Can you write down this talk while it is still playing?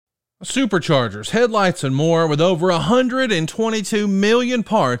Superchargers, headlights, and more. With over 122 million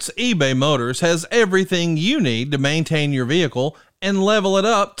parts, eBay Motors has everything you need to maintain your vehicle and level it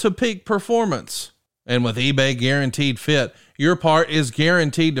up to peak performance. And with eBay Guaranteed Fit, your part is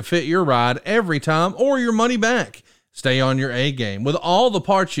guaranteed to fit your ride every time or your money back. Stay on your A game with all the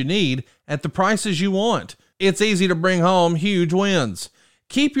parts you need at the prices you want. It's easy to bring home huge wins.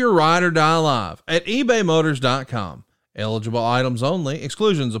 Keep your ride or die alive at ebaymotors.com. Eligible items only.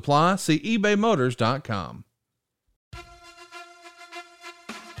 Exclusions apply. See ebaymotors.com.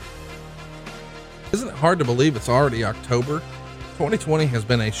 Isn't it hard to believe it's already October? 2020 has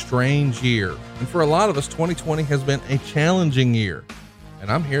been a strange year, and for a lot of us, 2020 has been a challenging year. And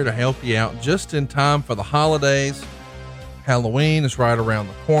I'm here to help you out just in time for the holidays. Halloween is right around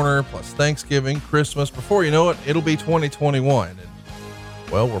the corner, plus Thanksgiving, Christmas. Before you know it, it'll be 2021. And,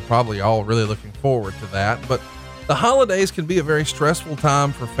 well, we're probably all really looking forward to that, but the holidays can be a very stressful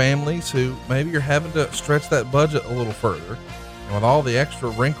time for families who maybe you're having to stretch that budget a little further. And with all the extra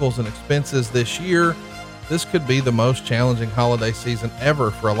wrinkles and expenses this year, this could be the most challenging holiday season ever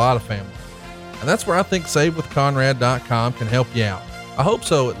for a lot of families. And that's where I think SaveWithConrad.com can help you out. I hope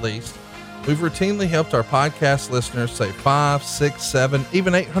so, at least. We've routinely helped our podcast listeners save $500, $600, $700,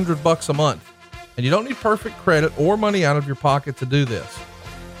 even $800 a month. And you don't need perfect credit or money out of your pocket to do this.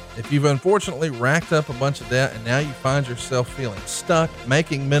 If you've unfortunately racked up a bunch of debt and now you find yourself feeling stuck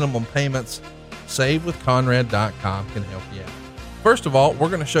making minimum payments, SaveWithConrad.com can help you out. First of all, we're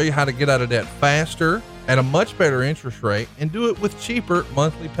going to show you how to get out of debt faster at a much better interest rate and do it with cheaper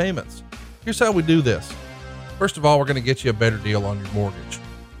monthly payments. Here's how we do this. First of all, we're going to get you a better deal on your mortgage.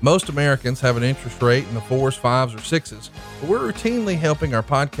 Most Americans have an interest rate in the 4s, 5s, or 6s, but we're routinely helping our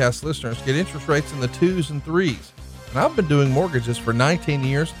podcast listeners get interest rates in the 2s and 3s. And I've been doing mortgages for 19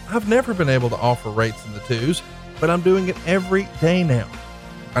 years. I've never been able to offer rates in the 2s, but I'm doing it every day now.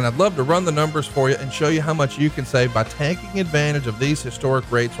 And I'd love to run the numbers for you and show you how much you can save by taking advantage of these historic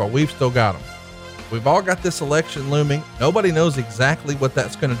rates while we've still got them. We've all got this election looming. Nobody knows exactly what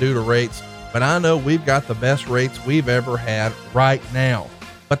that's going to do to rates, but I know we've got the best rates we've ever had right now.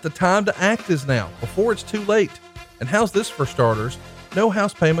 But the time to act is now, before it's too late. And how's this for starters? No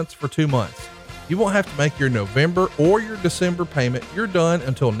house payments for 2 months. You won't have to make your November or your December payment. You're done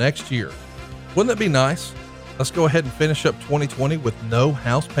until next year. Wouldn't that be nice? Let's go ahead and finish up 2020 with no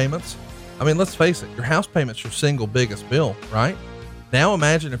house payments. I mean, let's face it, your house payment's your single biggest bill, right? Now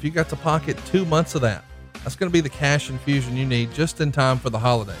imagine if you got to pocket 2 months of that. That's going to be the cash infusion you need just in time for the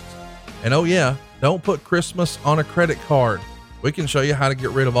holidays. And oh yeah, don't put Christmas on a credit card. We can show you how to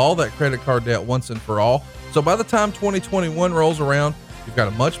get rid of all that credit card debt once and for all. So by the time 2021 rolls around, you've got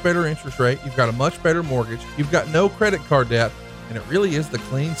a much better interest rate, you've got a much better mortgage, you've got no credit card debt, and it really is the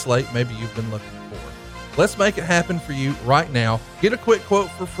clean slate maybe you've been looking for. Let's make it happen for you right now. Get a quick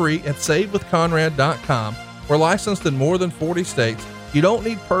quote for free at SaveWithConrad.com. We're licensed in more than 40 states. You don't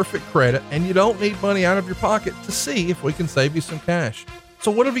need perfect credit, and you don't need money out of your pocket to see if we can save you some cash.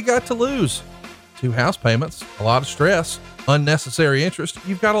 So what have you got to lose? 2 house payments, a lot of stress, unnecessary interest.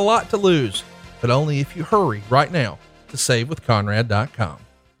 You've got a lot to lose, but only if you hurry right now to SaveWithConrad.com.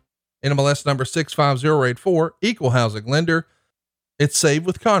 NMLS number 65084, equal housing lender. It's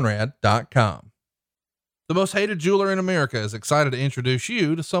SaveWithConrad.com. The most hated jeweler in America is excited to introduce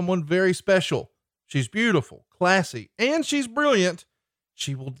you to someone very special. She's beautiful, classy, and she's brilliant.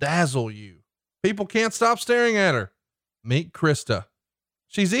 She will dazzle you. People can't stop staring at her. Meet Krista.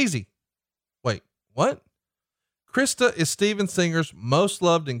 She's easy. Wait, what? Krista is Steven Singer's most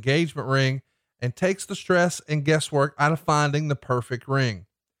loved engagement ring and takes the stress and guesswork out of finding the perfect ring.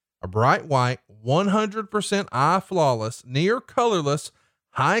 A bright white, 100% eye flawless, near colorless,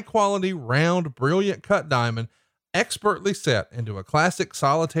 high quality, round, brilliant cut diamond, expertly set into a classic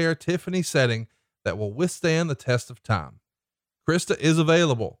solitaire Tiffany setting that will withstand the test of time. Krista is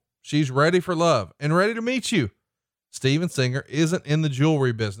available. She's ready for love and ready to meet you. Steven Singer isn't in the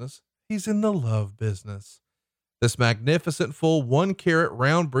jewelry business. He's in the love business. This magnificent full 1-carat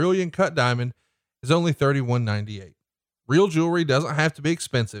round brilliant cut diamond is only $31.98. Real jewelry doesn't have to be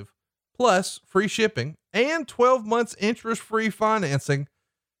expensive. Plus free shipping and 12 months interest-free financing.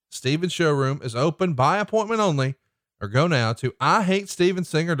 Steven's showroom is open by appointment only, or go now to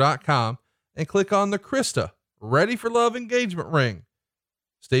IHateStevenSinger.com and click on the Krista Ready for Love engagement ring.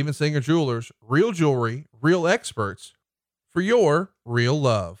 Steven Singer Jewelers, real jewelry, real experts for your real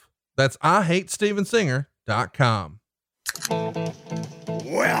love. That's IHateStevenSinger.com.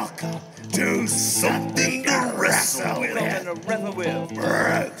 Welcome to Something to Wrestle With.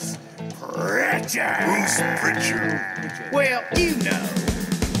 Bruce Pritchard. Well, you know.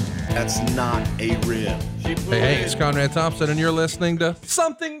 That's It's not a rib. Hey, it's Conrad Thompson, and you're listening to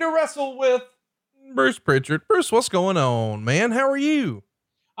Something to Wrestle With. Bruce Pritchard. Bruce, what's going on, man? How are you?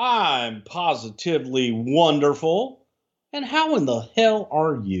 I'm positively wonderful. And how in the hell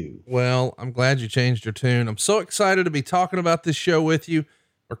are you? Well, I'm glad you changed your tune. I'm so excited to be talking about this show with you.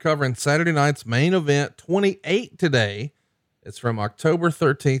 We're covering Saturday night's main event 28 today. It's from October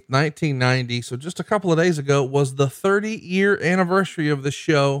 13th, 1990. So just a couple of days ago was the 30-year anniversary of the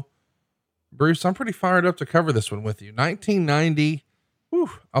show. Bruce, I'm pretty fired up to cover this one with you. 1990.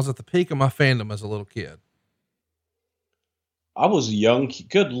 Whew, I was at the peak of my fandom as a little kid. I was a young,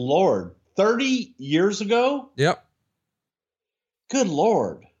 good Lord, 30 years ago. Yep. Good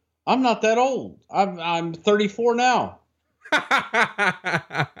Lord. I'm not that old. I'm 34 now.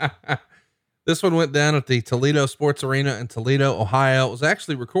 This one went down at the Toledo Sports Arena in Toledo, Ohio. It was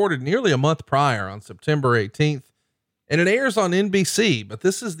actually recorded nearly a month prior on September 18th, and it airs on NBC, but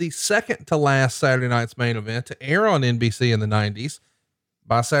this is the second to last Saturday night's main event to air on NBC in the 90s.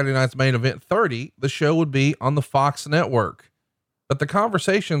 By Saturday night's main event 30, the show would be on the Fox network, but the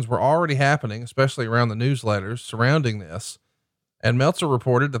conversations were already happening, especially around the newsletters surrounding this. And Meltzer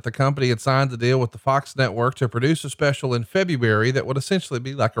reported that the company had signed the deal with the Fox network to produce a special in February that would essentially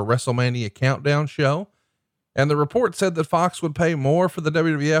be like a WrestleMania countdown show. And the report said that Fox would pay more for the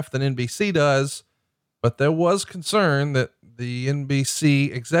WWF than NBC does, but there was concern that the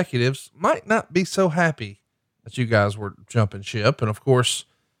NBC executives might not be so happy that you guys were jumping ship. And of course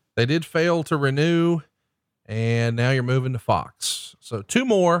they did fail to renew, and now you're moving to Fox. So two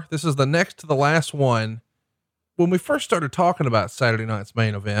more. This is the next to the last one. When we first started talking about Saturday night's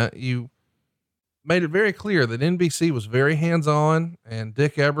main event, you made it very clear that NBC was very hands-on, and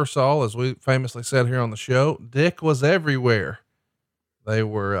Dick Ebersol, as we famously said here on the show, Dick was everywhere. They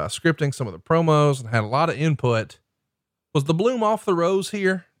were scripting some of the promos and had a lot of input. Was the bloom off the rose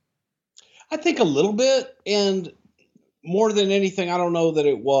here? I think a little bit, and more than anything, I don't know that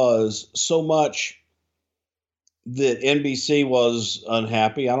it was so much that NBC was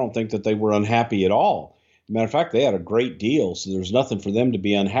unhappy. I don't think that they were unhappy at all. Matter of fact, they had a great deal, so there's nothing for them to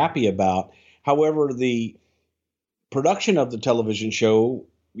be unhappy about. However, the production of the television show,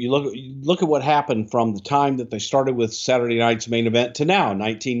 you look at what happened from the time that they started with Saturday night's main event to now,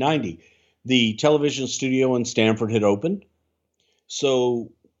 1990. The television studio in Stamford had opened.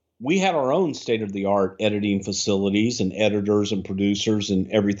 So we had our own state-of-the-art editing facilities and editors and producers and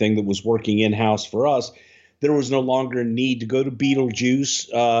everything that was working in-house for us. There was no longer a need to go to Beetlejuice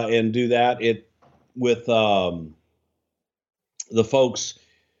and do that. With the folks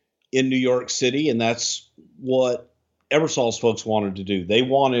in New York City, and that's what Ebersol's folks wanted to do. They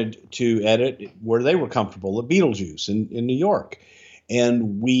wanted to edit where they were comfortable at Beetlejuice in New York,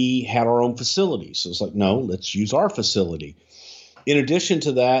 and we had our own facilities. So it's like, no, let's use our facility. In addition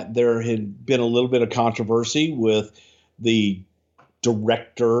to that, there had been a little bit of controversy with the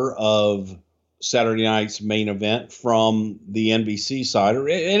director of Saturday night's main event from the NBC side, and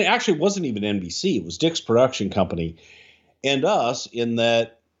it actually wasn't even NBC. It was Dick's production company and us, in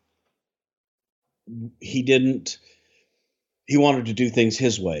that he wanted to do things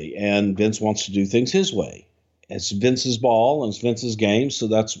his way, and Vince wants to do things his way. It's Vince's ball and it's Vince's game. So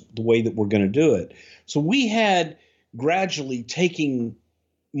that's the way that we're going to do it. So we had gradually taking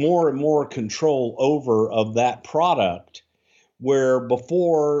more and more control over of that product, where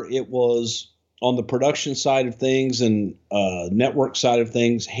before it was on the production side of things and network side of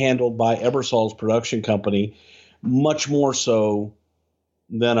things handled by Ebersol's production company, much more so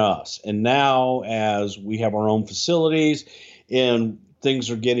than us. And now, as we have our own facilities and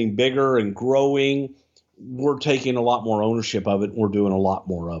things are getting bigger and growing, we're taking a lot more ownership of it, and we're doing a lot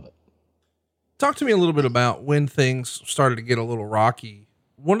more of it. Talk to me a little bit about when things started to get a little rocky.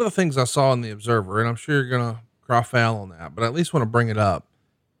 One of the things I saw in the Observer, and I'm sure you're going to cry foul on that, but I at least want to bring it up.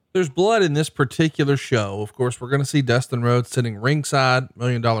 There's blood in this particular show. Of course, we're going to see Dustin Rhodes sitting ringside. $1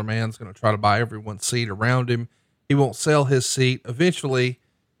 Million Man's going to try to buy everyone's seat around him. He won't sell his seat. Eventually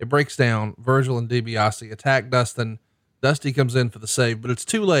it breaks down. Virgil and DiBiase attack Dustin. Dusty comes in for the save, but it's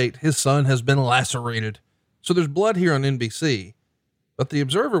too late. His son has been lacerated. So there's blood here on NBC, but the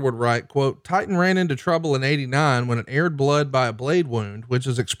Observer would write, quote, Titan ran into trouble in 89 when it aired blood by a blade wound, which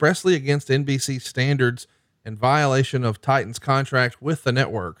is expressly against NBC standards in violation of Titan's contract with the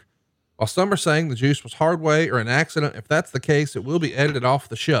network. While some are saying the juice was hard way or an accident, if that's the case, it will be edited off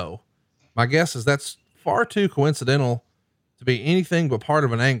the show. My guess is that's far too coincidental to be anything but part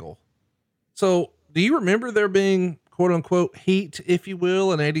of an angle. So do you remember there being quote unquote heat, if you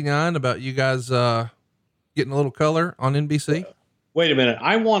will, in 89 about you guys, getting a little color on NBC? Wait a minute.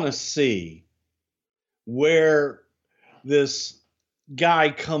 I want to see where this guy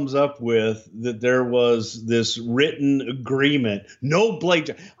comes up with that there was this written agreement, no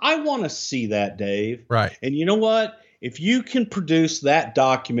blade. I want to see that, Dave. Right. And you know what? If you can produce that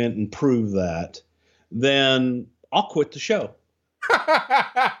document and prove that, then I'll quit the show.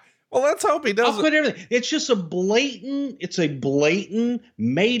 Well, let's hope he doesn't. I'll quit everything. It's just a blatant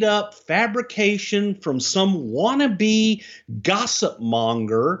made up fabrication from some wannabe gossip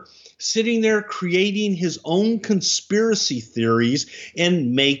monger sitting there creating his own conspiracy theories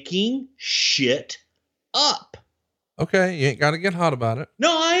and making shit up. Okay, you ain't got to get hot about it. No,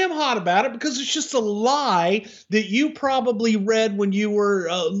 I am hot about it because it's just a lie that you probably read when you were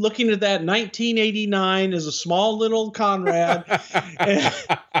looking at that 1989 as a small little Conrad,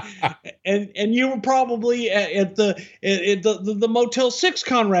 and you were probably at the Motel 6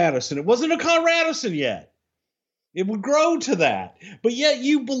 Conradison. It wasn't a Conradison yet. It would grow to that. But yet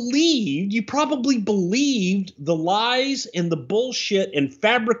you probably believed the lies and the bullshit and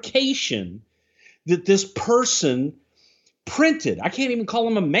fabrication that this person printed. I can't even call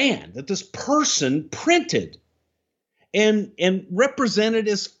him a man, that this person printed and represented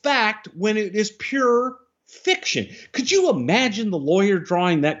as fact when it is pure fiction. Could you imagine the lawyer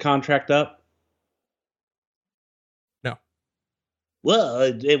drawing that contract up? No. Well,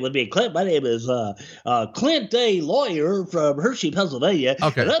 it would be Clint. My name is Clint, a lawyer from Hershey, Pennsylvania.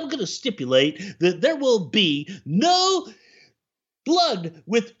 Okay. And I'm going to stipulate that there will be no blood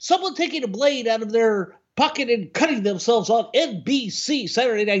with someone taking a blade out of their pocket and cutting themselves on NBC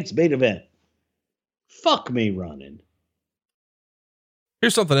Saturday night's main event. Fuck me running.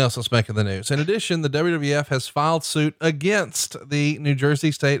 Here's something else that's making the news. In addition, the WWF has filed suit against the New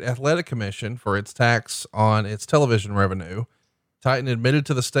Jersey State Athletic Commission for its tax on its television revenue. Titan admitted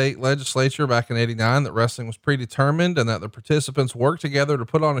to the state legislature back in '89 that wrestling was predetermined and that the participants worked together to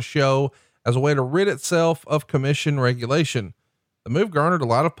put on a show as a way to rid itself of commission regulation. The move garnered a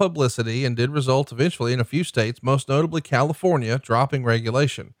lot of publicity and did result eventually in a few states, most notably California, dropping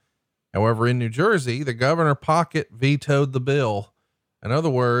regulation. However, in New Jersey, the governor pocket vetoed the bill. In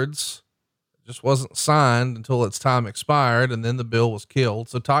other words, it just wasn't signed until its time expired, and then the bill was killed.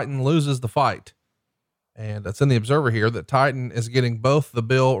 So Titan loses the fight. And that's in the Observer here that Titan is getting both the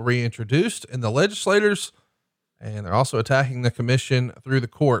bill reintroduced in the legislators, and they're also attacking the commission through the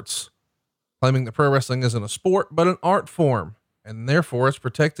courts, claiming that pro wrestling isn't a sport, but an art form, and therefore it's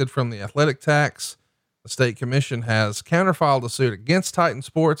protected from the athletic tax. The state commission has counterfiled a suit against Titan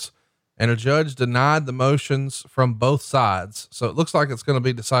Sports, and a judge denied the motions from both sides. So it looks like it's going to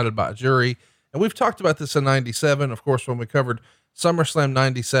be decided by a jury. And we've talked about this in '97. Of course, when we covered SummerSlam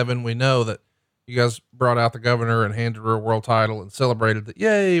 '97, we know that you guys brought out the governor and handed her a world title and celebrated that,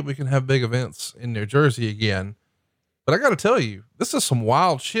 yay, we can have big events in New Jersey again. But I got to tell you, this is some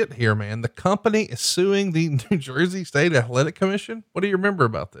wild shit here, man. The company is suing the New Jersey State Athletic Commission. What do you remember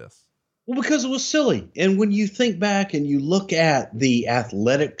about this? Well, because it was silly. And when you think back and you look at the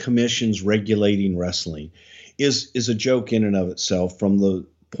athletic commissions regulating wrestling is a joke in and of itself from the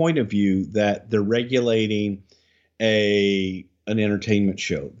point of view that they're regulating an entertainment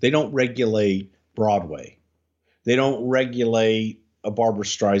show. They don't regulate Broadway. They don't regulate a Barbra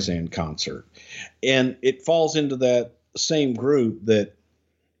Streisand concert. And it falls into that same group that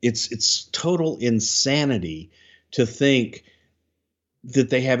it's total insanity to think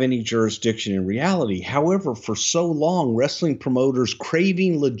that they have any jurisdiction in reality. However, for so long, wrestling promoters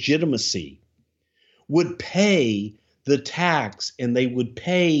craving legitimacy would pay the tax, and they would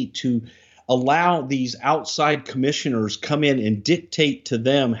pay to allow these outside commissioners come in and dictate to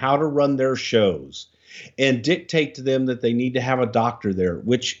them how to run their shows and dictate to them that they need to have a doctor there,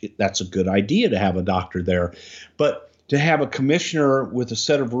 which that's a good idea to have a doctor there. But to have a commissioner with a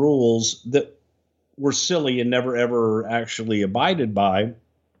set of rules that were silly and never, ever actually abided by,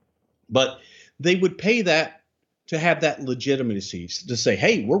 but they would pay that to have that legitimacy to say,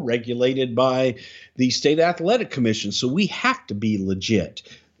 hey, we're regulated by the state athletic commission, so we have to be legit.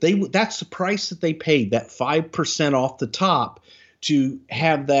 That's the price that they paid, that 5% off the top to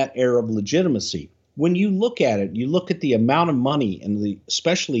have that air of legitimacy. When you look at it, you look at the amount of money and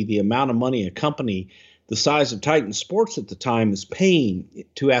especially the amount of money a company the size of Titan Sports at the time is paying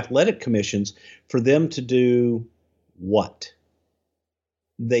to athletic commissions for them to do what?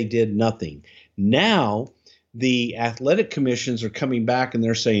 They did nothing. Now the athletic commissions are coming back and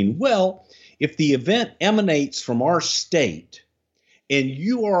they're saying, well, if the event emanates from our state and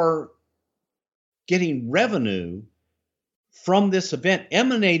you are getting revenue from this event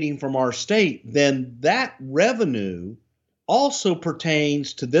emanating from our state, then that revenue also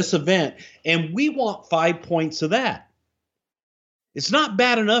pertains to this event, and we want 5 points of that. It's not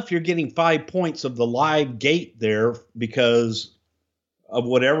bad enough you're getting 5 points of the live gate there because of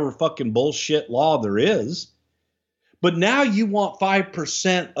whatever fucking bullshit law there is. But now you want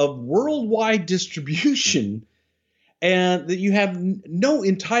 5% of worldwide distribution and that you have no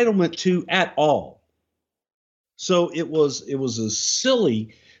entitlement to at all. So it was a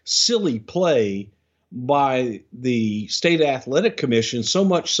silly play by the State Athletic Commission, so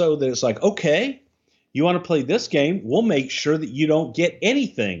much so that it's like, okay, you want to play this game? We'll make sure that you don't get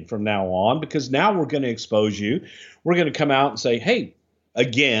anything from now on, because now we're going to expose you. We're going to come out and say, hey,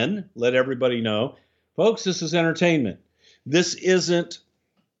 again, let everybody know, folks, this is entertainment. This isn't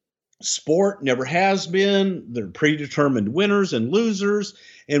sport, never has been. They're predetermined winners and losers.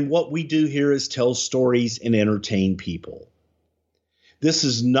 And what we do here is tell stories and entertain people. This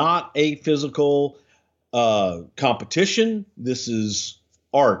is not a physical competition. This is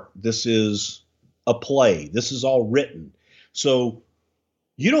art. This is a play. This is all written. So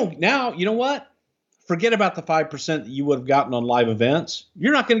you know what? Forget about the 5% that you would have gotten on live events.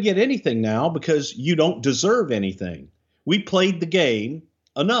 You're not going to get anything now because you don't deserve anything. We played the game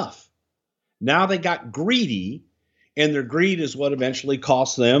enough. Now they got greedy, and their greed is what eventually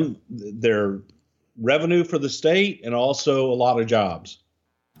costs them their revenue for the state and also a lot of jobs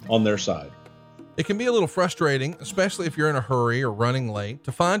on their side. It can be a little frustrating, especially if you're in a hurry or running late,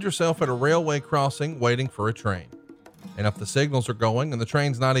 to find yourself at a railway crossing waiting for a train. And if the signals are going and the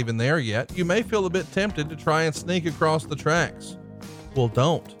train's not even there yet, you may feel a bit tempted to try and sneak across the tracks. Well,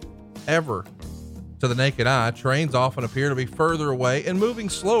 don't. Ever. To the naked eye, trains often appear to be further away and moving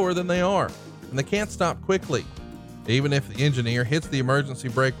slower than they are, and they can't stop quickly. Even if the engineer hits the emergency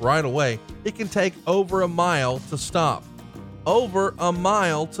brake right away, it can take over a mile to stop. Over a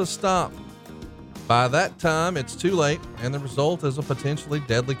mile to stop. By that time, it's too late, and the result is a potentially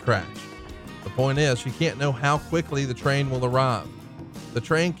deadly crash. The point is, you can't know how quickly the train will arrive. The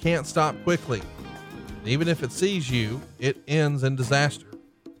train can't stop quickly. Even if it sees you, it ends in disaster.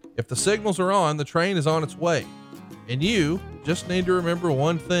 If the signals are on, the train is on its way. And you just need to remember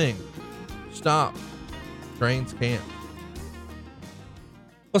one thing. Stop. Trains can't.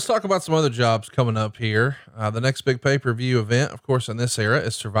 Let's talk about some other jobs coming up here. The next big pay-per-view event, of course, in this era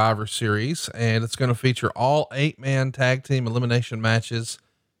is Survivor Series, and it's going to feature all 8-man tag team elimination matches.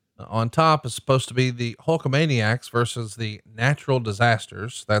 On top is supposed to be the Hulkamaniacs versus the Natural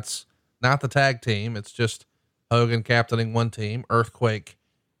Disasters. That's not the tag team. It's just Hogan captaining one team, Earthquake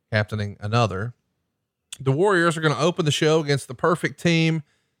captaining another. The Warriors are going to open the show against the Perfect Team.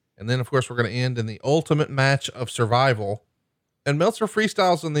 And then, of course, we're going to end in the ultimate match of survival. And Meltzer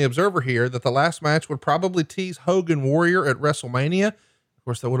freestyles in the Observer here that the last match would probably tease Hogan Warrior at WrestleMania. Of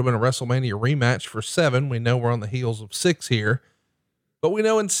course, that would have been a WrestleMania rematch for 7. We know we're on the heels of 6 here. But we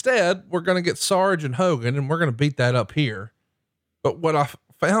know instead we're going to get Sarge and Hogan, and we're going to beat that up here. But what I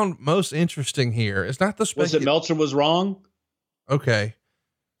found most interesting here is not the Was it Meltzer was wrong? Okay.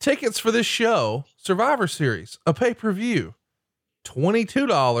 Tickets for this show, Survivor Series, a pay-per-view,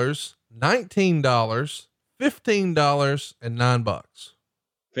 $22, $19, $15, and $9.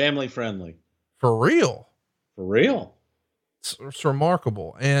 Family friendly. For real. For real. It's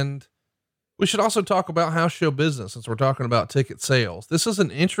remarkable. And we should also talk about house show business, since we're talking about ticket sales. This is an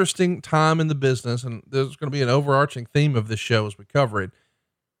interesting time in the business, and there's going to be an overarching theme of this show as we cover it.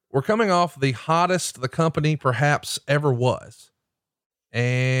 We're coming off the hottest the company perhaps ever was,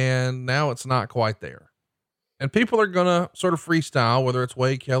 and now it's not quite there. And people are going to sort of freestyle, whether it's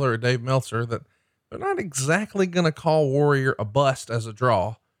Wade Keller or Dave Meltzer, that they're not exactly going to call Warrior a bust as a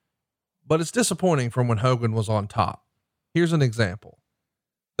draw, but it's disappointing from when Hogan was on top. Here's an example.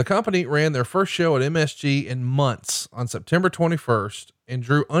 The company ran their first show at MSG in months on September 21st and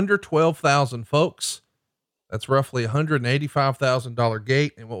drew under 12,000 folks. That's roughly $185,000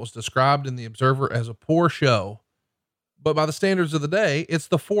 gate in what was described in the Observer as a poor show. But by the standards of the day, it's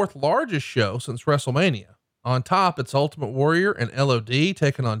the 4th largest show since WrestleMania. On top, it's Ultimate Warrior and LOD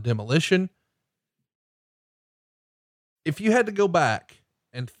taking on Demolition. If you had to go back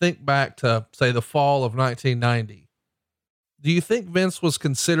and think back to, say, the fall of 1990, do you think Vince was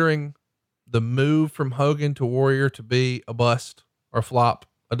considering the move from Hogan to Warrior to be a bust or flop,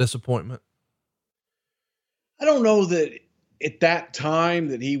 a disappointment? I don't know that at that time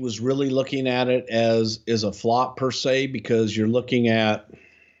that he was really looking at it as a flop per se, because you're looking at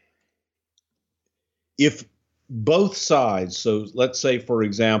if both sides. So let's say, for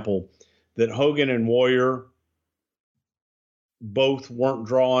example, that Hogan and Warrior both weren't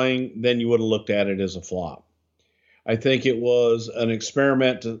drawing, then you would have looked at it as a flop. I think it was an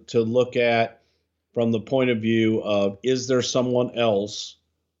experiment to look at from the point of view of, is there someone else?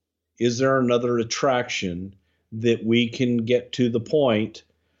 Is there another attraction that we can get to the point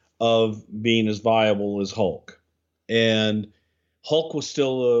of being as viable as Hulk? And Hulk was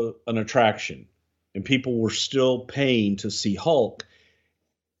still an attraction, and people were still paying to see Hulk.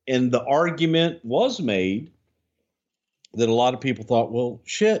 And the argument was made that a lot of people thought, well,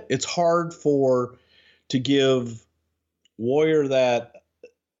 shit, it's hard to give Warrior that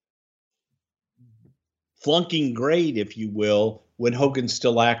flunking grade, if you will, when Hogan's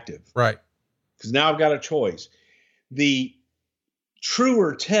still active. Right. Because now I've got a choice. The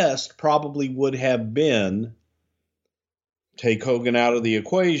truer test probably would have been take Hogan out of the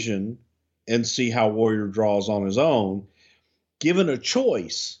equation and see how Warrior draws on his own. Given a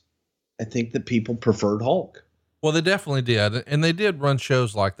choice, I think that people preferred Hulk. Well, they definitely did. And they did run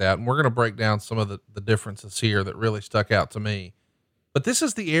shows like that. And we're going to break down some of the differences here that really stuck out to me. But this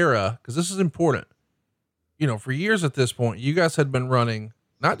is the era, because this is important. You know, for years at this point, you guys had been running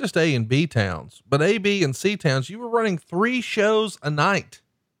not just A and B towns, but A, B, and C towns. You were running 3 shows a night.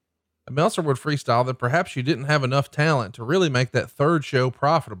 And Meltzer would freestyle that perhaps you didn't have enough talent to really make that third show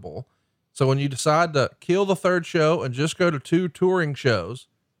profitable. So when you decide to kill the third show and just go to 2 touring shows,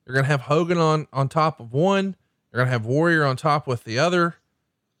 you're going to have Hogan on top of one. You're going to have Warrior on top with the other.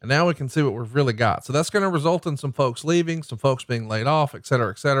 And now we can see what we've really got. So that's going to result in some folks leaving, some folks being laid off, et cetera,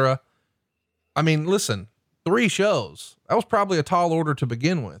 et cetera. I mean, listen, 3 shows, that was probably a tall order to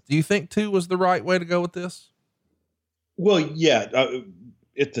begin with. Do you think 2 was the right way to go with this? Well, yeah.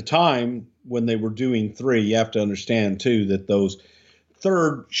 At the time when they were doing 3, you have to understand too, that those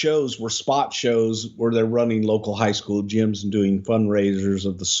third shows were spot shows where they're running local high school gyms and doing fundraisers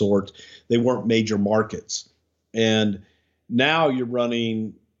of the sort. They weren't major markets. And now you're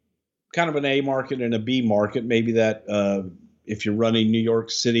running kind of an A market and a B market. Maybe that, if you're running New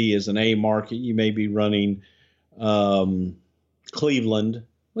York City as an A market, you may be running, Cleveland,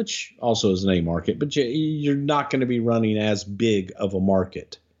 which also is an A market, but you're not going to be running as big of a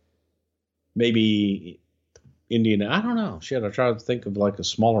market. Maybe Indiana. I don't know. Shit. I try to think of like a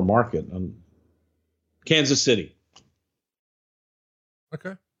smaller market. Kansas City.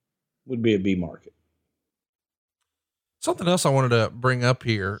 Okay. Would be a B market. Something else I wanted to bring up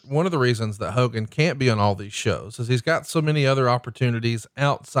here. One of the reasons that Hogan can't be on all these shows is he's got so many other opportunities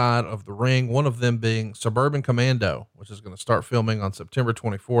outside of the ring. One of them being Suburban Commando, which is going to start filming on September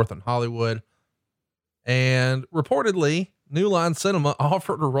 24th in Hollywood. And reportedly New Line Cinema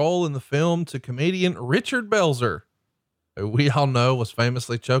offered a role in the film to comedian Richard Belzer, who we all know was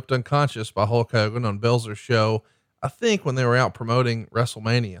famously choked unconscious by Hulk Hogan on Belzer's show. I think when they were out promoting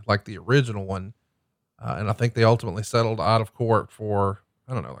WrestleMania, like the original one. And I think they ultimately settled out of court for,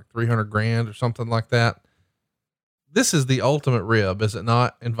 I don't know, like $300,000 or something like that. This is the ultimate rib, is it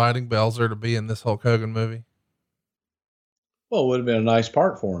not? Inviting Belzer to be in this Hulk Hogan movie. Well, it would have been a nice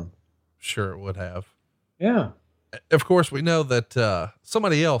part for him. Sure, it would have. Yeah. Of course, we know that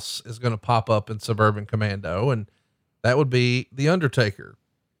somebody else is going to pop up in Suburban Commando, and that would be The Undertaker.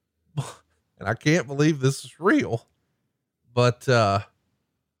 And I can't believe this is real, but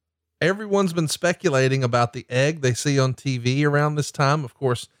everyone's been speculating about the egg they see on TV around this time. Of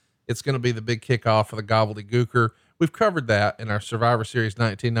course, it's going to be the big kickoff for the gobbledygooker. We've covered that in our Survivor Series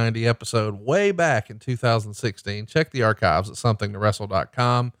 1990 episode way back in 2016. Check the archives at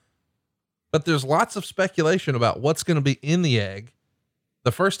somethingtowrestle.com. But there's lots of speculation about what's going to be in the egg.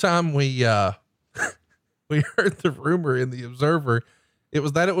 The first time we heard the rumor in the Observer, it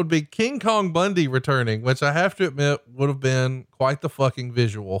was that it would be King Kong Bundy returning, which I have to admit would have been quite the fucking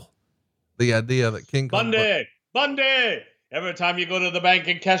visual. The idea that King Kong Bundy, every time you go to the bank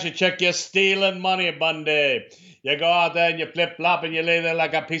and cash a check, you're stealing money, Bundy. You go out there and you flip flop and you lay there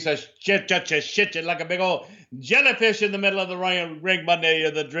like a piece of shit, you're like a big old jellyfish in the middle of the ring, Bundy.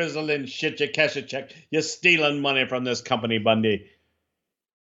 You're the drizzling shit. You cash a check. You're stealing money from this company, Bundy.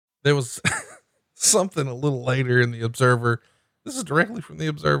 There was something a little later in the Observer. This is directly from the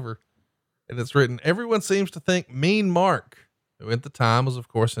Observer, and it's written, everyone seems to think Mean Mark, who at the time was of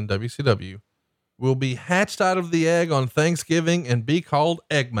course in WCW, will be hatched out of the egg on Thanksgiving and be called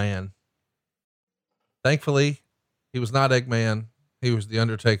Eggman. Thankfully, he was not Eggman. He was The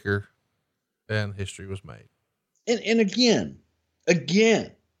Undertaker, and history was made. And again,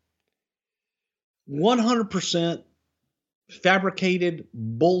 100% fabricated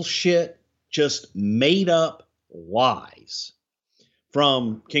bullshit, just made up lies.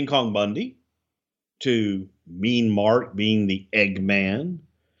 From King Kong Bundy to Mean Mark being the Eggman,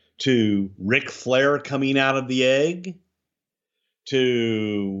 to Ric Flair coming out of the egg,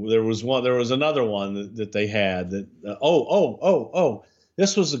 to there was another one that they had that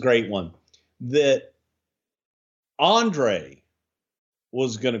this was a great one, that Andre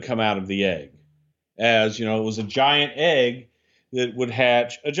was going to come out of the egg, as you know, it was a giant egg that would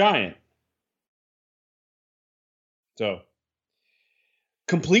hatch a giant. So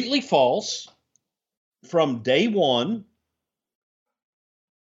Completely false. From day one,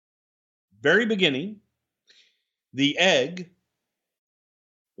 very beginning, the egg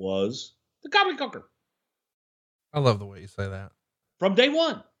was the gobbledygooker. I love the way you say that. From day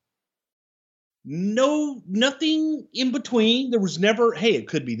one. No, nothing in between. There was never, hey, it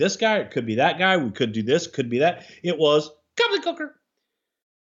could be this guy, it could be that guy, we could do this, could be that. It was gobbledygooker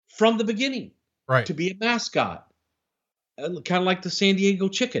from the beginning. Right. To be a mascot. Kind of like the San Diego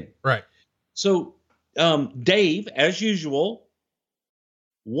chicken. Right. So, Dave, as usual,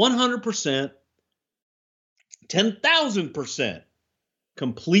 100%, 10,000%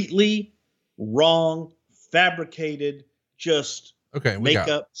 completely wrong, fabricated, just okay. make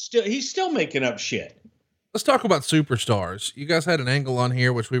up. He's still making up shit. Let's talk about superstars. You guys had an angle on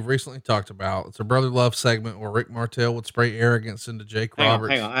here, which we've recently talked about. It's a brother love segment where Rick Martel would spray arrogance into Jake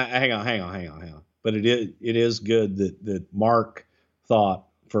Roberts. Hang on. But it is good that Mark thought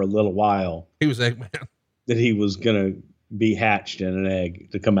for a little while he was Eggman, that he was going to be hatched in an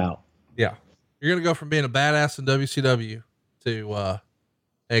egg to come out. Yeah. You're going to go from being a badass in WCW to,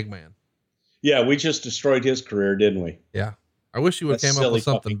 Eggman. Yeah. We just destroyed his career, didn't we? Yeah. I wish you would have came up with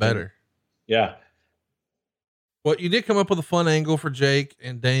something better. Yeah. Well, you did come up with a fun angle for Jake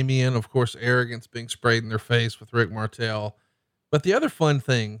and Damian. Of course, arrogance being sprayed in their face with Rick Martel. But the other fun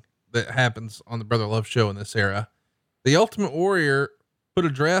thing that happens on the Brother Love show in this era, the Ultimate Warrior put a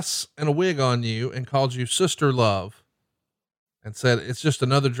dress and a wig on you and called you Sister Love and said, it's just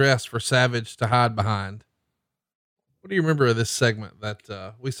another dress for Savage to hide behind. What do you remember of this segment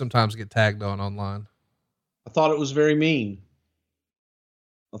that, we sometimes get tagged on online? I thought it was very mean.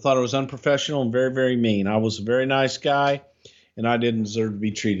 I thought it was unprofessional and very, very mean. I was a very nice guy and I didn't deserve to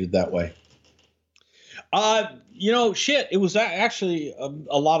be treated that way. Shit, it was actually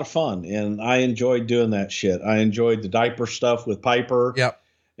a lot of fun and I enjoyed doing that shit. I enjoyed the diaper stuff with Piper. Yep.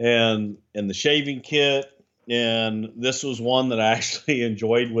 And the shaving kit. And this was one that I actually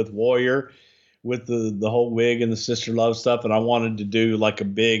enjoyed with Warrior with the whole wig and the Sister Love stuff. And I wanted to do like a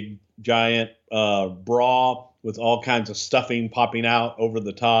big giant, bra with all kinds of stuffing popping out over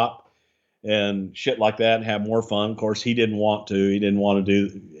the top and shit like that and have more fun. Of course, he didn't want to. He didn't want to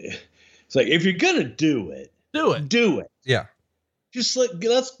do. It's like, if you're going to do it. Do it. Yeah. Just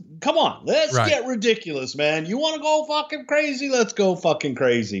let's get ridiculous, man. You want to go fucking crazy? Let's go fucking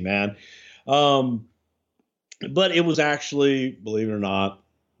crazy, man. But it was actually, believe it or not,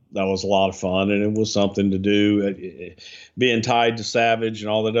 that was a lot of fun and it was something to do, being tied to Savage and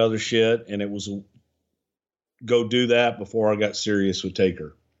all that other shit. And it was go do that before I got serious with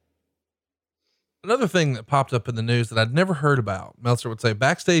Taker. Another thing that popped up in the news that I'd never heard about, Meltzer would say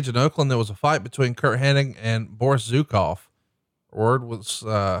backstage in Oakland, there was a fight between Kurt Hennig and Boris Zukov. Word was,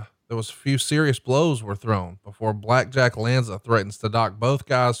 there was a few serious blows were thrown before Blackjack Lanza threatens to dock both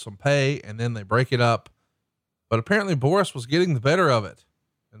guys some pay and then they break it up. But apparently Boris was getting the better of it.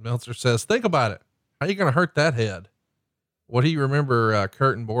 And Meltzer says, think about it. How are you going to hurt that head? What do you remember,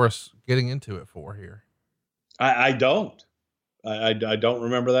 Kurt and Boris getting into it for here? I don't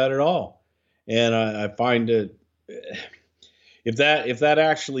remember that at all. And I find it, if that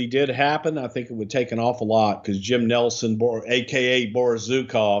actually did happen, I think it would take an awful lot because Jim Nelson, AKA Boris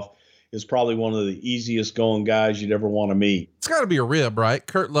Zukov, is probably one of the easiest going guys you'd ever want to meet. It's got to be a rib, right?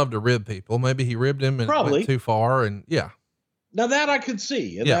 Kurt loved to rib people. Maybe he ribbed him and probably went too far. And yeah. Now that I could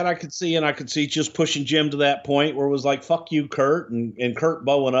see, and I could see just pushing Jim to that point where it was like, fuck you, Kurt, and Kurt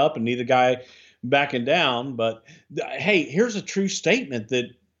bowing up and neither guy backing down. But hey, here's a true statement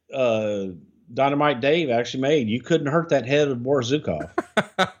that, Dynamite Dave actually made. You couldn't hurt that head of Boris Zukov.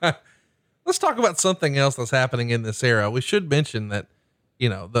 Let's talk about something else that's happening in this era. We should mention that,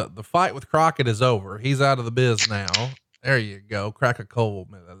 the fight with Crockett is over. He's out of the biz now. There you go. Crack a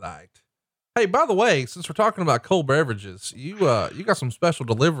cold Miller Lite. Hey, by the way, since we're talking about cold beverages, you got some special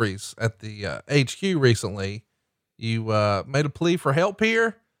deliveries at the HQ recently. You made a plea for help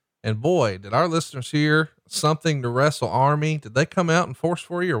here. And boy, did our listeners hear something to Wrestle Army. Did they come out and force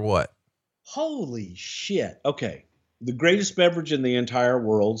for you or what? Holy shit. Okay. The greatest beverage in the entire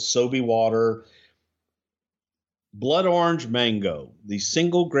world, Sobe water, blood orange mango, the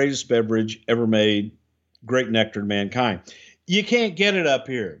single greatest beverage ever made, great nectar to mankind. You can't get it up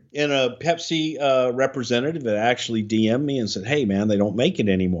here. And a Pepsi representative that actually DM'd me and said, hey man, they don't make it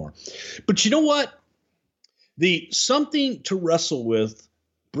anymore. But you know what? The something to wrestle with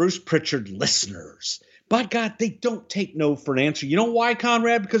Bruce Pritchard listeners. By God, they don't take no for an answer. You know why,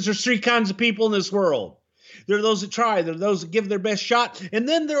 Conrad? Because there's three kinds of people in this world. There are those that try. There are those that give their best shot. And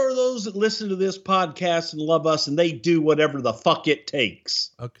then there are those that listen to this podcast and love us, and they do whatever the fuck it takes.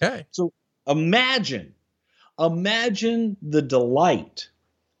 Okay. So imagine the delight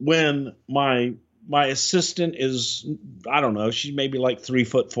when my assistant is, I don't know, she's maybe like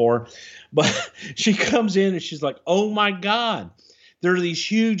 3'4", but she comes in and she's like, "Oh my God, there are these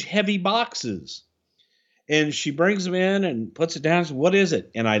huge heavy boxes." And she brings them in and puts it down and says, "What is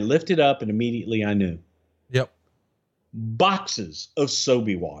it?" And I lift it up and immediately I knew. Yep. Boxes of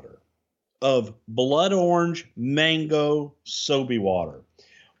Sobe water, of blood orange mango Sobe water.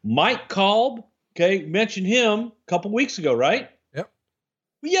 Mike Kolb, okay, mentioned him a couple weeks ago, right? Yep.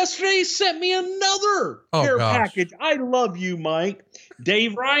 Yesterday he sent me another care package. I love you, Mike.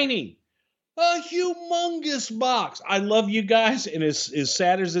 Dave Riney, a humongous box. I love you guys, and as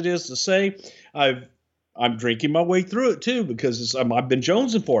sad as it is to say, I'm drinking my way through it too because I've been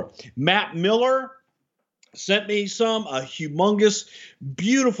jonesing for it. Matt Miller sent me a humongous,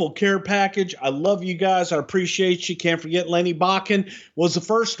 beautiful care package. I love you guys. I appreciate you. Can't forget Lenny Bakken was the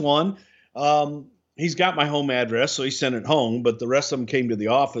first one. He's got my home address, so he sent it home, but the rest of them came to the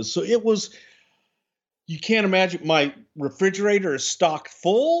office. So it was, you can't imagine, my refrigerator is stocked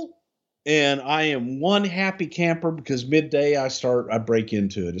full, and I am one happy camper because midday I break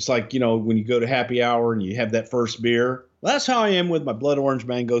into it. It's like, when you go to happy hour and you have that first beer. That's how I am with my blood orange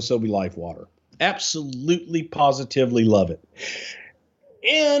mango Sobe Life water. Absolutely, positively love it.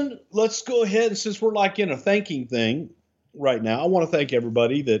 And let's go ahead, and since we're like in a thanking thing right now, I want to thank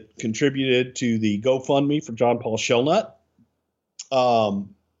everybody that contributed to the GoFundMe for John Paul Shelnut.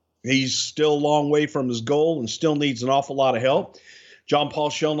 He's still a long way from his goal and still needs an awful lot of help. John Paul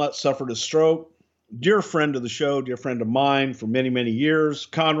Shelnut suffered a stroke. Dear friend of the show, dear friend of mine for many, many years,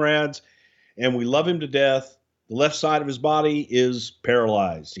 Conrad's, and we love him to death. The left side of his body is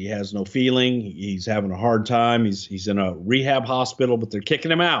paralyzed. He has no feeling. He's having a hard time. He's in a rehab hospital, but they're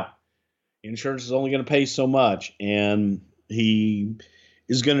kicking him out. Insurance is only going to pay so much, and he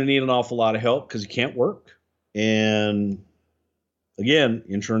is going to need an awful lot of help because he can't work. And again,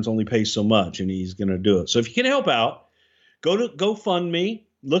 insurance only pays so much, and he's going to do it. So if you can help out, go to GoFundMe,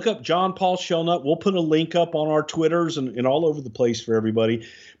 look up John Paul Shelnut. We'll put a link up on our Twitters and all over the place for everybody.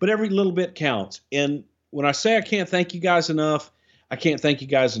 But every little bit counts. And when I say I can't thank you guys enough, I can't thank you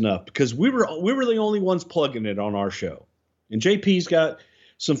guys enough because we were the only ones plugging it on our show. And JP's got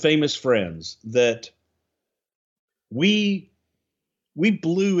some famous friends that we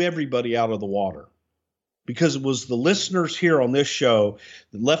blew everybody out of the water because it was the listeners here on this show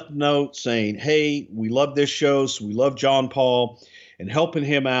that left a note saying, "Hey, we love this show, so we love John Paul," and helping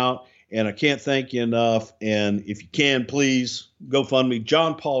him out. And I can't thank you enough. And if you can, please GoFundMe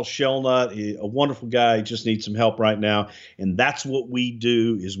John Paul Shelnut, a wonderful guy. He just needs some help right now. And that's what we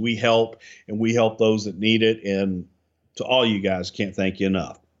do is we help, and we help those that need it. And to all you guys, can't thank you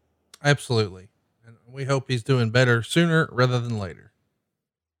enough. Absolutely. And we hope he's doing better sooner rather than later.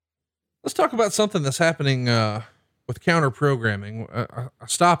 Let's talk about something that's happening, with counter programming. I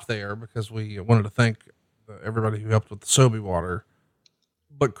stopped there because we wanted to thank everybody who helped with the Sobe water.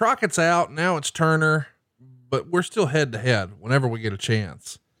 But Crockett's out. Now it's Turner, but we're still head to head whenever we get a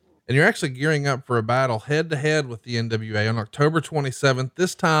chance. And you're actually gearing up for a battle head to head with the NWA on October 27th.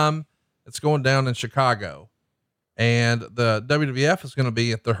 This time it's going down in Chicago, and the WWF is going to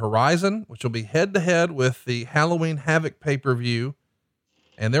be at the Horizon, which will be head to head with the Halloween Havoc pay-per-view.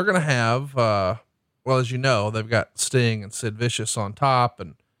 And they're going to have, well, as you know, they've got Sting and Sid Vicious on top,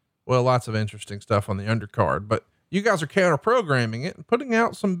 and well, lots of interesting stuff on the undercard, but you guys are counter programming it and putting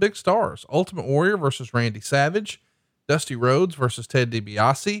out some big stars. Ultimate Warrior versus Randy Savage, Dusty Rhodes versus Ted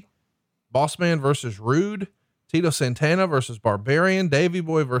DiBiase, Bossman versus Rude, Tito Santana versus Barbarian, Davey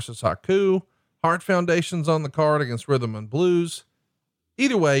Boy versus Haku, Hart Foundation's on the card against Rhythm and Blues.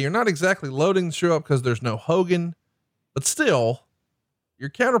 Either way, you're not exactly loading the show up because there's no Hogan, but still you're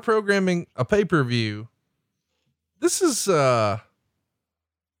counter programming a pay-per-view. This is,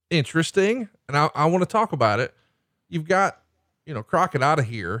 interesting. And I want to talk about it. You've got, Crockett out of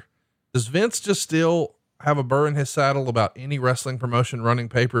here. Does Vince just still have a burr in his saddle about any wrestling promotion running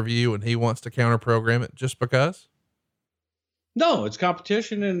pay-per-view and he wants to counter program it just because? No, it's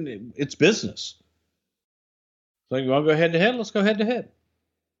competition and it's business. So you want to go head to head? Let's go head to head.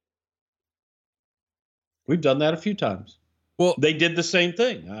 We've done that a few times. Well, they did the same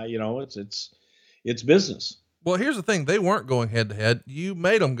thing. It's business. Well, here's the thing. They weren't going head to head. You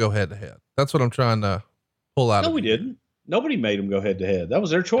made them go head to head. That's what I'm trying to pull out. No, we didn't. Nobody made them go head to head. That was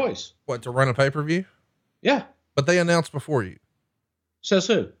their choice. What, to run a pay-per-view? Yeah. But they announced before you. Says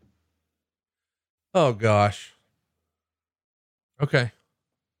who? Oh gosh. Okay.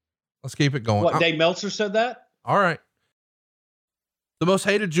 Let's keep it going. What, Dave Meltzer said that? All right. The most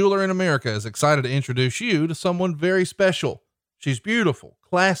hated jeweler in America is excited to introduce you to someone very special. She's beautiful,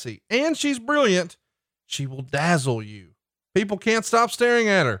 classy, and she's brilliant. She will dazzle you. People can't stop staring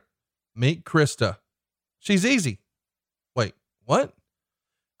at her. Meet Krista. She's easy. Wait, what?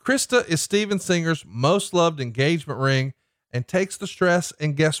 Krista is Steven Singer's most loved engagement ring and takes the stress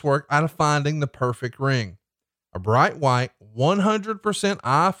and guesswork out of finding the perfect ring. A bright white, 100%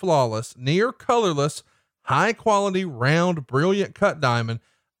 eye flawless, near colorless, high quality, round, brilliant cut diamond,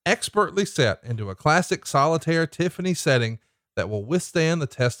 expertly set into a classic solitaire Tiffany setting that will withstand the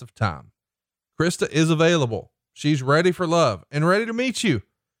test of time. Krista is available. She's ready for love and ready to meet you.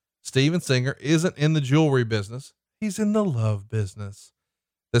 Steven Singer isn't in the jewelry business. He's in the love business.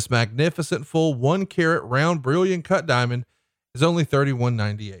 This magnificent full 1 carat round brilliant cut diamond is only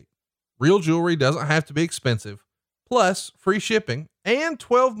 $31.98. Real jewelry doesn't have to be expensive. Plus free shipping and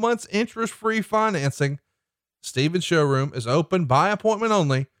 12 months interest-free financing. Steven's showroom is open by appointment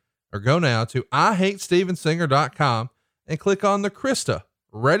only, or go now to IHateStevenSinger.com and click on the Krista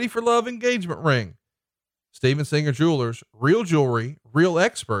Ready for Love engagement ring. Steven Singer Jewelers, real jewelry, real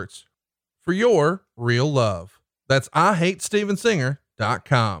experts for your real love. That's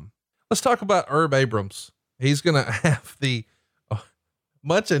IHateStevenSinger.com. Let's talk about Herb Abrams. He's going to have the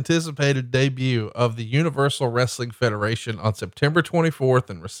much anticipated debut of the Universal Wrestling Federation on September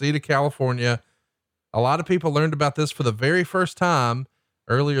 24th in Reseda, California. A lot of people learned about this for the very first time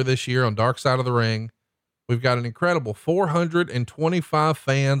earlier this year on Dark Side of the Ring. We've got an incredible 425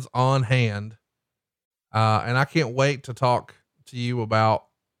 fans on hand. And I can't wait to talk to you about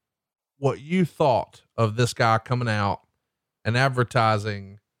what you thought of this guy coming out and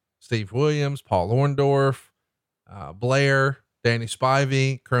advertising Steve Williams, Paul Orndorff, Blair, Danny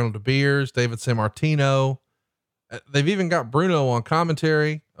Spivey, Colonel De Beers, David Sammartino. They've even got Bruno on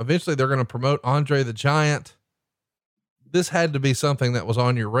commentary. Eventually they're going to promote Andre the Giant. This had to be something that was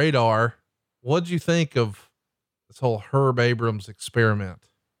on your radar. What'd you think of this whole Herb Abrams experiment?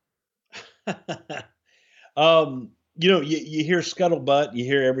 You hear scuttlebutt, you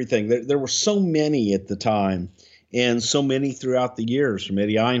hear everything. There were so many at the time and so many throughout the years, from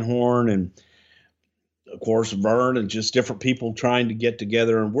Eddie Einhorn and of course Vern, and just different people trying to get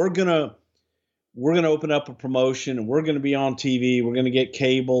together. And we're going to open up a promotion, and we're going to be on TV. We're going to get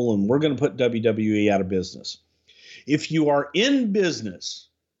cable, and we're going to put WWE out of business. If you are in business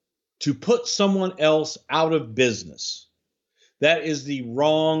to put someone else out of business, that is the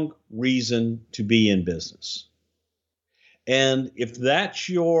wrong reason to be in business. And if that's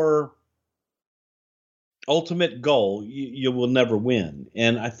your ultimate goal, you will never win.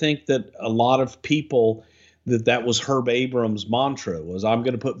 And I think that a lot of people, that was Herb Abrams' mantra, was I'm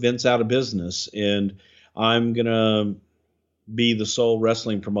going to put Vince out of business and I'm going to be the sole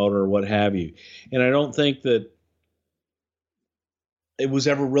wrestling promoter or what have you. And I don't think that it was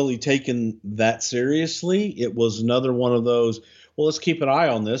ever really taken that seriously. It was another one of those, well, let's keep an eye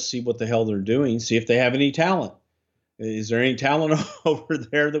on this, see what the hell they're doing, see if they have any talent. Is there any talent over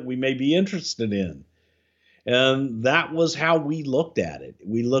there that we may be interested in? And that was how we looked at it.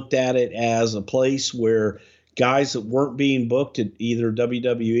 We looked at it as a place where guys that weren't being booked at either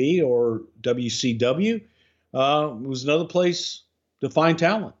WWE or WCW was another place to find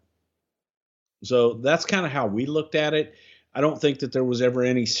talent. So that's kind of how we looked at it. I don't think that there was ever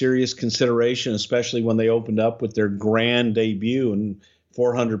any serious consideration, especially when they opened up with their grand debut and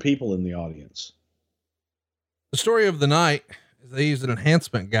 400 people in the audience. The story of the night is they used an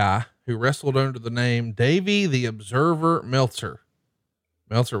enhancement guy who wrestled under the name Davey the Observer Meltzer.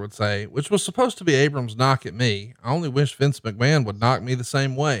 Meltzer would say, which was supposed to be Abrams' knock at me. I only wish Vince McMahon would knock me the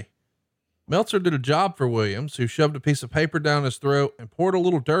same way. Meltzer did a job for Williams, who shoved a piece of paper down his throat and poured a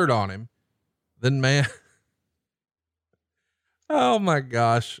little dirt on him. Then, man, oh my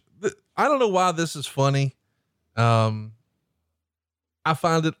gosh. I don't know why this is funny. I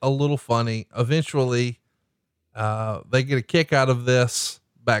find it a little funny. Eventually, they get a kick out of this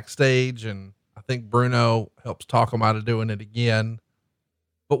backstage, and I think Bruno helps talk them out of doing it again.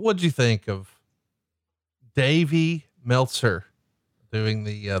 But what'd you think of Davey Meltzer doing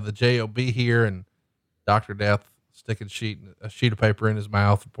the JOB here, and Dr. Death sticking a sheet of paper in his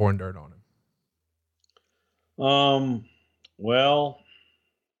mouth and pouring dirt on him? Well,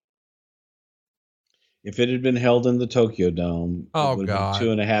 if it had been held in the Tokyo Dome, it would have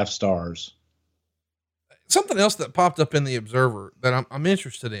been 2.5 stars. Something else that popped up in the Observer that I'm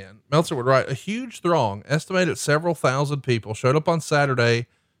interested in. Meltzer would write, a huge throng, estimated several thousand people, showed up on Saturday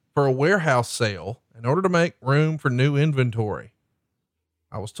for a warehouse sale in order to make room for new inventory.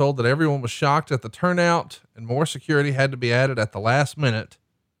 I was told that everyone was shocked at the turnout and more security had to be added at the last minute.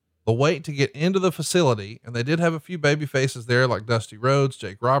 The wait to get into the facility, and they did have a few baby faces there like Dusty Rhodes,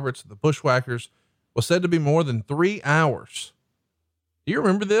 Jake Roberts, and the Bushwhackers, was said to be more than 3 hours. Do you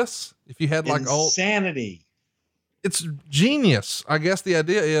remember this? If you had like insanity. It's genius. I guess the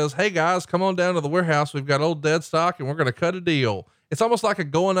idea is, hey guys, come on down to the warehouse. We've got old dead stock and we're going to cut a deal. It's almost like a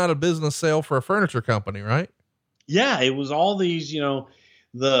going out of business sale for a furniture company, right? Yeah, it was all these,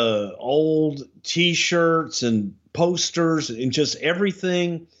 the old t-shirts and posters and just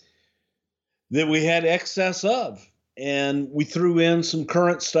everything that we had excess of. And we threw in some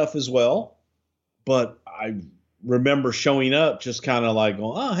current stuff as well. But I remember showing up just kind of like,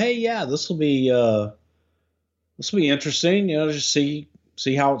 oh, hey, yeah, this will be interesting, just see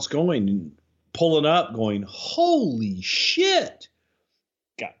how it's going, and pulling up going, holy shit.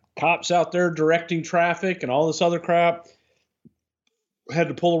 Got cops out there directing traffic and all this other crap. Had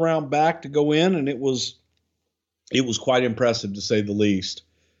to pull around back to go in, and it was quite impressive to say the least.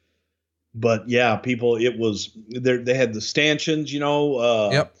 But yeah, people, it was there. They had the stanchions,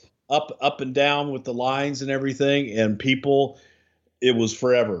 Yep. up and down with the lines and everything, and people, it was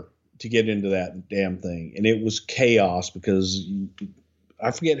forever to get into that damn thing. And it was chaos because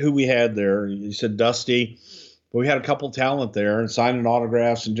I forget who we had there. You said Dusty, but we had a couple talent there and signing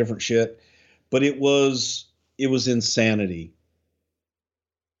autographs and different shit, but it was insanity.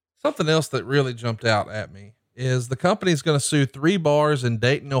 Something else that really jumped out at me is the company's going to sue 3 bars in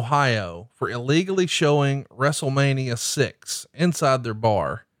Dayton, Ohio for illegally showing WrestleMania 6 inside their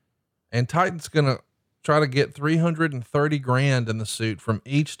bar. And Titan's going to try to get $330,000 in the suit from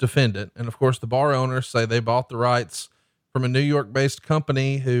each defendant. And of course, the bar owners say they bought the rights from a New York based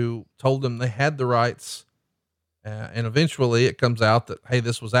company who told them they had the rights. And eventually it comes out that, hey,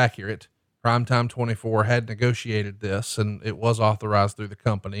 this was accurate. Primetime 24 had negotiated this and it was authorized through the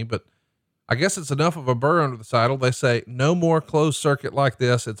company, but I guess it's enough of a burr under the saddle. They say no more closed circuit like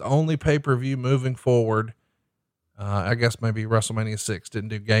this. It's only pay-per-view moving forward. I guess maybe WrestleMania 6 didn't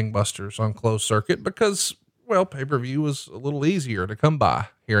do gangbusters on closed circuit because, well, pay-per-view was a little easier to come by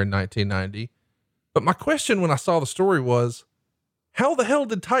here in 1990. But my question when I saw the story was, how the hell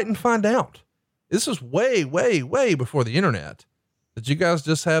did Titan find out? This is way, way, way before the internet. Did you guys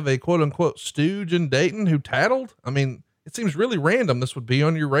just have a quote unquote stooge in Dayton who tattled? I mean, it seems really random. This would be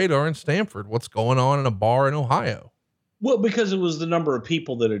on your radar in Stamford. What's going on in a bar in Ohio? Well, because it was the number of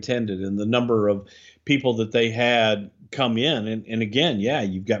people that attended and the number of people that they had come in. And again, yeah,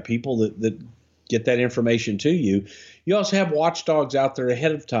 you've got people that get that information to you. You also have watchdogs out there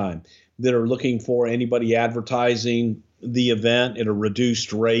ahead of time that are looking for anybody advertising the event at a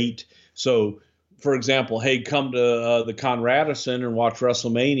reduced rate. So, for example, hey, come to the Conradison and watch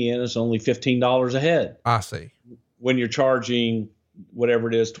WrestleMania, and it's only $15 a head. I see. When you're charging whatever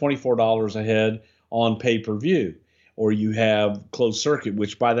it is, $24 a head on pay-per-view. Or you have closed circuit,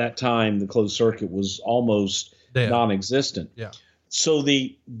 which by that time the closed circuit was almost non-existent. Yeah. So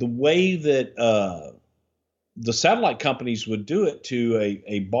the way that the satellite companies would do it to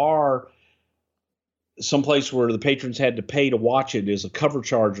a bar, someplace where the patrons had to pay to watch it as a cover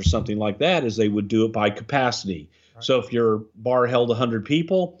charge or something like that, is they would do it by capacity. Right. So if your bar held 100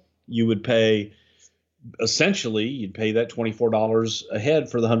 people, you would pay, essentially, you'd pay that $24 a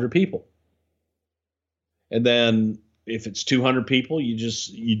head for the 100 people. And then if it's 200 people,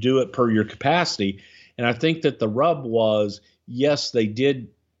 you do it per your capacity. And I think that the rub was, yes, they did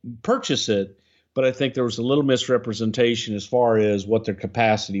purchase it, but I think there was a little misrepresentation as far as what their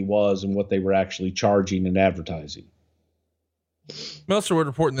capacity was and what they were actually charging and advertising. Meltzer would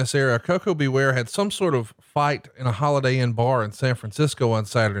report in this era, Coco Beware had some sort of fight in a Holiday Inn bar in San Francisco on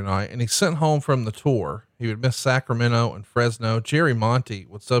Saturday night, and he sent home from the tour. He would miss Sacramento and Fresno. Jerry Monty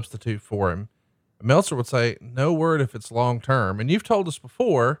would substitute for him. Meltzer would say, no word if it's long-term. And you've told us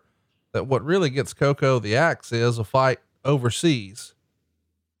before that what really gets Coco the axe is a fight overseas.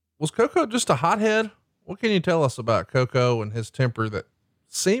 Was Coco just a hothead? What can you tell us about Coco and his temper that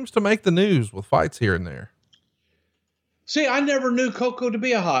seems to make the news with fights here and there? See, I never knew Coco to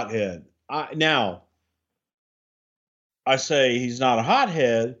be a hothead. Now, I say he's not a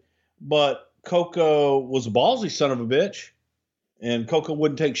hothead, but Coco was a ballsy son of a bitch, and Coco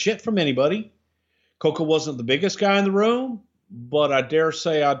wouldn't take shit from anybody. Coco wasn't the biggest guy in the room, but I dare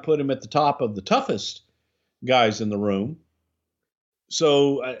say I'd put him at the top of the toughest guys in the room.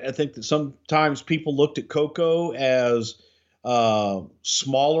 So I think that sometimes people looked at Coco as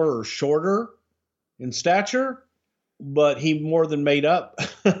smaller or shorter in stature, but he more than made up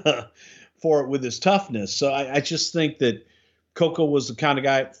for it with his toughness. So I just think that Coco was the kind of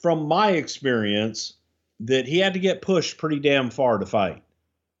guy, from my experience, that he had to get pushed pretty damn far to fight.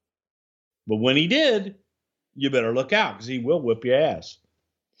 But when he did, you better look out because he will whip your ass.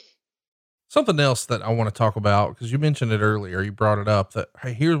 Something else that I want to talk about, because you mentioned it earlier, you brought it up, that,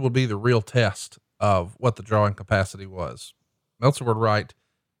 hey, here will be the real test of what the drawing capacity was. Meltzer would write,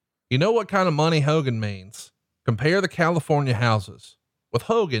 you know what kind of money Hogan means? Compare the California houses. With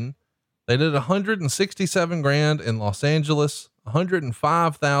Hogan, they did 167 grand in Los Angeles,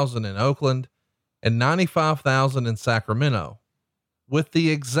 105,000 in Oakland, and 95,000 in Sacramento. With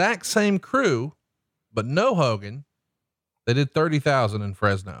the exact same crew, but no Hogan, they did 30,000 in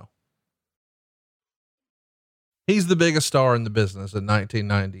Fresno. He's the biggest star in the business in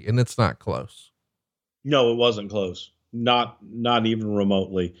 1990, and it's not close. No, it wasn't close. Not even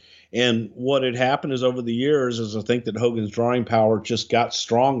remotely. And what had happened is over the years is I think that Hogan's drawing power just got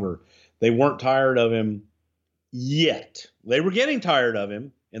stronger. They weren't tired of him yet. They were getting tired of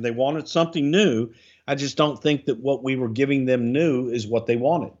him and they wanted something new. I just don't think that what we were giving them new is what they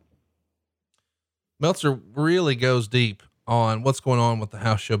wanted. Meltzer really goes deep on what's going on with the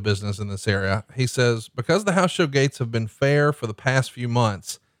house show business in this area. He says, because the house show gates have been fair for the past few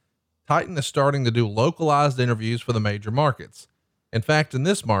months, Titan is starting to do localized interviews for the major markets. In fact, in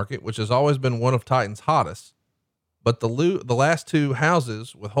this market, which has always been one of Titan's hottest, but the last two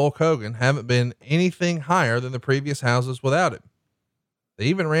houses with Hulk Hogan haven't been anything higher than the previous houses without him. They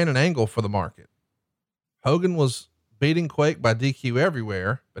even ran an angle for the market. Hogan was beating Quake by DQ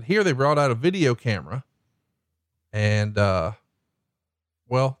everywhere, but here they brought out a video camera and,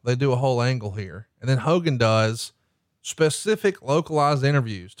 they do a whole angle here. And then Hogan does specific localized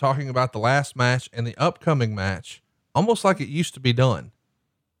interviews talking about the last match and the upcoming match, almost like it used to be done.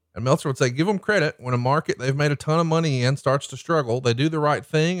 And Meltzer would say, give them credit. When a market they've made a ton of money in starts to struggle, they do the right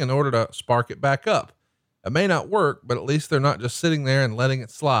thing in order to spark it back up. It may not work, but at least they're not just sitting there and letting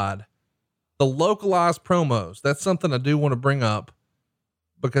it slide. The localized promos, that's something I do want to bring up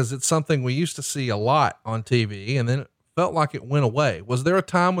because it's something we used to see a lot on TV and then it felt like it went away. Was there a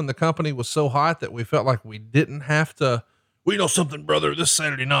time when the company was so hot that we felt like we didn't have to, we know something, brother, this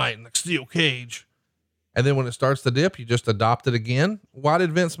Saturday night in the steel cage. And then when it starts to dip, you just adopt it again. Why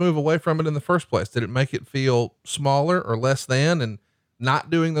did Vince move away from it in the first place? Did it make it feel smaller or less than, and not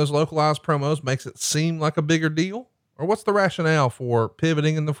doing those localized promos makes it seem like a bigger deal? Or what's the rationale for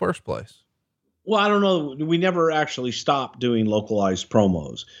pivoting in the first place? Well, I don't know. We never actually stopped doing localized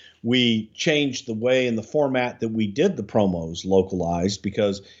promos. We changed the way and the format that we did the promos localized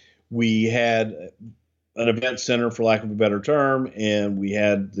because we had an event center, for lack of a better term, and we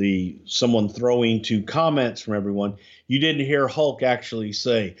had someone throwing to comments from everyone. You didn't hear Hulk actually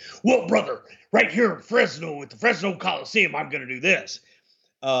say, well, brother, right here in Fresno at the Fresno Coliseum, I'm going to do this.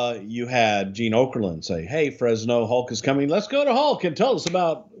 You had Gene Okerlund say, hey, Fresno, Hulk is coming. Let's go to Hulk and tell us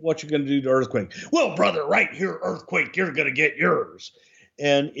about what you're going to do to Earthquake. Well, brother, right here, Earthquake, you're going to get yours.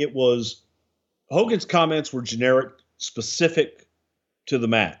 And it was, Hogan's comments were generic, specific to the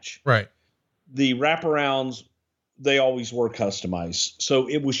match. Right. The wraparounds, they always were customized. So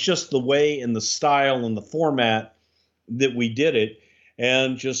it was just the way and the style and the format that we did it.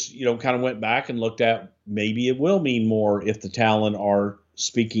 And just, kind of went back and looked at maybe it will mean more if the talent are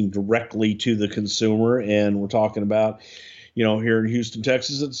speaking directly to the consumer. And we're talking about, here in Houston,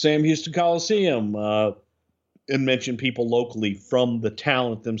 Texas at the Sam Houston Coliseum, and mention people locally from the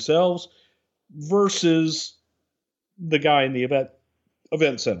talent themselves versus the guy in the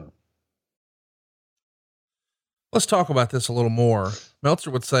event center. Let's talk about this a little more.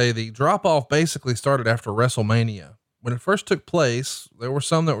 Meltzer would say the drop off basically started after WrestleMania. When it first took place, there were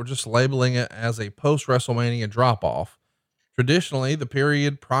some that were just labeling it as a post WrestleMania drop off. Traditionally, the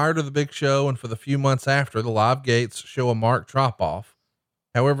period prior to the big show and for the few months after, the live gates show a marked drop off.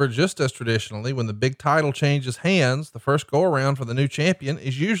 However, just as traditionally, when the big title changes hands, the first go around for the new champion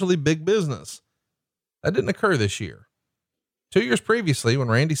is usually big business. That didn't occur this year. 2 years previously, when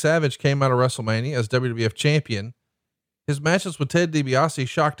Randy Savage came out of WrestleMania as WWF champion, his matches with Ted DiBiase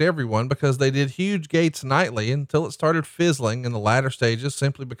shocked everyone because they did huge gates nightly until it started fizzling in the latter stages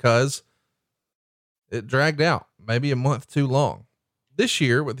simply because it dragged out maybe a month too long. This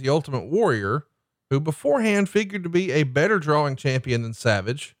year with the Ultimate Warrior, who beforehand figured to be a better drawing champion than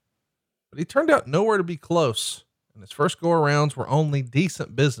Savage, but he turned out nowhere to be close, and his first go-arounds were only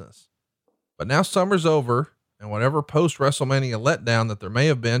decent business. But now summer's over, and whatever post-WrestleMania letdown that there may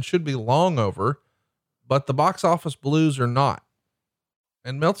have been should be long over, but the box office blues are not.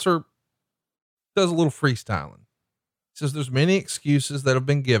 And Meltzer does a little freestyling. He says there's many excuses that have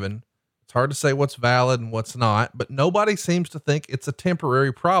been given. It's hard to say what's valid and what's not, but nobody seems to think it's a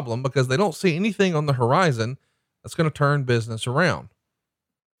temporary problem because they don't see anything on the horizon that's going to turn business around.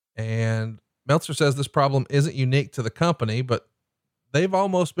 And Meltzer says this problem isn't unique to the company, but they've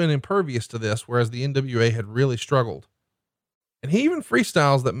almost been impervious to this, whereas the NWA had really struggled. And he even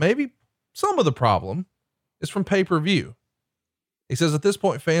freestyles that maybe some of the problem is from pay-per-view. He says at this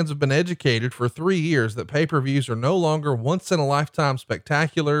point, fans have been educated for 3 years that pay-per-views are no longer once in a lifetime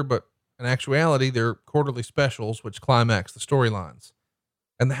spectacular, but In actuality, they're quarterly specials which climax the storylines.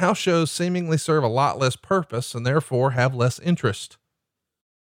 And the house shows seemingly serve a lot less purpose and therefore have less interest.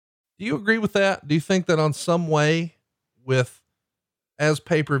 Do you agree with that? Do you think that on some way, with as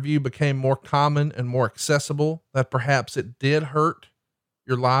pay-per-view became more common and more accessible, that perhaps it did hurt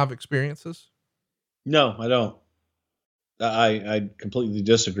your live experiences? No, I don't. I completely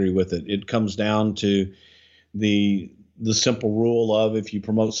disagree with it. It comes down to the simple rule of, if you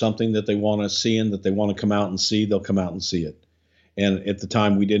promote something that they want to see and that they want to come out and see, they'll come out and see it. And at the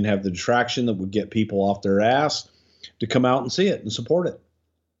time, we didn't have the distraction that would get people off their ass to come out and see it and support it.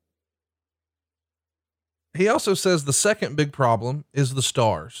 He also says the second big problem is the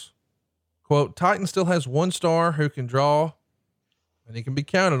stars. Quote, Titan still has one star who can draw, and he can be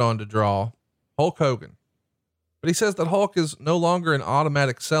counted on to draw, Hulk Hogan. But he says that Hulk is no longer an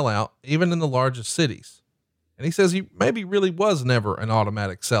automatic sellout, even in the largest cities. And he says he maybe really was never an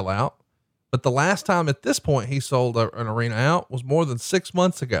automatic sellout, but the last time at this point he sold an arena out was more than 6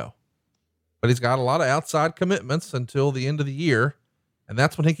 months ago. But he's got a lot of outside commitments until the end of the year, and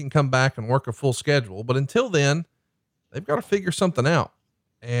that's when he can come back and work a full schedule. But until then, they've got to figure something out.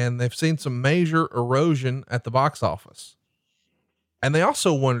 And they've seen some major erosion at the box office. And they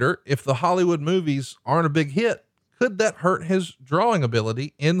also wonder, if the Hollywood movies aren't a big hit, could that hurt his drawing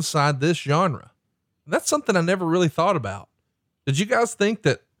ability inside this genre? And that's something I never really thought about. Did you guys think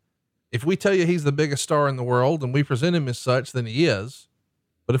that if we tell you he's the biggest star in the world and we present him as such, then he is?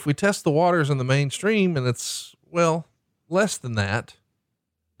 But if we test the waters in the mainstream and it's, well, less than that,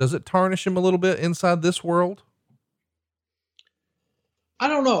 does it tarnish him a little bit inside this world? I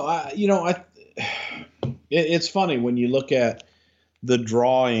don't know. It's funny when you look at the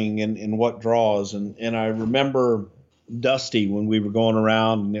drawing and what draws. And I remember Dusty when we were going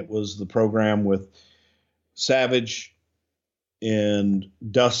around, and it was the program with Savage and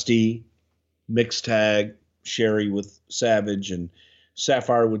Dusty, mixed tag, Sherry with Savage and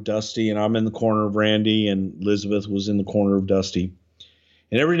Sapphire with Dusty. And I'm in the corner of Randy, and Elizabeth was in the corner of Dusty.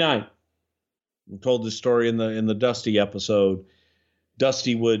 And every night, we told this story in the Dusty episode,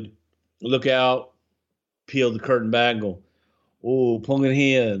 Dusty would look out, peel the curtain back, and go, "Oh,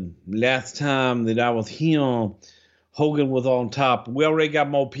 Pungenhead, last time that I was here, Hogan was on top. We already got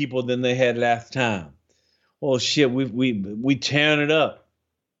more people than they had last time. Oh shit, we tearing it up."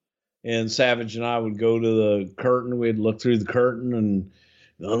 And Savage and I would go to the curtain. We'd look through the curtain, and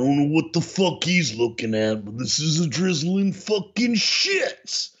I don't know what the fuck he's looking at, but this is a drizzling fucking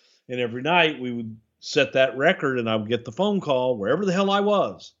shit. And every night we would set that record, and I would get the phone call wherever the hell I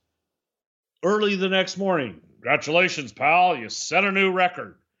was early the next morning. "Congratulations, pal. You set a new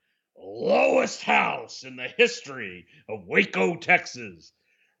record. Lowest house in the history of Waco, Texas,"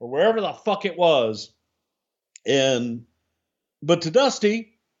 or wherever the fuck it was. But to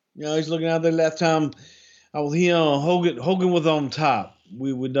Dusty, he's looking out there. Last time I was here, Hogan was on top.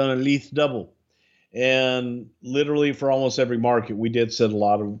 We would done a Leith double. And literally for almost every market, we did set a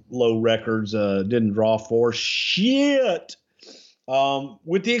lot of low records, didn't draw for shit.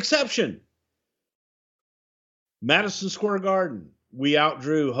 With the exception, Madison Square Garden, we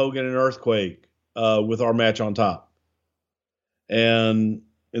outdrew Hogan and Earthquake with our match on top. And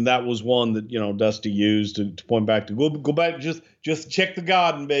that was one that, Dusty used to point back to, go back, just check the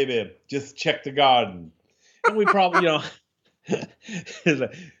garden, baby. Just check the garden. And we probably,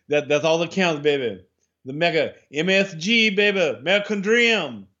 that's all that counts, baby. The mega MSG, baby. American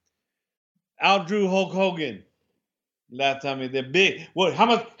Dream. Outdrew Hulk Hogan. Last time they're big. What? How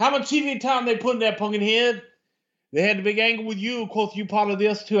much TV time they put in that Pungenhead? They had the big angle with you. Of course, you part of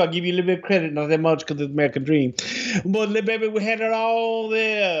this too. I'll give you a little bit of credit, not that much because it's American Dream. But baby, we had it all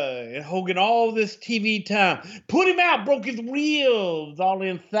there. And Hogan, all this TV time. Put him out, broke his ribs all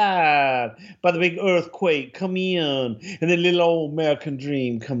inside by the big Earthquake. Come in. And then little old American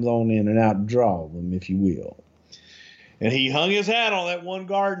Dream comes on in and outdraw them, if you will. And he hung his hat on that one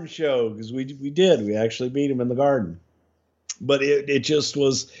garden show because we did. We actually beat him in the garden. But it just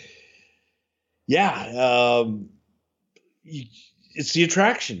was, yeah. It's the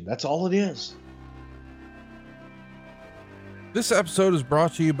attraction. That's all it is. This episode is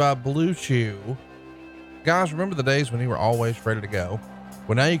brought to you by Blue Chew. Guys, remember the days when you were always ready to go?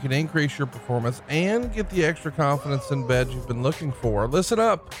 Well, now you can increase your performance and get the extra confidence in bed you've been looking for. Listen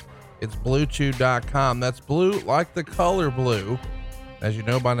up. It's BlueChew.com. That's blue like the color blue. As you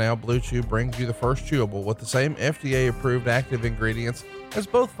know by now, Blue Chew brings you the first chewable with the same FDA-approved active ingredients as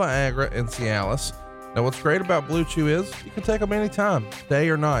both Viagra and Cialis. Now, what's great about Blue Chew is you can take them anytime, day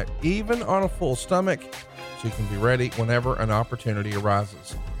or night, even on a full stomach, so you can be ready whenever an opportunity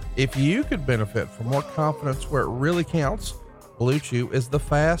arises. If you could benefit from more confidence where it really counts, Blue Chew is the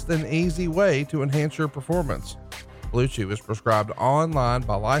fast and easy way to enhance your performance. Blue Chew is prescribed online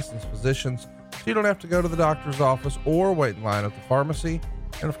by licensed physicians, so you don't have to go to the doctor's office or wait in line at the pharmacy.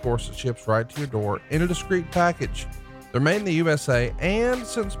 And of course, it ships right to your door in a discreet package. They're made in the USA, and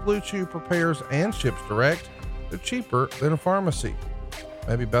since Blue Chew prepares and ships direct, they're cheaper than a pharmacy.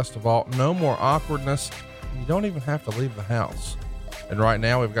 Maybe best of all, no more awkwardness. You don't even have to leave the house. And right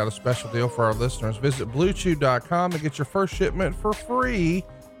now we've got a special deal for our listeners. Visit bluechew.com to get your first shipment for free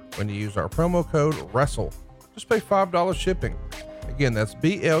when you use our promo code WRESTLE. Just pay $5 shipping. Again, that's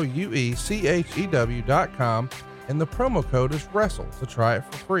BLUECHEW.com, and the promo code is WRESTLE to try it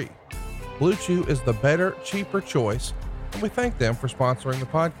for free. Blue Chew is the better, cheaper choice, and we thank them for sponsoring the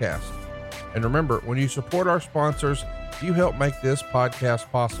podcast. And remember, when you support our sponsors, you help make this podcast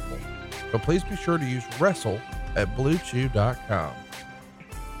possible. So please be sure to use WRESTLE at bluechew.com.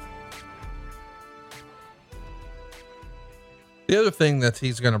 The other thing that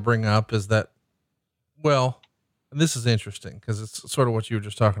he's going to bring up is that, well, this is interesting because it's sort of what you were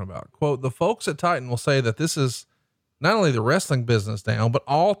just talking about. Quote, the folks at Titan will say that this is not only the wrestling business down, but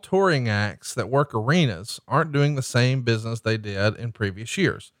all touring acts that work arenas aren't doing the same business they did in previous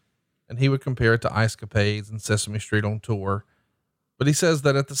years. And he would compare it to Ice Capades and Sesame Street on tour. But he says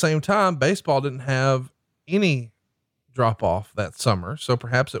that at the same time, baseball didn't have any drop off that summer. So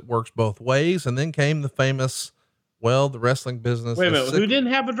perhaps it works both ways. And then came the famous, well, the wrestling business. Wait a minute. Who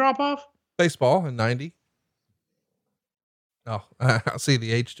didn't have a drop off? Baseball in 90. Oh, I see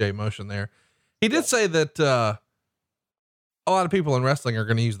the HJ motion there. He did say that, a lot of people in wrestling are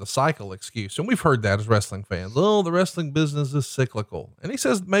going to use the cycle excuse. And we've heard that as wrestling fans. Oh, the wrestling business is cyclical. And he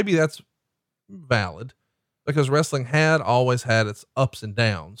says maybe that's valid because wrestling had always had its ups and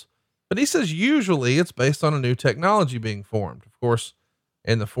downs, but he says usually it's based on a new technology being formed. Of course,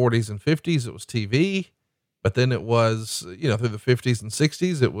 in the 40s and 50s, it was TV, but then it was, through the 50s and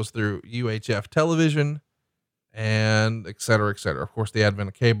 60s, it was through UHF television and et cetera, et cetera. Of course, the advent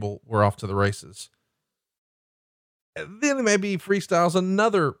of cable, we're off to the races. And then maybe freestyle's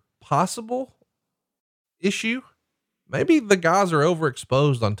another possible issue. Maybe the guys are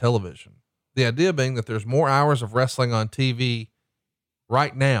overexposed on television. The idea being that there's more hours of wrestling on TV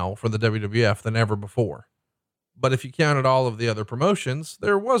right now for the WWF than ever before. But if you counted all of the other promotions,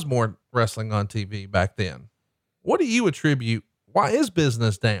 there was more wrestling on TV back then. What do you attribute? Why is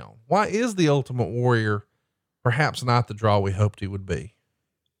business down? Why is the Ultimate Warrior perhaps not the draw we hoped he would be?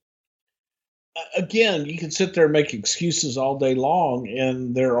 Again, you can sit there and make excuses all day long.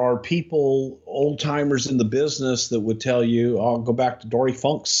 And there are people, old timers in the business that would tell you, I'll go back to Dory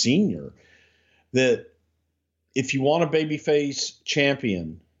Funk Sr., that if you want a babyface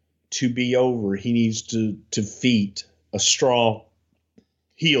champion to be over, he needs to defeat a strong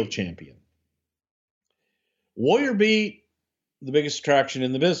heel champion. Warrior beat the biggest attraction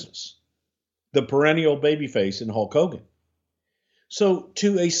in the business, the perennial babyface in Hulk Hogan. So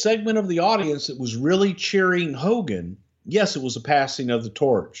to a segment of the audience that was really cheering Hogan, yes, it was a passing of the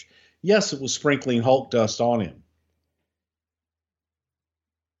torch. Yes, it was sprinkling Hulk dust on him.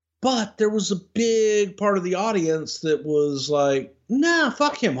 But there was a big part of the audience that was like, nah,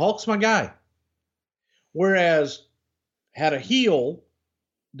 fuck him. Hulk's my guy. Whereas had a heel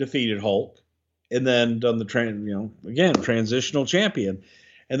defeated Hulk and then done the transitional champion,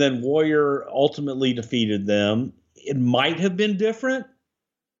 and then Warrior ultimately defeated them, it might have been different.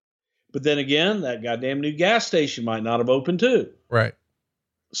 But then again, that goddamn new gas station might not have opened too. Right.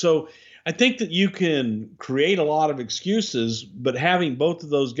 So I think that you can create a lot of excuses, but having both of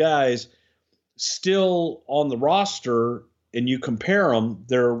those guys still on the roster and you compare them,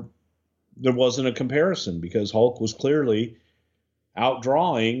 there wasn't a comparison because Hulk was clearly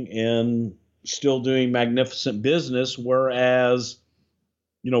outdrawing and still doing magnificent business, whereas,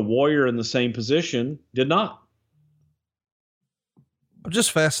 Warrior in the same position did not. I'm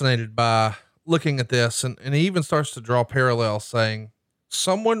just fascinated by looking at this, and he even starts to draw parallels, saying,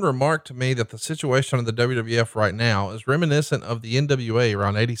 someone remarked to me that the situation in the WWF right now is reminiscent of the NWA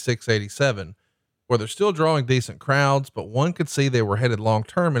around 86, 87, where they're still drawing decent crowds, but one could see they were headed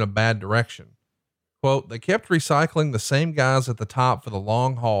long-term in a bad direction. Quote, they kept recycling the same guys at the top for the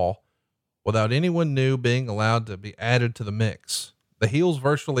long haul without anyone new being allowed to be added to the mix. The heels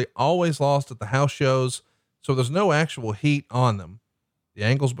virtually always lost at the house shows, so there's no actual heat on them. The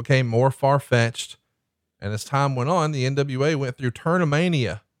angles became more far-fetched, and as time went on, the NWA went through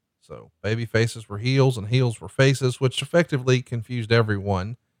Turnomania. So baby faces were heels and heels were faces, which effectively confused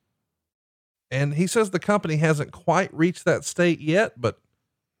everyone. And he says the company hasn't quite reached that state yet, but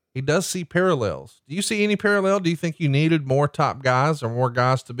he does see parallels. Do you see any parallel? Do you think you needed more top guys or more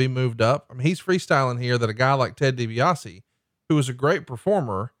guys to be moved up? I mean, he's freestyling here that a guy like Ted DiBiase, who was a great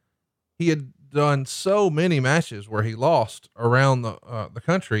performer. He had done so many matches where he lost around the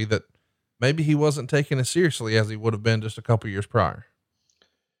country that maybe he wasn't taken as seriously as he would have been just a couple years prior.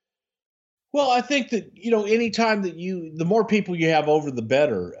 Well, I think that, anytime that the more people you have over, the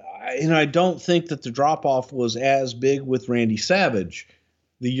better. And I don't think that the drop off was as big with Randy Savage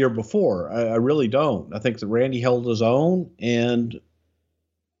the year before. I really don't. I think that Randy held his own and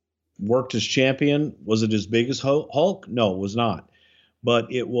worked as champion. Was it as big as Hulk? No, it was not. But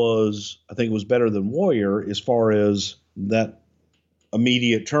I think it was better than Warrior as far as that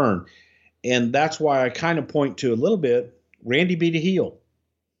immediate turn. And that's why I kind of point to a little bit, Randy beat a heel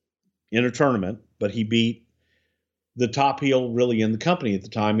in a tournament, but he beat the top heel really in the company at the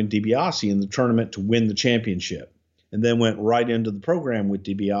time in DiBiase in the tournament to win the championship, and then went right into the program with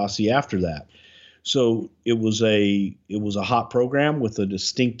DiBiase after that. So it was a hot program with a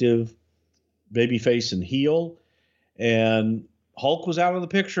distinctive babyface and heel, and Hulk was out of the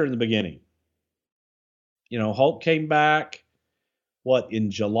picture in the beginning. Hulk came back, in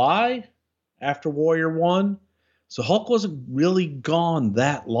July after Warrior won? So Hulk wasn't really gone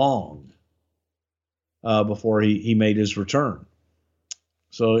that long before he made his return.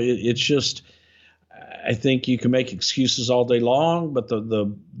 So it's just, I think you can make excuses all day long, but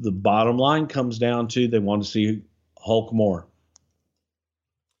the bottom line comes down to they want to see Hulk more.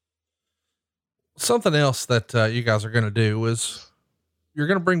 Something else that you guys are going to do is you're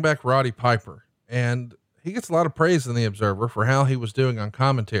going to bring back Roddy Piper, and he gets a lot of praise in the Observer for how he was doing on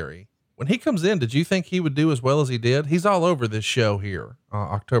commentary. When he comes in, did you think he would do as well as he did? He's all over this show here,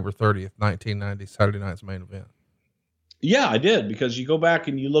 October 30th, 1990, Saturday Night's Main Event. Yeah, I did, because you go back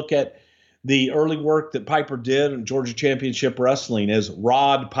and you look at the early work that Piper did in Georgia Championship Wrestling as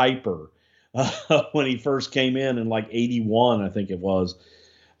Rod Piper when he first came in like 81, I think it was.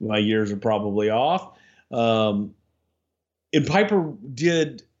 My years are probably off. And Piper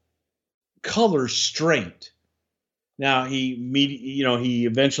did color straight. Now he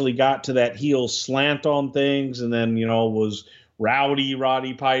eventually got to that heel slant on things, and then, was rowdy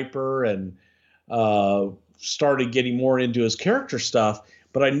Roddy Piper and started getting more into his character stuff.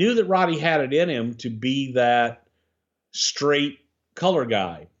 But I knew that Roddy had it in him to be that straight color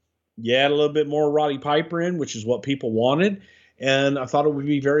guy. You add a little bit more Roddy Piper in, which is what people wanted. And I thought it would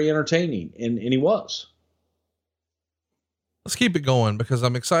be very entertaining. And he was. Let's keep it going, because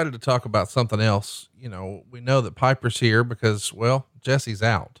I'm excited to talk about something else. We know that Piper's here because, Jesse's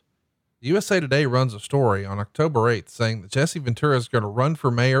out. The USA Today runs a story on October 8th saying that Jesse Ventura is going to run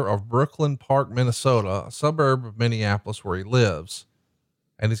for mayor of Brooklyn Park, Minnesota, a suburb of Minneapolis where he lives.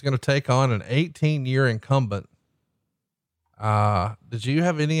 And he's going to take on an 18-year incumbent. Did you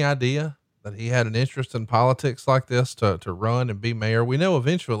have any idea that he had an interest in politics like this to run and be mayor? We know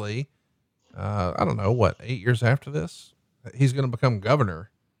eventually, 8 years after this, he's going to become governor.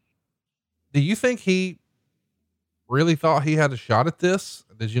 Do you think he really thought he had a shot at this?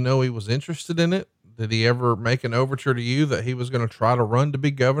 Did you know he was interested in it? Did he ever make an overture to you that he was going to try to run to be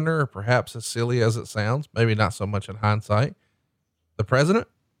governor, or perhaps, as silly as it sounds, maybe not so much in hindsight, the president?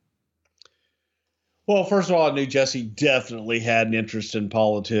 Well, first of all, I knew Jesse definitely had an interest in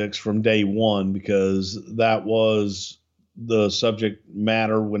politics from day one, because that was the subject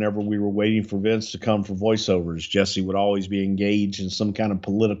matter whenever we were waiting for Vince to come for voiceovers. Jesse would always be engaged in some kind of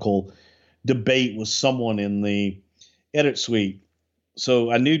political debate with someone in the edit suite.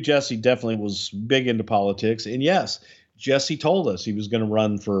 So I knew Jesse definitely was big into politics. And yes, Jesse told us he was going to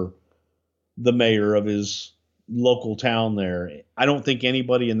run for the mayor of his local town there. I don't think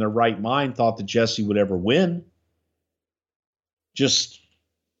anybody in their right mind thought that Jesse would ever win. Just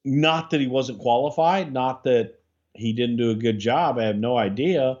not that he wasn't qualified, not that he didn't do a good job. I have no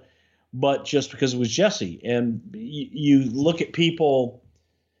idea, but just because it was Jesse. And you look at people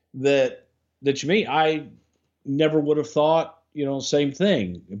that you meet, I never would have thought, same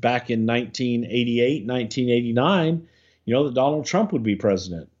thing back in 1988, 1989, that Donald Trump would be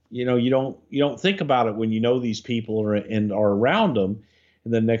president. You don't think about it when you know these people are around them.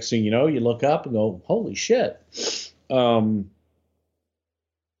 And then next thing you know, you look up and go, holy shit.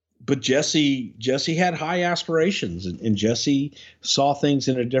 But Jesse had high aspirations, and Jesse saw things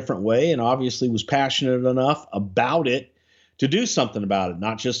in a different way, and obviously was passionate enough about it to do something about it,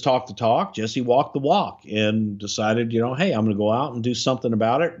 not just talk the talk. Jesse walked the walk and decided, hey, I'm going to go out and do something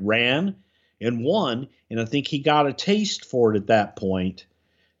about it. Ran and won. And I think he got a taste for it at that point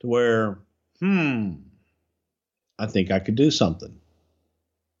to where, I think I could do something.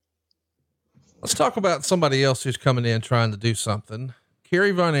 Let's talk about somebody else who's coming in trying to do something.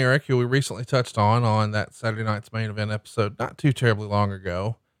 Kerry Von Erich, who we recently touched on that Saturday Night's Main Event episode, not too terribly long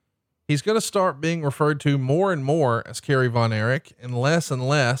ago. He's going to start being referred to more and more as Kerry Von Erich and less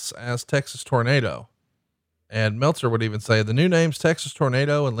as Texas Tornado. And Meltzer would even say the new names Texas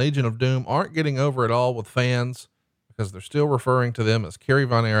Tornado and Legion of Doom aren't getting over at all with fans because they're still referring to them as Kerry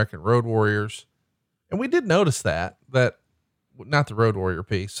Von Erich and Road Warriors. And we did notice that not the Road Warrior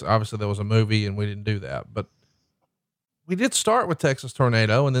piece. Obviously there was a movie and we didn't do that, but we did start with Texas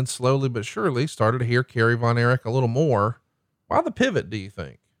Tornado and then slowly but surely started to hear Kerry Von Erich a little more. Why the pivot, do you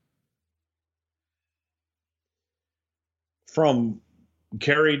think? From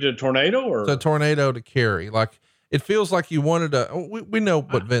Kerry to Tornado, or to Tornado to Kerry? Like, it feels like you wanted to, we know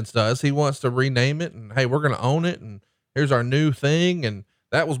what Vince does. He wants to rename it and, hey, we're going to own it. And here's our new thing. And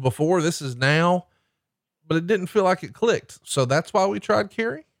that was before, this is now, but it didn't feel like it clicked. So that's why we tried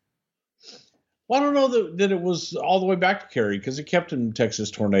Kerry. Well, I don't know that it was all the way back to Kerry, because it kept him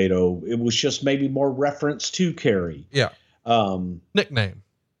Texas Tornado. It was just maybe more reference to Kerry. Yeah. Nickname.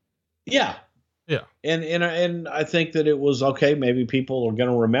 Yeah. Yeah. And I think that it was okay. Maybe people are going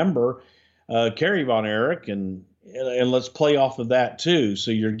to remember, Kerry Von Erich and let's play off of that too.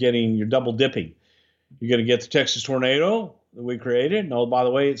 So you're double dipping. You're going to get the Texas Tornado that we created. And, oh, by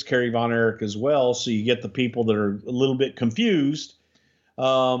the way, it's Kerry Von Erich as well. So you get the people that are a little bit confused.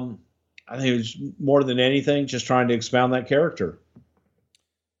 I think it was more than anything, just trying to expound that character.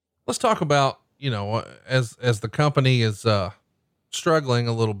 Let's talk about, as the company is, struggling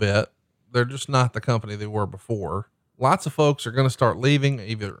a little bit. They're just not the company they were before. Lots of folks are going to start leaving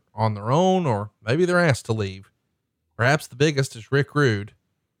either on their own or maybe they're asked to leave. Perhaps the biggest is Rick Rude.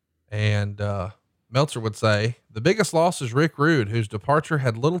 And, Meltzer would say the biggest loss is Rick Rude, whose departure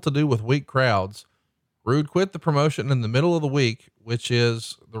had little to do with weak crowds. Rude quit the promotion in the middle of the week, which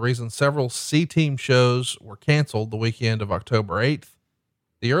is the reason several C-team shows were canceled the weekend of October 8th.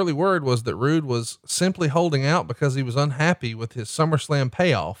 The early word was that Rude was simply holding out because he was unhappy with his SummerSlam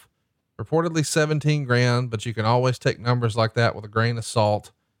payoff. Reportedly 17 grand, but you can always take numbers like that with a grain of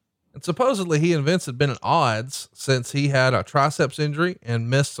salt. And supposedly he and Vince had been at odds since he had a triceps injury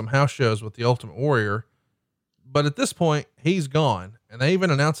and missed some house shows with the Ultimate Warrior. But at this point he's gone. And they even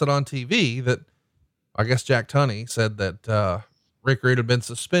announced it on TV that I guess Jack Tunney said that, Rick Rude had been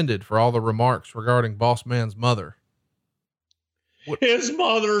suspended for all the remarks regarding Boss Man's mother. His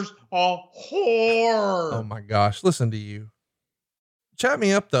mother's a whore. Oh my gosh. Listen to you. Chat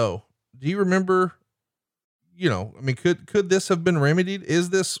me up though. Do you remember, could this have been remedied? Is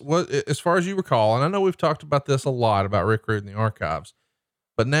this what, as far as you recall, and I know we've talked about this a lot about Rick Rude in the archives,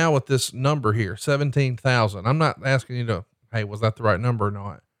 but now with this number here, 17,000, I'm not asking you to, hey, was that the right number or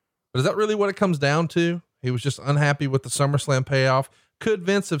not? But is that really what it comes down to? He was just unhappy with the SummerSlam payoff. Could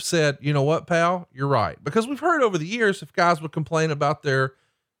Vince have said, you know what, pal, you're right? Because we've heard over the years, if guys would complain about their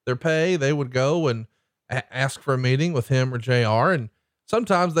pay, they would go and ask for a meeting with him or JR. And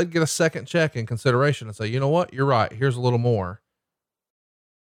sometimes they'd get a second check in consideration and say, you know what, you're right. Here's a little more.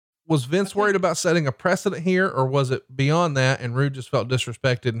 Was Vince worried about setting a precedent here, or was it beyond that and Rude just felt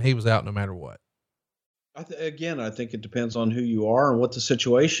disrespected and he was out no matter what? I think it depends on who you are and what the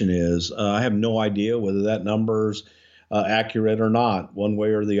situation is. I have no idea whether that number's accurate or not, one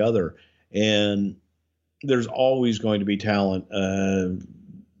way or the other. And there's always going to be talent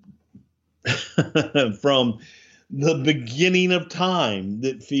from the beginning of time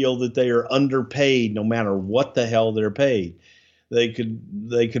that feel that they are underpaid no matter what the hell they're paid. They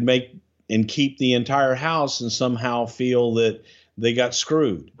could make and keep the entire house and somehow feel that they got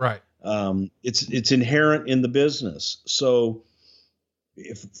screwed. Right. It's inherent in the business. So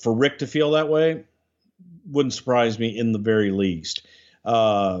for Rick to feel that way wouldn't surprise me in the very least.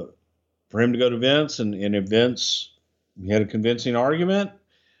 For him to go to Vince and if Vince, he had a convincing argument,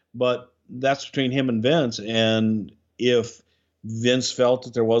 but that's between him and Vince. And if Vince felt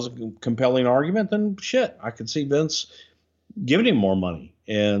that there was a compelling argument, then shit, I could see Vince giving him more money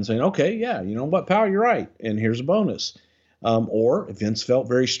and saying, okay, yeah, you know what, pal, you're right. And here's a bonus. Or if Vince felt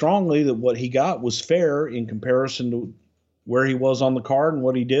very strongly that what he got was fair in comparison to where he was on the card and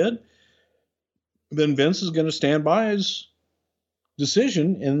what he did, then Vince is going to stand by his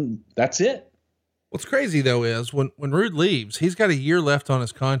decision, and that's it. What's crazy though is when Rude leaves, he's got a year left on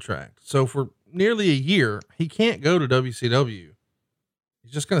his contract. So for nearly a year, he can't go to WCW.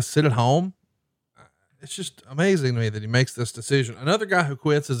 He's just going to sit at home. It's just amazing to me that he makes this decision. Another guy who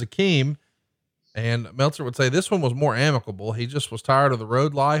quits is Akeem. And Meltzer would say this one was more amicable. He just was tired of the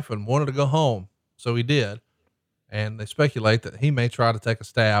road life and wanted to go home. So he did. And they speculate that he may try to take a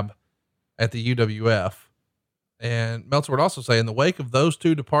stab at the UWF. And Meltzer would also say in the wake of those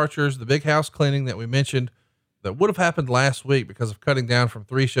two departures, the big house cleaning that we mentioned that would have happened last week because of cutting down from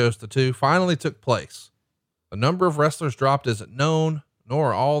 3 shows to 2 finally took place. The number of wrestlers dropped isn't known,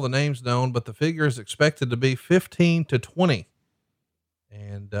 nor are all the names known, but the figure is expected to be 15 to 20.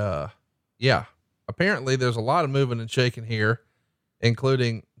 And, yeah, apparently there's a lot of moving and shaking here,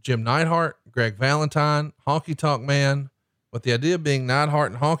 including Jim Neidhart, Greg Valentine, Honky Tonk Man, with the idea being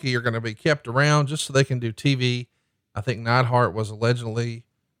Neidhart and Honky are going to be kept around just so they can do TV. I think Neidhart was allegedly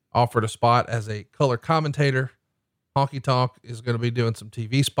offered a spot as a color commentator. Honky Tonk is going to be doing some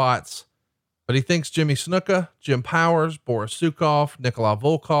TV spots, but he thinks Jimmy Snuka, Jim Powers, Boris Sukov, Nikolai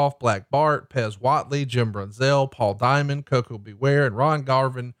Volkov, Black Bart, Pez Watley, Jim Brunzell, Paul Diamond, Coco Beware, and Ron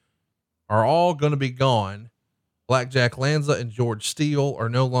Garvin are all going to be gone. Blackjack Lanza and George Steele are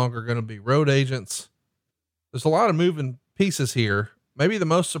no longer going to be road agents. There's a lot of moving pieces here. Maybe the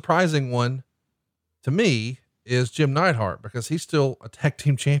most surprising one to me is Jim Neidhart, because he's still a tag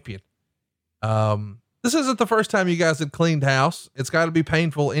team champion. This isn't the first time you guys had cleaned house. It's got to be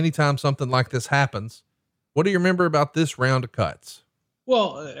painful anytime something like this happens. What do you remember about this round of cuts?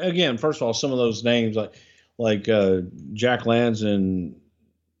 Well, again, first of all, some of those names like Jack Lanza and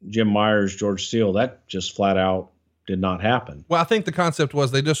Jim Myers, George Steele, that just flat out did not happen. Well, I think the concept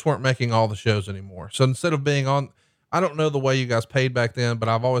was they just weren't making all the shows anymore. So instead of being on, I don't know the way you guys paid back then, but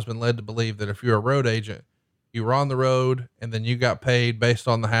I've always been led to believe that if you're a road agent, you were on the road and then you got paid based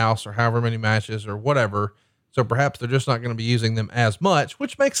on the house or however many matches or whatever. So perhaps they're just not going to be using them as much,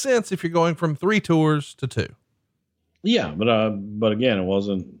 which makes sense if you're going from 3 tours to 2. Yeah. But again, it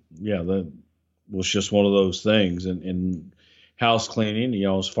wasn't, that was just one of those things. And house cleaning,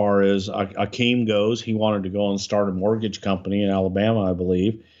 as far as Akeem goes, he wanted to go and start a mortgage company in Alabama, I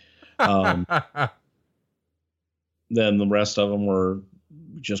believe. Then the rest of them were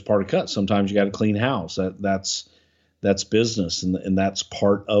just part of cut. Sometimes you got to clean house. That's business. And that's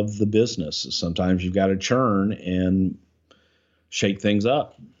part of the business. Sometimes you've got to churn and shake things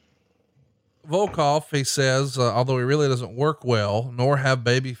up. Volkov, he says, although he really doesn't work well, nor have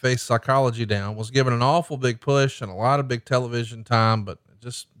babyface psychology down, was given an awful big push and a lot of big television time, but it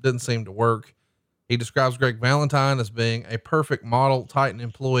just didn't seem to work. He describes Greg Valentine as being a perfect model Titan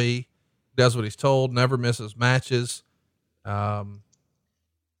employee, does what he's told, never misses matches. They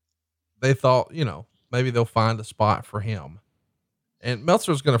thought, maybe they'll find a spot for him. And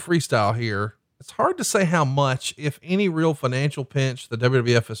Meltzer's going to freestyle here. It's hard to say how much, if any, real financial pinch the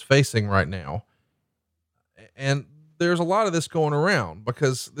WWF is facing right now. And there's a lot of this going around,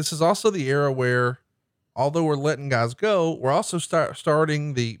 because this is also the era where, although we're letting guys go, we're also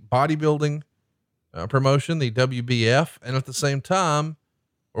starting the bodybuilding promotion, the WBF. And at the same time,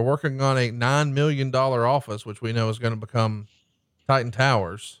 we're working on a $9 million office, which we know is going to become Titan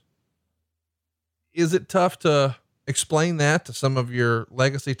Towers. Is it tough to explain that to some of your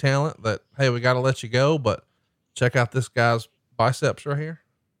legacy talent that, hey, we got to let you go, but check out this guy's biceps right here?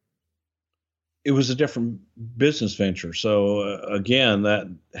 It was a different business venture. So again,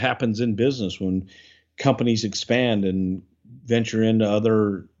 that happens in business when companies expand and venture into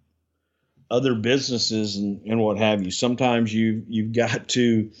other businesses and what have you. Sometimes you've got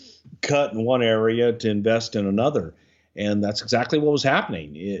to cut in one area to invest in another. And that's exactly what was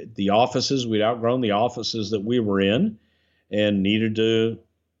happening. We'd outgrown the offices that we were in and needed to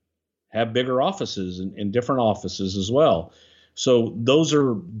have bigger offices and different offices as well. So those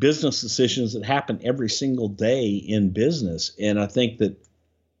are business decisions that happen every single day in business. And I think that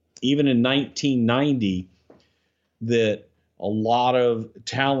even in 1990, that a lot of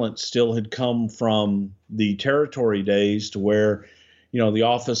talent still had come from the territory days to where, the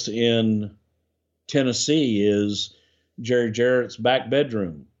office in Tennessee is Jerry Jarrett's back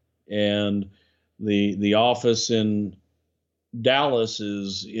bedroom, and the office in Dallas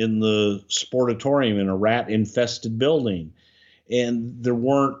is in the sportatorium in a rat infested building. And they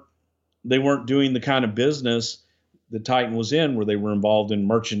weren't doing the kind of business that Titan was in, where they were involved in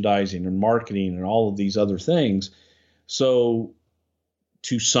merchandising and marketing and all of these other things. So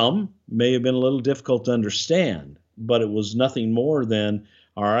to some may have been a little difficult to understand, but it was nothing more than,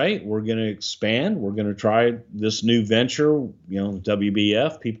 all right, we're going to expand. We're going to try this new venture,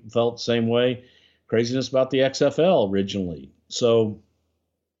 WBF. People felt the same way. Craziness about the XFL originally. So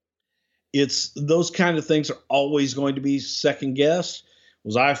it's those kind of things are always going to be second guessed.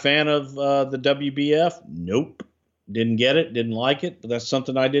 Was I a fan of the WBF? Nope. Didn't get it. Didn't like it. But that's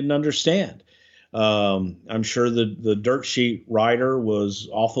something I didn't understand. I'm sure the dirt sheet writer was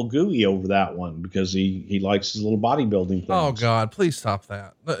awful gooey over that one because he likes his little bodybuilding things. Oh God, please stop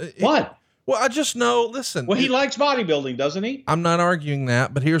that. What? Well, I just know, listen. Well, he likes bodybuilding, doesn't he? I'm not arguing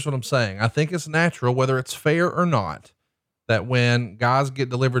that, but here's what I'm saying. I think it's natural, whether it's fair or not, that when guys get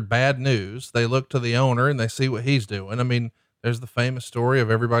delivered bad news, they look to the owner and they see what he's doing. I mean, there's the famous story of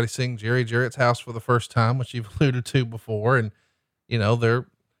everybody seeing Jerry Jarrett's house for the first time, which you've alluded to before. And, they're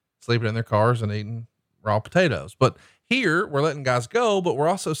sleeping in their cars and eating raw potatoes. But here we're letting guys go, but we're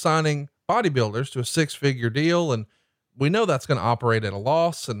also signing bodybuilders to a 6-figure deal. And we know that's going to operate at a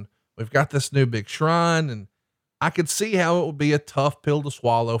loss. And we've got this new big shrine, and I could see how it would be a tough pill to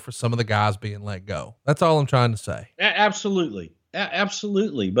swallow for some of the guys being let go. That's all I'm trying to say. Absolutely.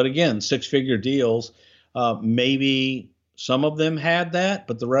 Absolutely. But again, 6-figure deals, maybe some of them had that,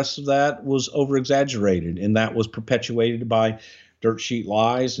 but the rest of that was over exaggerated. And that was perpetuated by dirt sheet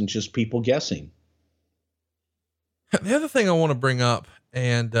lies and just people guessing. The other thing I want to bring up,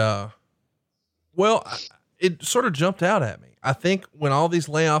 and, it sort of jumped out at me. I think when all these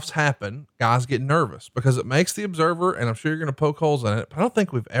layoffs happen, guys get nervous because it makes the observer, and I'm sure you're going to poke holes in it, but I don't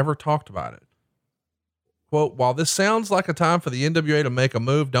think we've ever talked about it. Quote, while this sounds like a time for the NWA to make a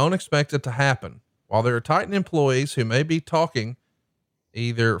move, don't expect it to happen. While there are Titan employees who may be talking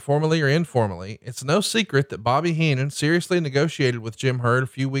either formally or informally, it's no secret that Bobby Heenan seriously negotiated with Jim Herd a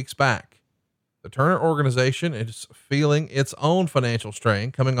few weeks back. The Turner organization is feeling its own financial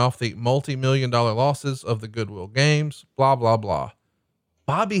strain coming off the multi-million-dollar losses of the Goodwill Games, blah, blah, blah.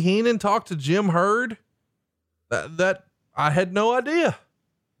 Bobby Heenan talked to Jim Herd. That I had no idea.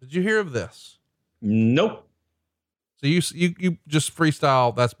 Did you hear of this? Nope. So you just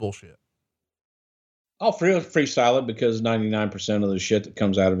freestyle. That's bullshit. I'll freestyle it because 99% of the shit that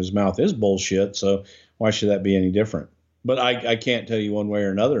comes out of his mouth is bullshit. So why should that be any different? But I can't tell you one way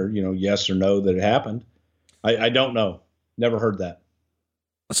or another, yes or no that it happened. I don't know. Never heard that.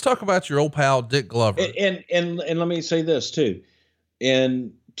 Let's talk about your old pal, Dick Glover. And let me say this too.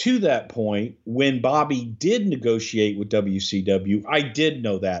 And to that point, when Bobby did negotiate with WCW, I did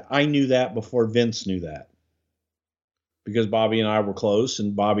know that. I knew that before Vince knew that, because Bobby and I were close,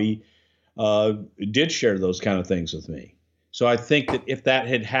 and Bobby did share those kind of things with me. So I think that if that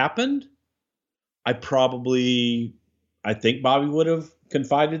had happened, I think Bobby would have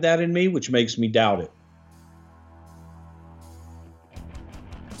confided that in me, which makes me doubt it.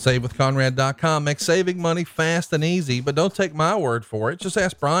 SaveWithConrad.com makes saving money fast and easy, but don't take my word for it. Just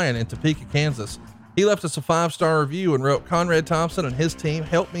ask Brian in Topeka, Kansas. He left us a 5-star review and wrote, Conrad Thompson and his team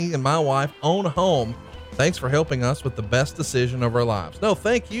helped me and my wife own a home. Thanks for helping us with the best decision of our lives. No,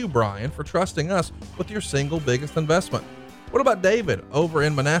 thank you, Brian, for trusting us with your single biggest investment. What about David over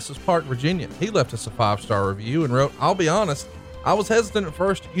in Manassas Park, Virginia? He left us a 5-star review and wrote, I'll be honest, I was hesitant at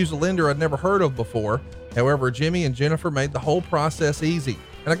first to use a lender I'd never heard of before. However, Jimmy and Jennifer made the whole process easy,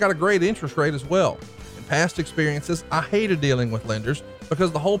 and I got a great interest rate as well. In past experiences, I hated dealing with lenders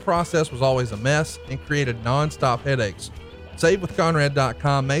because the whole process was always a mess and created nonstop headaches.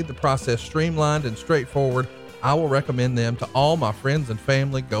 SaveWithConrad.com made the process streamlined and straightforward. I will recommend them to all my friends and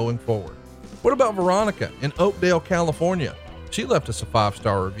family going forward. What about Veronica in Oakdale, California? She left us a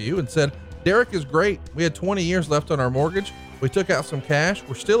 5-star review and said, Derek is great. We had 20 years left on our mortgage. We took out some cash.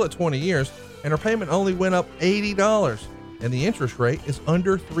 We're still at 20 years and our payment only went up $80 and the interest rate is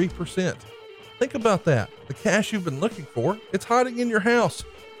under 3%. Think about that. The cash you've been looking for, it's hiding in your house.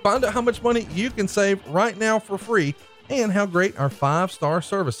 Find out how much money you can save right now for free and how great our 5-star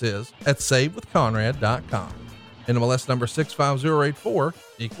service is at SaveWithConrad.com. NMLS number 65084,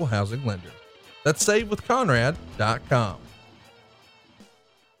 Equal Housing Lender. That's SaveWithConrad.com.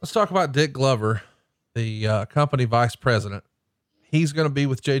 Let's talk about Dick Glover, the company vice president. He's going to be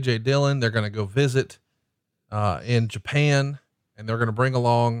with JJ Dillon. They're going to go visit in Japan, and they're going to bring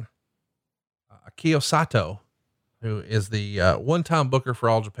along Akio Sato, who is the one-time booker for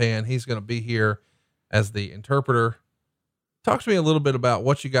All Japan. He's going to be here as the interpreter. Talk to me a little bit about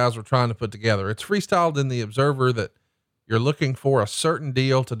what you guys were trying to put together. It's freestyled in the Observer that you're looking for a certain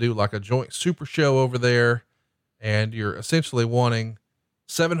deal to do like a joint super show over there, and you're essentially wanting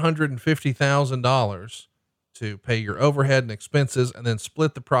 $750,000 to pay your overhead and expenses and then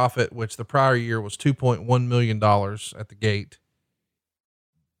split the profit, which the prior year was $2.1 million at the gate.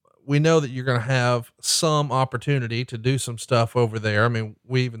 We know that you're going to have some opportunity to do some stuff over there. I mean,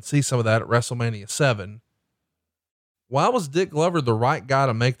 we even see some of that at WrestleMania 7. Why was Dick Glover the right guy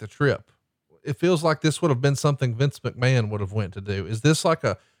to make the trip? It feels like this would have been something Vince McMahon would have went to do. Is this like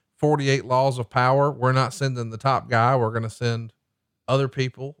a 48 laws of power? We're not sending the top guy. We're going to send other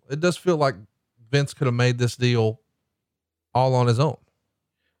people. It does feel like Vince could have made this deal all on his own.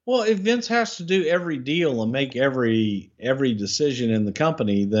 Well, if Vince has to do every deal and make every decision in the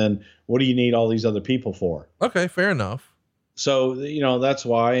company, then what do you need all these other people for? Okay. Fair enough. So, that's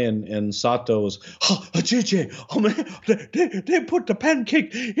why. And Sato was, JJ, man, they put the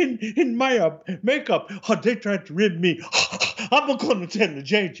pancake in my makeup. They tried to rib me. I'm going to tell the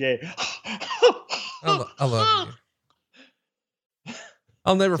JJ. I love you.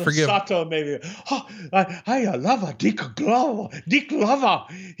 I'll never So forgive. Sato maybe, oh, I love a Dick Glover. Dick Glover.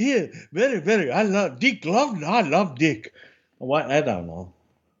 Here, I love Dick Glover. I love Dick. What? I don't know.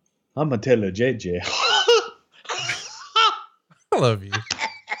 I'm going to tell her JJ. I love you.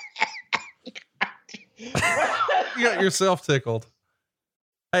 You got yourself tickled.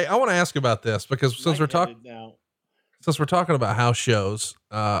 Hey, I want to ask about this because since we're talking about house shows,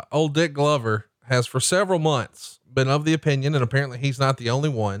 old Dick Glover has for several months been of the opinion, and apparently he's not the only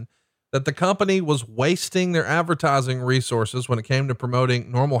one, that the company was wasting their advertising resources when it came to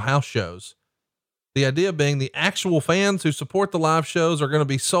promoting normal house shows. The idea being the actual fans who support the live shows are going to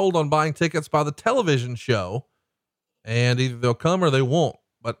be sold on buying tickets by the television show, and either they'll come or they won't.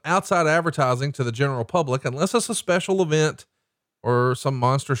 But outside advertising to the general public, unless it's a special event or some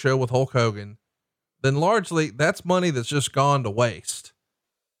monster show with Hulk Hogan, then largely that's money that's just gone to waste.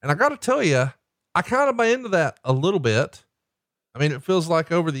 And I got to tell you, I kind of buy into that a little bit. I mean, it feels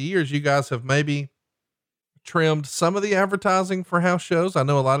like over the years, you guys have maybe trimmed some of the advertising for house shows. I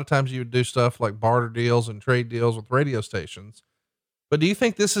know a lot of times you would do stuff like barter deals and trade deals with radio stations, but do you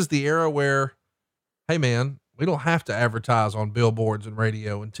think this is the era where, hey man, we don't have to advertise on billboards and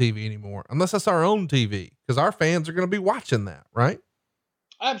radio and TV anymore, unless it's our own TV, because our fans are going to be watching that, right?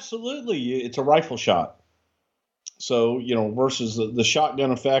 Absolutely. It's a rifle shot. So, versus the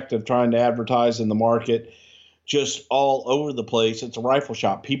shotgun effect of trying to advertise in the market just all over the place. It's a rifle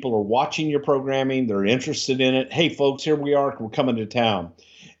shot. People are watching your programming. They're interested in it. Hey folks, here we are. We're coming to town.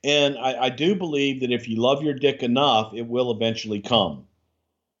 And I do believe that if you love your dick enough, it will eventually come.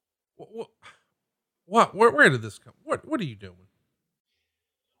 What, where did this come? What are you doing?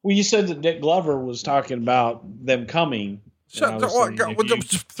 Well, you said that Dick Glover was talking about them coming. If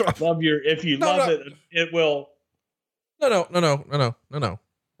you love it, it will. No.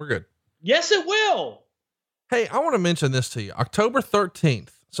 We're good. Yes, it will. Hey, I want to mention this to you. October 13th.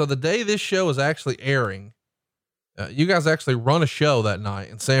 So the day this show is actually airing, you guys actually run a show that night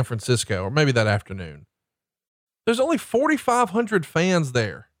in San Francisco, or maybe that afternoon. There's only 4,500 fans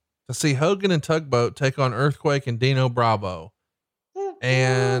there to see Hogan and Tugboat take on Earthquake and Dino Bravo.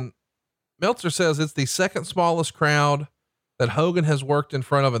 And Meltzer says it's the second smallest crowd that Hogan has worked in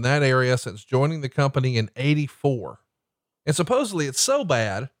front of in that area since joining the company in '84. And supposedly it's so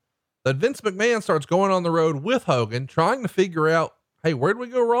bad that Vince McMahon starts going on the road with Hogan, trying to figure out, hey, where'd we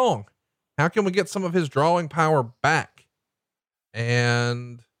go wrong? How can we get some of his drawing power back?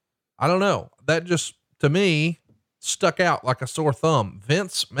 And I don't know, that just, to me, stuck out like a sore thumb.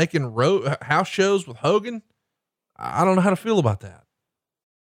 Vince making house shows with Hogan. I don't know how to feel about that.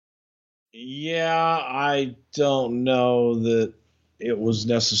 Yeah, I don't know that it was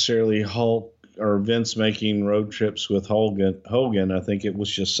necessarily Hulk or Vince making road trips with Hogan. I think it was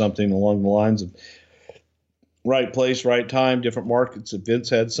just something along the lines of right place, right time, different markets. If Vince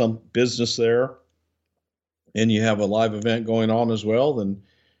had some business there and you have a live event going on as well, then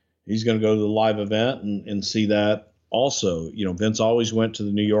he's going to go to the live event and see that also. Vince always went to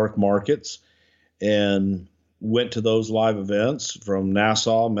the New York markets and went to those live events from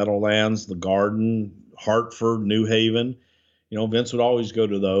Nassau, Meadowlands, the Garden, Hartford, New Haven. Vince would always go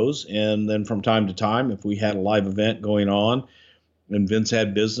to those. And then from time to time, if we had a live event going on and Vince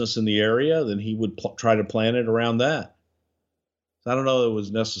had business in the area, then he would try to plan it around that. So I don't know that it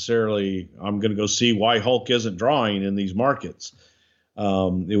was necessarily, I'm going to go see why Hulk isn't drawing in these markets.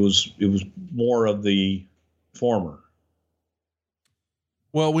 It was more of the former.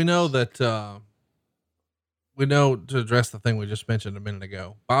 Well, we know that, to address the thing we just mentioned a minute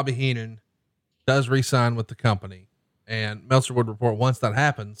ago, Bobby Heenan does re-sign with the company, and Meltzer would report once that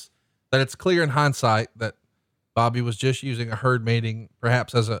happens, that it's clear in hindsight that Bobby was just using a herd meeting,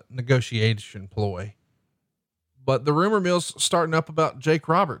 perhaps as a negotiation ploy. But the rumor mill's starting up about Jake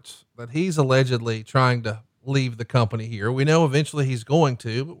Roberts, that he's allegedly trying to leave the company here. We know eventually he's going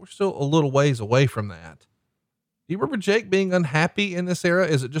to, but we're still a little ways away from that. Do you remember Jake being unhappy in this era?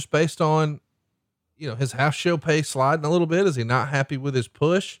 Is it just based on, his house show pay sliding a little bit? Is he not happy with his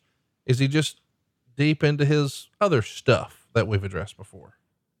push? Is he just deep into his other stuff that we've addressed before?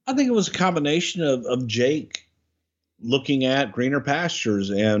 I think it was a combination of Jake looking at greener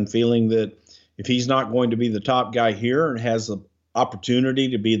pastures and feeling that if he's not going to be the top guy here and has the opportunity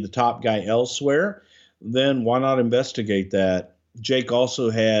to be the top guy elsewhere, then why not investigate that? Jake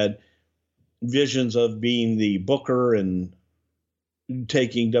also had visions of being the booker and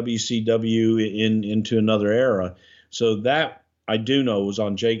taking WCW into another era. So that I do know was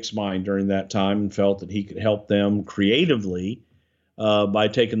on Jake's mind during that time, and felt that he could help them creatively by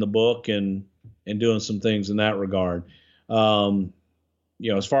taking the book and doing some things in that regard.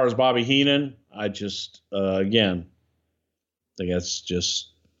 As far as Bobby Heenan, I just, again, think that's just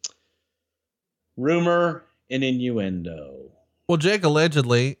rumor and innuendo. Well, Jake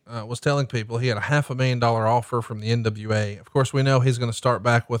allegedly was telling people he had a $500,000 offer from the NWA. Of course, we know he's going to start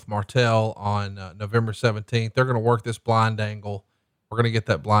back with Martel on November 17th. They're going to work this blind angle. We're going to get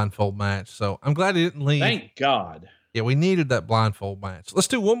that blindfold match. So I'm glad he didn't leave. Thank God. Yeah, we needed that blindfold match. Let's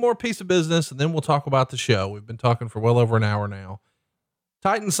do one more piece of business and then we'll talk about the show. We've been talking for well over an hour now.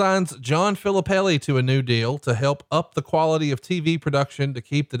 Titan signs John Filippelli to a new deal to help up the quality of TV production to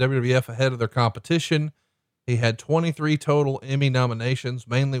keep the WWF ahead of their competition. He had 23 total Emmy nominations,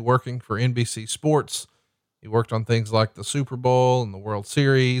 mainly working for NBC Sports. He worked on things like the Super Bowl and the World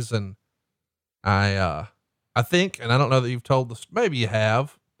Series. And I think, and I don't know that you've told this, maybe you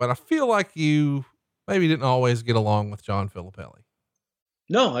have, but I feel like you maybe didn't always get along with John Filippelli.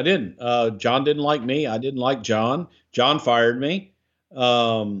 No, I didn't. John didn't like me. I didn't like John. John fired me.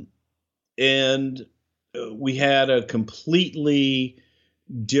 And we had a completely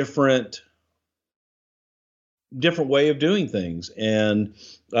different way of doing things. And,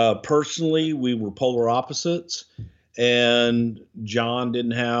 personally, we were polar opposites, and John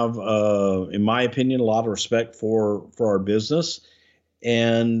didn't have, in my opinion, a lot of respect for our business.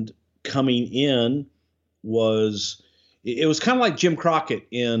 And coming in it was kind of like Jim Crockett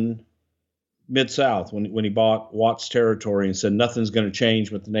in Mid-South when he bought Watts Territory and said nothing's going to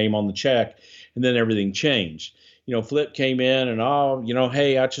change but the name on the check, and then everything changed. Flip came in and,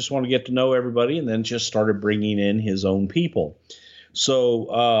 hey, I just want to get to know everybody, and then just started bringing in his own people. So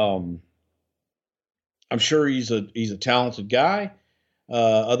I'm sure he's a talented guy.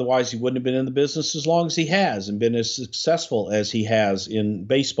 Otherwise he wouldn't have been in the business as long as he has and been as successful as he has in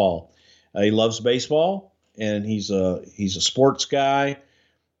baseball. He loves baseball, and he's a sports guy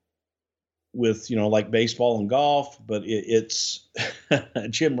with, like baseball and golf, but it's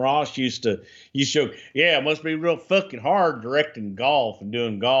Jim Ross used to joke, yeah, it must be real fucking hard directing golf and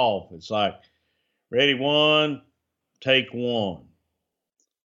doing golf. It's like, ready, one, take one.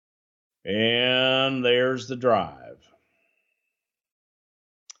 And there's the drive.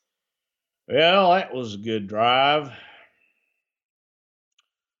 Well, that was a good drive.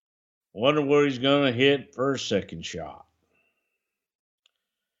 Wonder where he's going to hit for a second shot.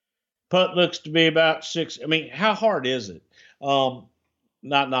 Putt looks to be about 6. I mean, how hard is it? Not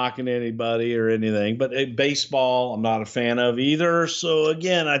knocking anybody or anything, but baseball, I'm not a fan of either. So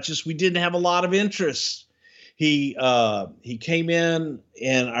again, we didn't have a lot of interest. He came in,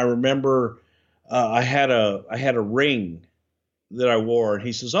 and I remember, I had a ring that I wore, and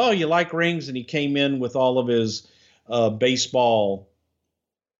he says, "Oh, you like rings?" And he came in with all of his, baseball,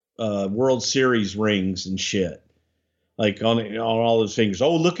 World Series rings and shit. Like on all his fingers.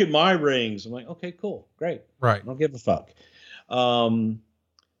 Oh, look at my rings. I'm like, okay, cool. Great. Right. I don't give a fuck. Brought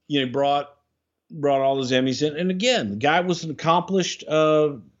all his Emmys in. And again, the guy was an accomplished,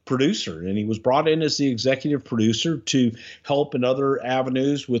 producer, and he was brought in as the executive producer to help in other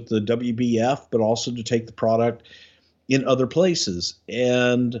avenues with the WBF, but also to take the product in other places.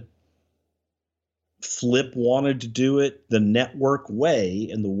 And Flip wanted to do it the network way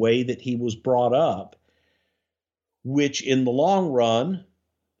and the way that he was brought up, which in the long run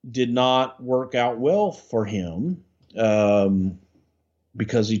did not work out well for him,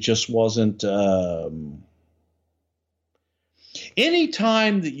 because he just wasn't. Any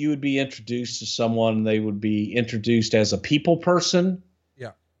time that you would be introduced to someone, they would be introduced as a people person.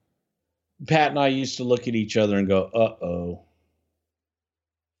 Yeah. Pat and I used to look at each other and go, uh-oh.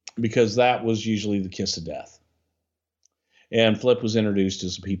 Because that was usually the kiss of death. And Flip was introduced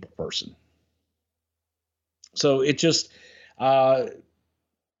as a people person. So it just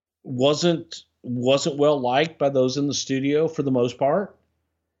wasn't well liked by those in the studio for the most part.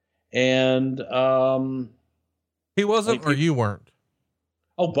 And he wasn't, or you weren't?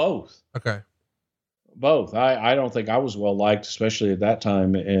 Oh, both. Okay. Both. I don't think I was well liked, especially at that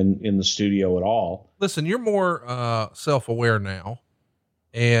time in the studio at all. Listen, you're more self-aware now,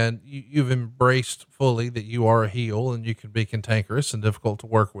 and you've embraced fully that you are a heel and you can be cantankerous and difficult to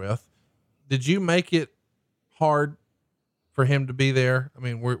work with. Did you make it hard for him to be there? I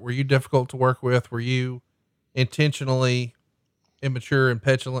mean, were you difficult to work with? Were you intentionally immature and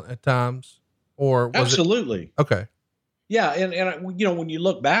petulant at times, or was Absolutely. it? Okay. Yeah. And when you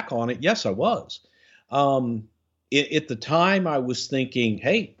look back on it, yes, I was. At the time I was thinking,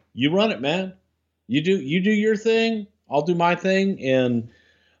 hey, you run it, man. You do your thing. I'll do my thing. And,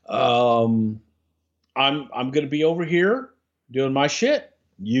 I'm going to be over here doing my shit.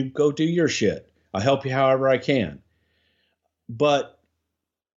 You go do your shit. I'll help you however I can. But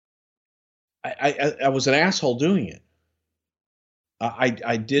I was an asshole doing it.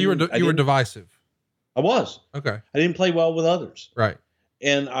 I didn't. You were divisive. I was. Okay. I didn't play well with others. Right.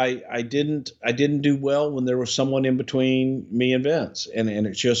 And I didn't do well when there was someone in between me and Vince. And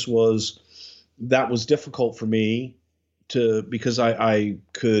it just was, that was difficult for me because I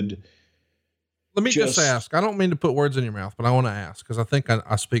could. Let me just ask, I don't mean to put words in your mouth, but I want to ask, cause I think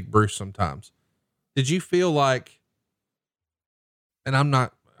I speak Bruce sometimes. Did you feel like, and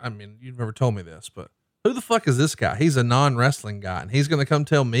I mean, you've never told me this, but who the fuck is this guy? He's a non-wrestling guy and he's going to come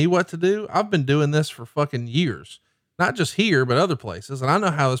tell me what to do. I've been doing this for fucking years, not just here, but other places. And I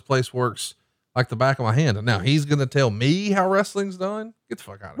know how this place works like the back of my hand. And now he's going to tell me how wrestling's done. Get the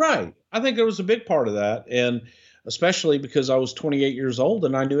fuck out of here. Right. I think there was a big part of that. And especially because I was 28 years old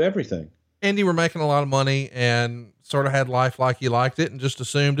and I knew everything. And you were making a lot of money and sort of had life like you liked it and just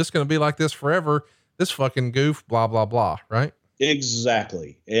assumed it's going to be like this forever. This fucking goof, blah, blah, blah. Right.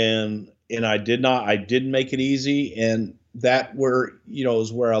 Exactly. And I didn't make it easy. And that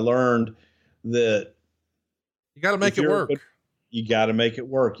is where I learned that you got to make it work. You got to make it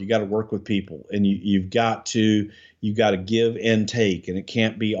work. You got to work with people, and you've got to give and take, and it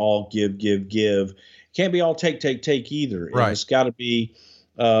can't be all give. It can't be all take either. Right. And it's got to be,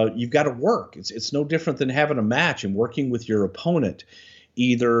 you've got to work. It's no different than having a match and working with your opponent.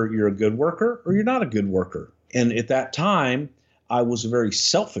 Either you're a good worker or you're not a good worker. And at that time, I was a very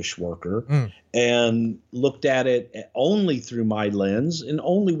selfish worker and looked at it only through my lens and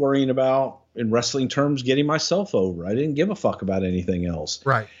only worrying about, in wrestling terms, getting myself over. I didn't give a fuck about anything else.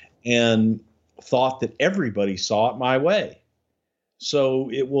 Right. And thought that everybody saw it my way. So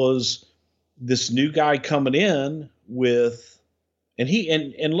it was this new guy coming in with, and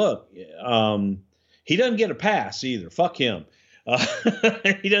look, he doesn't get a pass either. Fuck him.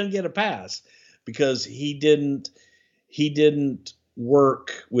 He doesn't get a pass because he didn't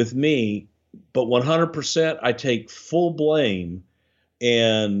work with me, but 100% I take full blame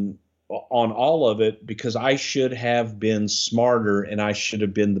and on all of it, because I should have been smarter and I should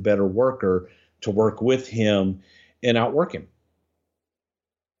have been the better worker to work with him and outwork him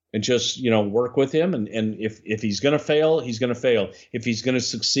and just, work with him. And if he's going to fail, he's going to fail. If he's going to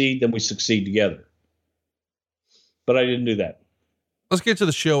succeed, then we succeed together. But I didn't do that. Let's get to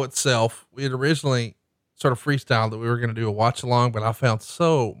the show itself. We had originally sort of freestyled that we were going to do a watch along, but I found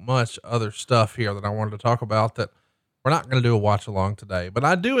so much other stuff here that I wanted to talk about that we're not going to do a watch along today, but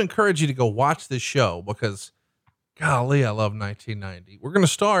I do encourage you to go watch this show because golly, I love 1990. We're going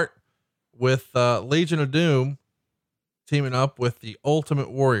to start with, Legion of Doom teaming up with the Ultimate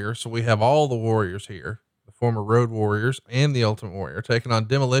Warrior. So we have all the Warriors here, the former Road Warriors and the Ultimate Warrior taking on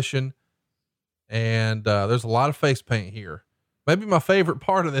Demolition. And, there's a lot of face paint here. Maybe my favorite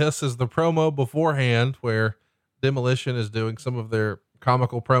part of this is the promo beforehand where Demolition is doing some of their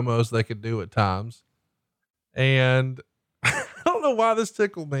comical promos they could do at times. And I don't know why this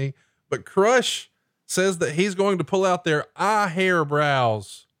tickled me, but Crush says that he's going to pull out their hair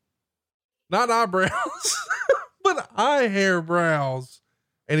brows, not eyebrows, but hair brows.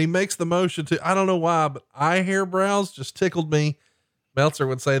 And he makes the motion to, I don't know why, but hair brows just tickled me. Meltzer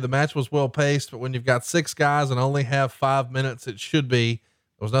would say the match was well paced, but when you've got 6 guys and only have 5 minutes, it should be.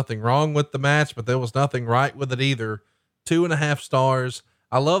 There was nothing wrong with the match, but there was nothing right with it either. 2.5 stars.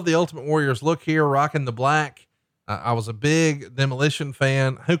 I love the Ultimate Warriors look here, rocking the black. I was a big Demolition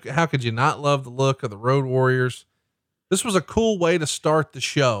fan. How could you not love the look of the Road Warriors? This was a cool way to start the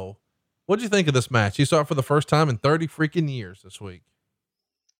show. What'd you think of this match? You saw it for the first time in 30 freaking years this week.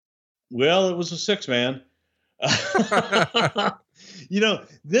 Well, it was a 6-man.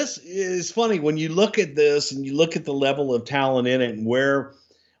 This is funny when you look at this and you look at the level of talent in it and where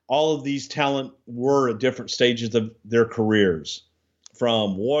all of these talent were at different stages of their careers,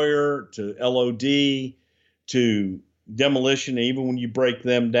 from Warrior to LOD to Demolition. Even when you break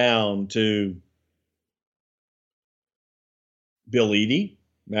them down to Bill Eadie,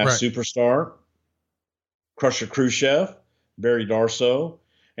 Mass Superstar, Crusher Khrushchev, Barry Darsow,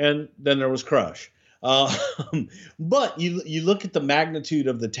 and then there was Crush. But you look at the magnitude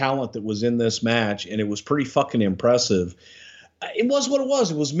of the talent that was in this match, and it was pretty fucking impressive. It was what it was.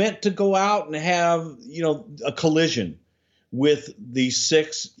 It was meant to go out and have, a collision with these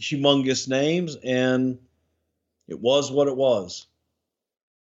 6 humongous names, and it was what it was.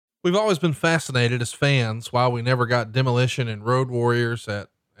 We've always been fascinated as fans why we never got Demolition and Road Warriors at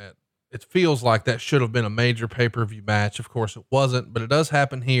it feels like that should have been a major pay-per-view match. Of course it wasn't, but it does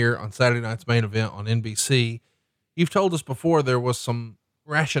happen here on Saturday night's main event on NBC. You've told us before there was some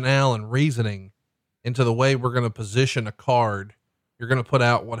rationale and reasoning into the way we're going to position a card. You're going to put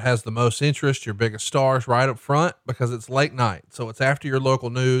out what has the most interest, your biggest stars right up front, because it's late night. So it's after your local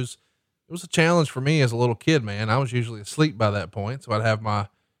news. It was a challenge for me as a little kid, man. I was usually asleep by that point. So I'd have my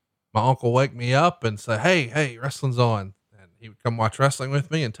My uncle wake me up and say, Hey, wrestling's on. And he would come watch wrestling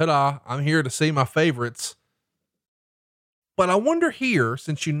with me, and ta-da, I'm here to see my favorites. But I wonder here,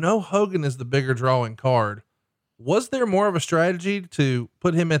 since Hogan is the bigger drawing card, was there more of a strategy to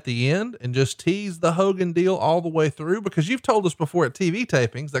put him at the end and just tease the Hogan deal all the way through? Because you've told us before at TV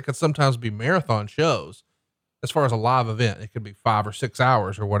tapings that could sometimes be marathon shows. As far as a live event, it could be 5 or 6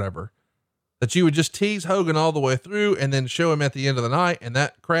 hours or whatever, that you would just tease Hogan all the way through and then show him at the end of the night. And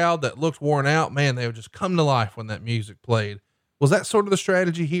that crowd that looked worn out, man, they would just come to life when that music played. Was that sort of the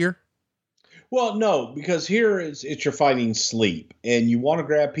strategy here? Well, no, because here it's you're fighting sleep, and you want to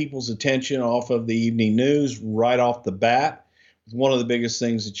grab people's attention off of the evening news right off the bat. It's one of the biggest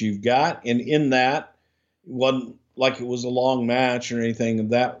things that you've got. And in that, it wasn't like it was a long match or anything of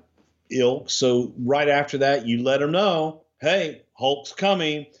that ilk. So right after that, you let them know, hey, Hulk's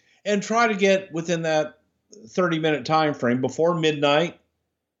coming, and try to get within that 30-minute time frame before midnight.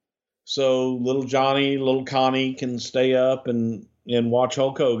 So little Johnny, little Connie can stay up and watch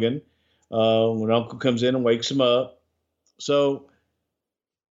Hulk Hogan. When Uncle comes in and wakes him up. So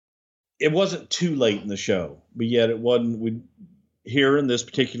it wasn't too late in the show, but yet it wasn't. We here in this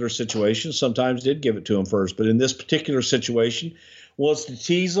particular situation, sometimes did give it to him first, but in this particular situation was to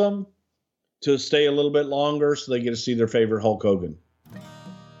tease them to stay a little bit longer so they get to see their favorite Hulk Hogan.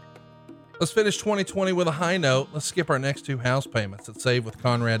 Let's finish 2020 with a high note. Let's skip our next 2 house payments at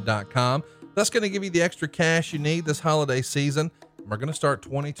savewithconrad.com. That's going to give you the extra cash you need this holiday season. We're going to start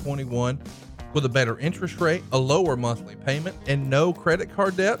 2021 with a better interest rate, a lower monthly payment, and no credit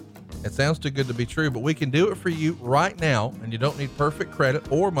card debt. It sounds too good to be true, but we can do it for you right now, and you don't need perfect credit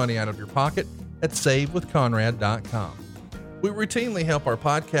or money out of your pocket at savewithconrad.com. We routinely help our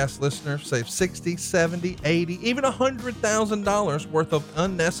podcast listeners save $60, $70, $80, even $100,000 worth of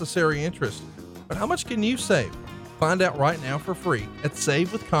unnecessary interest. But how much can you save? Find out right now for free at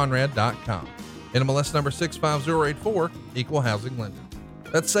savewithconrad.com. NMLS number 65084, equal housing lender.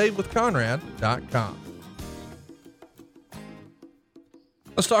 That's savewithconrad.com.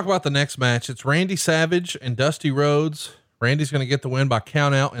 Let's talk about the next match. It's Randy Savage and Dusty Rhodes. Randy's going to get the win by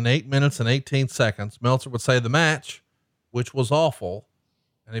count out in 8 minutes and 18 seconds. Meltzer would say the match, which was awful,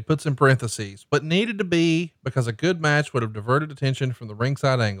 and he puts in parentheses, but needed to be because a good match would have diverted attention from the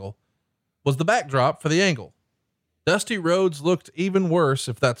ringside angle, was the backdrop for the angle. Dusty Rhodes looked even worse,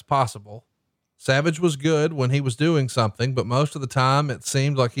 if that's possible. Savage was good when he was doing something, but most of the time it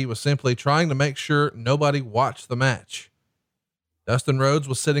seemed like he was simply trying to make sure nobody watched the match. Dustin Rhodes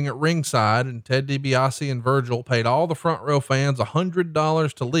was sitting at ringside, and Ted DiBiase and Virgil paid all the front row fans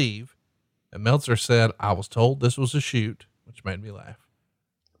 $100 to leave. And Meltzer said, I was told this was a shoot, which made me laugh.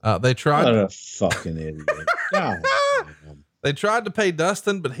 They tried. What a fucking idiot. God. They tried to pay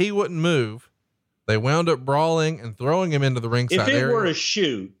Dustin, but he wouldn't move. They wound up brawling and throwing him into the ringside area. If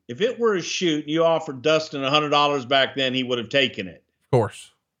it were a shoot, you offered Dustin $100 back then, he would have taken it. Of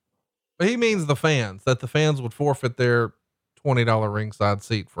course. But he means the fans, that the fans would forfeit their $20 ringside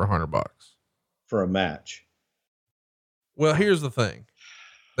seat for $100 for a match. Well, here's the thing.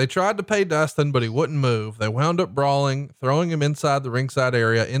 They tried to pay Dustin, but he wouldn't move. They wound up brawling, throwing him inside the ringside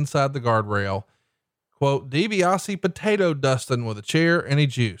area, inside the guardrail. Quote, DiBiase potatoed Dustin with a chair, and he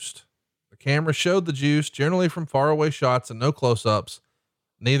juiced. Camera showed the juice, generally from faraway shots and no close-ups.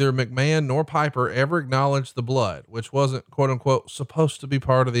 Neither McMahon nor Piper ever acknowledged the blood, which wasn't, quote unquote, supposed to be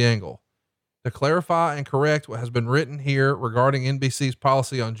part of the angle. To clarify and correct what has been written here regarding NBC's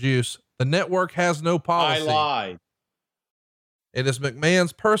policy on juice, the network has no policy. I lied. It is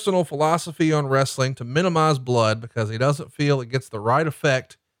McMahon's personal philosophy on wrestling to minimize blood because he doesn't feel it gets the right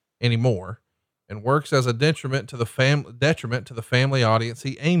effect anymore and works as a detriment to the family audience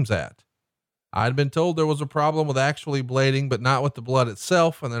he aims at. I'd been told there was a problem with actually blading, but not with the blood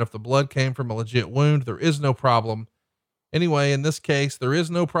itself. And that if the blood came from a legit wound, there is no problem. Anyway, in this case, there is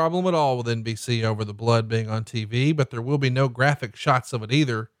no problem at all with NBC over the blood being on TV, but there will be no graphic shots of it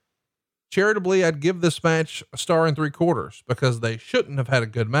either. Charitably, I'd give this match a 1 3/4 because they shouldn't have had a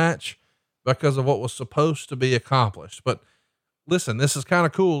good match because of what was supposed to be accomplished. But listen, this is kind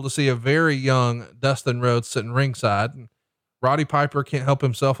of cool to see a very young Dustin Rhodes sitting ringside, and Roddy Piper can't help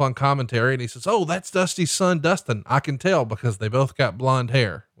himself on commentary. And he says, oh, that's Dusty's son, Dustin. I can tell because they both got blonde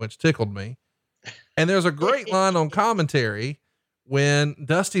hair, which tickled me. And there's a great line on commentary when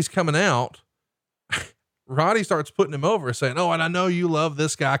Dusty's coming out, Roddy starts putting him over saying, oh, and I know you love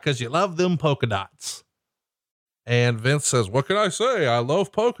this guy cause you love them polka dots. And Vince says, what can I say? I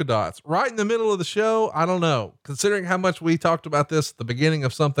love polka dots. Right in the middle of the show. I don't know, considering how much we talked about this at the beginning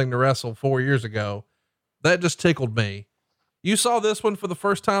of Something to Wrestle 4 years ago, that just tickled me. You saw this one for the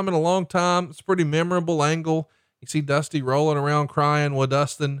first time in a long time. It's a pretty memorable angle. You see Dusty rolling around crying with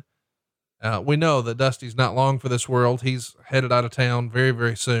Dustin. We know that Dusty's not long for this world. He's headed out of town very,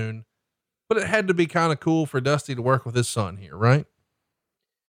 very soon, but it had to be kind of cool for Dusty to work with his son here, right?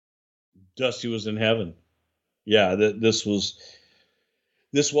 Dusty was in heaven. Yeah, this was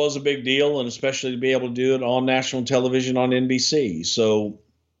a big deal, and especially to be able to do it on national television on NBC. So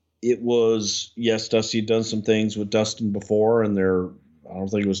it was, yes, Dusty had done some things with Dustin before, and I don't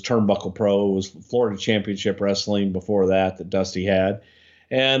think it was Turnbuckle Pro. It was Florida Championship Wrestling before that Dusty had.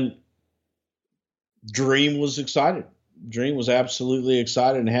 And Dream was excited. Dream was absolutely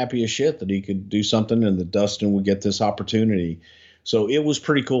excited and happy as shit that he could do something and that Dustin would get this opportunity. So it was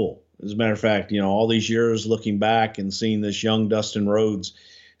pretty cool. As a matter of fact, all these years looking back and seeing this young Dustin Rhodes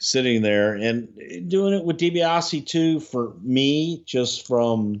sitting there and doing it with DiBiase too, for me, just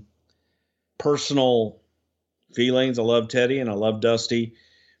from personal feelings. I love Teddy and I love Dusty.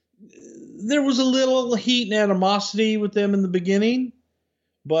 There was a little heat and animosity with them in the beginning,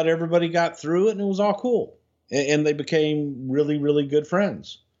 but everybody got through it and it was all cool. And they became really, really good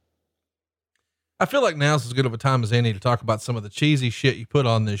friends. I feel like now's as good of a time as any to talk about some of the cheesy shit you put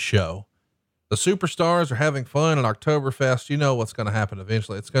on this show. The superstars are having fun at Oktoberfest. You know what's going to happen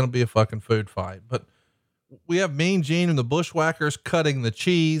eventually. It's going to be a fucking food fight, but we have Mean Gene and the Bushwhackers cutting the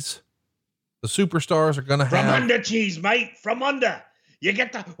cheese. The superstars are going to have from under cheese, mate. From under. You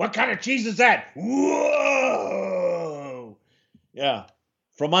get what kind of cheese is that? Whoa. Yeah.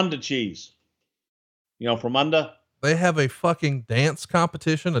 From under cheese. From under. They have a fucking dance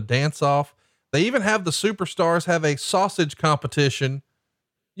competition, a dance off. They even have the superstars have a sausage competition.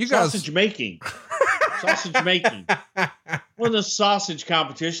 Sausage making. Well, the sausage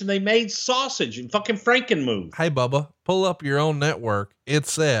competition, they made sausage and fucking Frankenmuth. Hey, Bubba, pull up your own network. It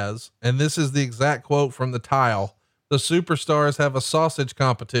says, and this is the exact quote from the tile, the superstars have a sausage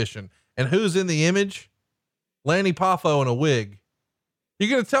competition. And who's in the image? Lanny Poffo in a wig. You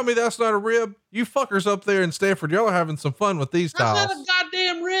gonna tell me that's not a rib? You fuckers up there in Stanford, y'all are having some fun with these tiles. That's not a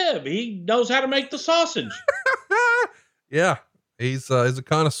goddamn rib. He knows how to make the sausage. Yeah. He's a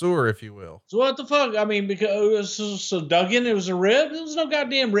connoisseur, if you will. So what the fuck? I mean, because so Duggan, it was a rib. It was no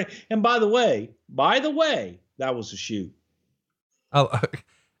goddamn rib. And by the way, that was a shoot.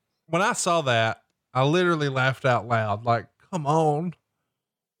 When I saw that, I literally laughed out loud. Like, come on,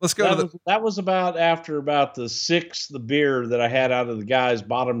 let's go. That was after the sixth beer that I had out of the guy's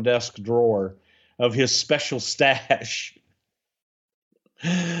bottom desk drawer of his special stash.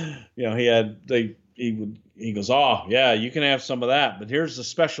 He goes, oh yeah, you can have some of that, but here's the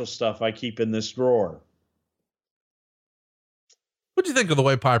special stuff I keep in this drawer. What'd you think of the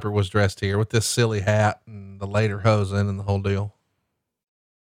way Piper was dressed here with this silly hat and the lederhosen and the whole deal?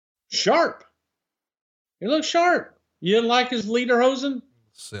 Sharp. He looked sharp. You didn't like his lederhosen?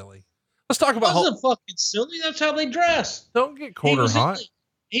 Silly. Let's talk about. It wasn't fucking silly. That's how they dress. Don't get quarter hot.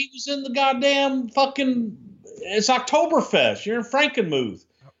 He was in the goddamn fucking. It's Oktoberfest. You're in Frankenmuth.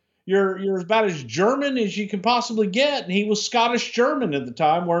 You're about as German as you can possibly get, and he was Scottish German at the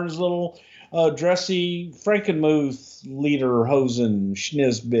time, wearing his little dressy Frankenmuth lederhosen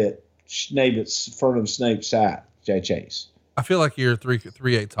Schnabitz Fernham Snape hat. Chase. I feel like you're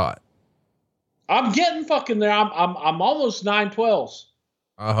 3/8 hot. I'm getting fucking there. I'm almost 9/12.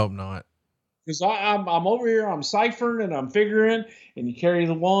 I hope not. Because I'm over here. I'm ciphering and I'm figuring, and you carry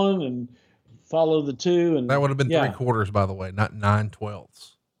the one and follow the two, and that would have been 3/4, by the way, not 9/12.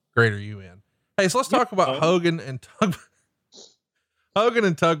 Greater UN. Hey, so let's talk about Hogan and Tugboat. Hogan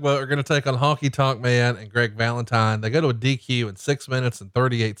and Tugboat are going to take on Honky Tonk Man and Greg Valentine. They go to a DQ in 6 minutes and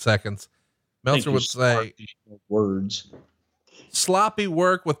 38 seconds. Meltzer would say words. Sloppy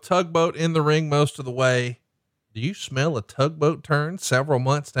work with Tugboat in the ring most of the way. Do you smell a Tugboat turn several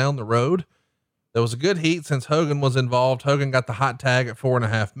months down the road? There was a good heat since Hogan was involved. Hogan got the hot tag at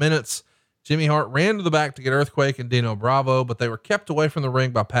 4.5 minutes. Jimmy Hart ran to the back to get Earthquake and Dino Bravo, but they were kept away from the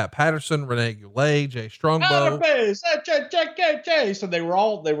ring by Pat Patterson, Renee Goulet, Jay Strongbow. So they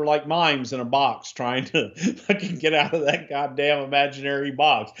were like mimes in a box trying to fucking get out of that goddamn imaginary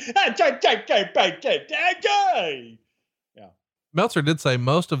box. Yeah. Meltzer did say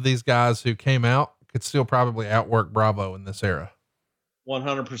most of these guys who came out could still probably outwork Bravo in this era.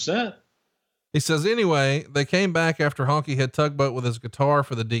 100%. He says, anyway, they came back after Honky hit Tugboat with his guitar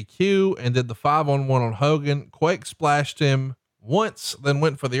for the DQ and did the 5-on-1 on Hogan. Quake splashed him once, then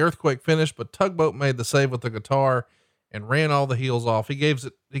went for the Earthquake finish, but Tugboat made the save with the guitar and ran all the heels off. He gives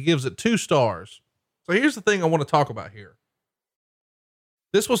it 2 stars. So here's the thing I want to talk about here.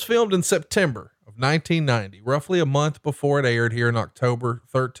 This was filmed in September of 1990, roughly a month before it aired here on October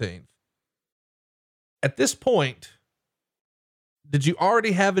 13th. At this point, did you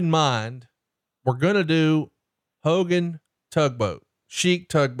already have in mind, we're going to do Hogan Tugboat? Sheik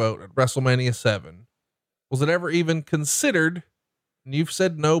tugboat at WrestleMania 7, was it ever even considered? And you've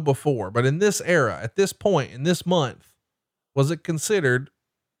said no before, but in this era, at this point, in this month, was it considered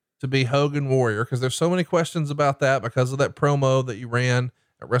to be Hogan Warrior? Cause there's so many questions about that because of that promo that you ran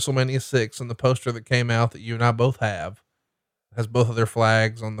at WrestleMania 6 and the poster that came out that you and I both have, has both of their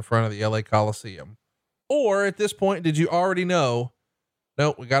flags on the front of the LA Coliseum. Or at this point, did you already know,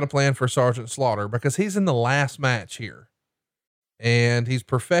 no, we got a plan for Sergeant Slaughter because he's in the last match here and he's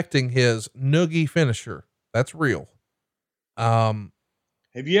perfecting his noogie finisher. That's real.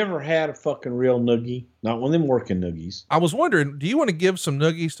 Have you ever had a fucking real noogie? Not one of them working noogies. I was wondering, do you want to give some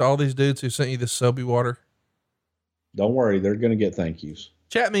noogies to all these dudes who sent you this soapy water? Don't worry. They're going to get thank yous.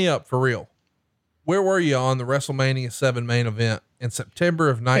 Chat me up for real. Where were you on the WrestleMania 7 main event in September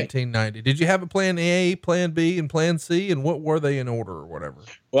of 1990? Hey. Did you have a plan A, plan B, and plan C? And what were they in order or whatever?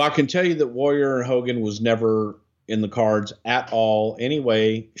 Well, I can tell you that Warrior and Hogan was never in the cards at all, any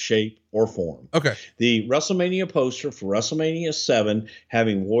way, shape, or form. Okay. The WrestleMania poster for WrestleMania 7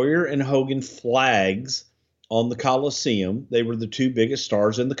 having Warrior and Hogan flags on the Coliseum. They were the two biggest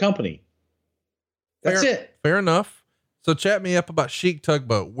stars in the company. That's it. Fair enough. So chat me up about Sheik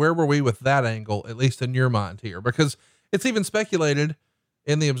tugboat. Where were we with that angle, at least in your mind here? Because it's even speculated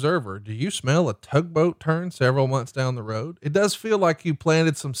in the Observer. Do you smell a tugboat turn several months down the road? It does feel like you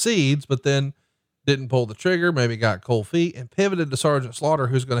planted some seeds, but then didn't pull the trigger, maybe got cold feet and pivoted to Sergeant Slaughter,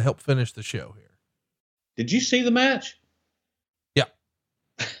 who's going to help finish the show here. Did you see the match? Yeah.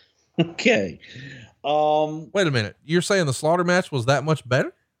 Okay. Wait a minute. You're saying the Slaughter match was that much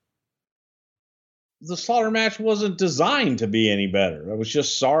better? The Slaughter match wasn't designed to be any better. It was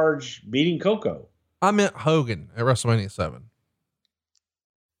just Sarge beating Coco. I meant Hogan at WrestleMania 7.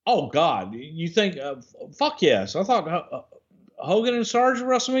 Oh God. You think, fuck yes. I thought Hogan and Sarge at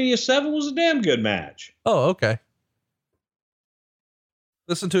WrestleMania 7 was a damn good match. Oh, okay.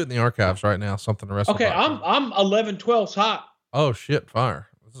 Listen to it in the archives right now. Something to wrestle. Okay. I'm 11/12 hot. Oh shit. Fire.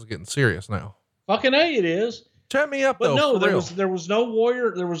 This is getting serious now. Fucking A it is. Chat me up, but though. No, there was no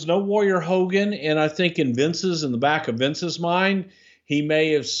Warrior Hogan, and I think in the back of Vince's mind, he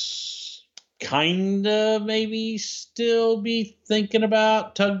may have kind of maybe still be thinking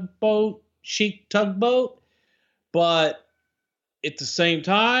about Sheik tugboat, but at the same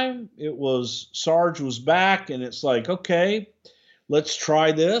time, it was Sarge was back, and it's like, okay, let's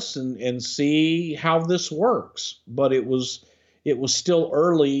try this and see how this works. But it was still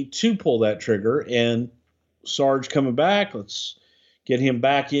early to pull that trigger, and Sarge coming back. Let's get him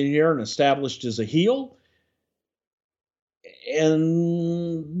back in here and established as a heel.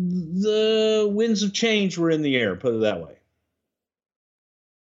 And the winds of change were in the air, put it that way.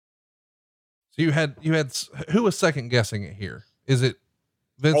 So you had, who was second guessing it here? Is it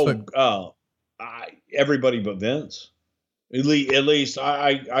Vince? Everybody but Vince. At least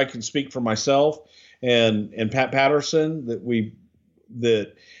I can speak for myself and Pat Patterson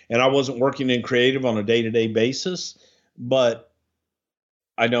and I wasn't working in creative on a day-to-day basis, but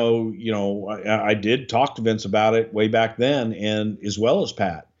I know, I did talk to Vince about it way back then, and as well as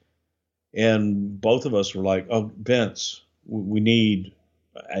Pat, and both of us were like, oh, Vince,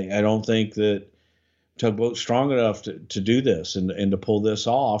 I don't think that Tugboat's strong enough to do this and to pull this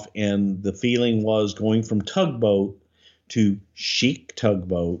off. And the feeling was going from Tugboat to Sheik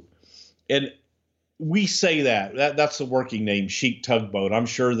Tugboat. And we say that's the working name, Sheik Tugboat. I'm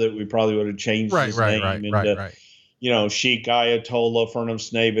sure that we probably would have changed his name into, Sheik Ayatollah Fernum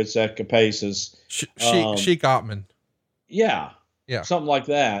Snavitz Ekapasis. Sheik Ottman. Yeah. Something like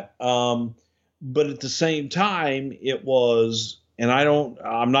that. But at the same time, it was, and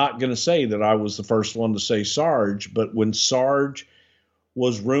I'm not going to say that I was the first one to say Sarge, but when Sarge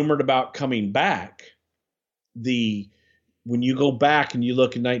was rumored about coming back, when you go back and you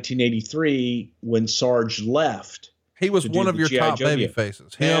look in 1983, when Sarge left, he was one of your top baby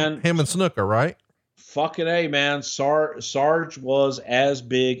faces. Him and Snuka, right? Fucking A, man. Sarge was as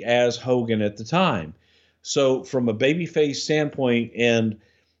big as Hogan at the time. So from a babyface standpoint, and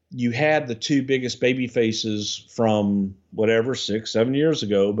you had the two biggest baby faces from whatever, 6-7 years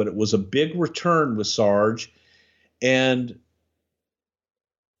ago, but it was a big return with Sarge. And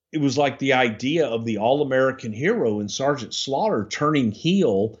it was like the idea of the all-American hero in Sergeant Slaughter turning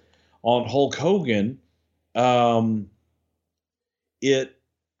heel on Hulk Hogan. It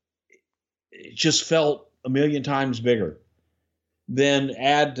just felt a million times bigger. Then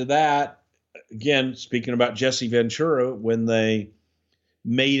add to that, again, speaking about Jesse Ventura, when they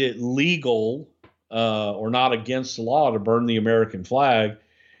made it legal or not against the law to burn the American flag,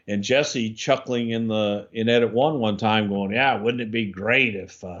 and Jesse chuckling in edit one time going, yeah, wouldn't it be great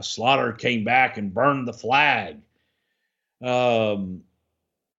if Slaughter came back and burned the flag? Um,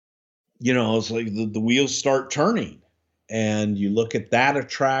 it's like the wheels start turning, and you look at that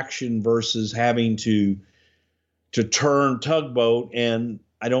attraction versus having to turn Tugboat. And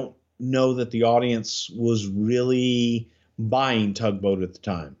I don't know that the audience was really buying Tugboat at the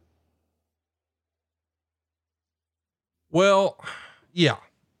time. Well, yeah,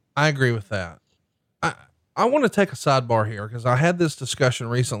 I agree with that. I want to take a sidebar here because I had this discussion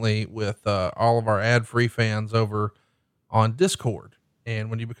recently with all of our ad free fans over on Discord. And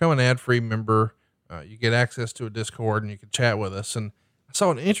when you become an ad free member, you get access to a Discord and you can chat with us. And I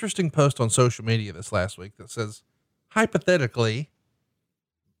saw an interesting post on social media this last week that says, hypothetically,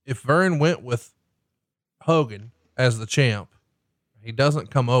 if Vern went with Hogan as the champ, he doesn't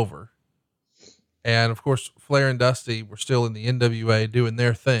come over. And of course, Flair and Dusty were still in the NWA doing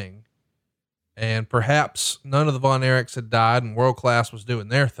their thing. And perhaps none of the Von Erichs had died and World Class was doing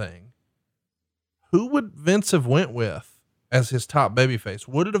their thing. Who would Vince have went with as his top babyface?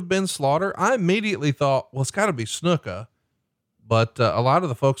 Would it have been Slaughter? I immediately thought, well, it's gotta be Snuka, but a lot of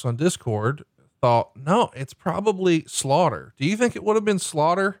the folks on Discord thought, no, it's probably Slaughter. Do you think it would have been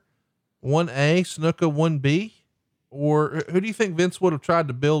Slaughter 1A, Snuka 1B, or who do you think Vince would have tried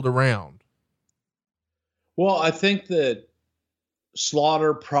to build around? Well, I think that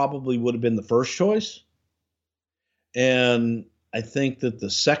Slaughter probably would have been the first choice. And I think that the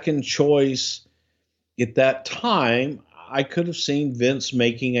second choice at that time, I could have seen Vince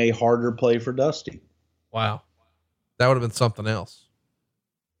making a harder play for Dusty. Wow. That would have been something else.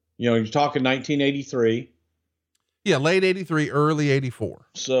 You're talking 1983. Yeah. Late 83, early 84.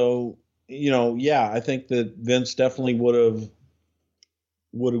 So, I think that Vince definitely would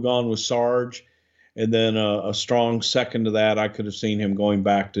have gone with Sarge. And then a strong second to that, I could have seen him going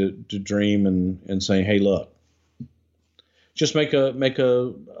back to Dream and saying, hey, look, just make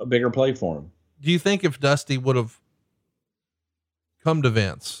a bigger play for him. Do you think if Dusty would have come to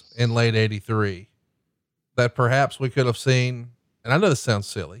Vince in late 83, that perhaps we could have seen, and I know this sounds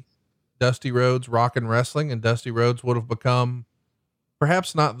silly, Dusty Rhodes Rockin' Wrestling, and Dusty Rhodes would have become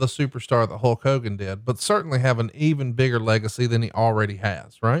perhaps not the superstar that Hulk Hogan did, but certainly have an even bigger legacy than he already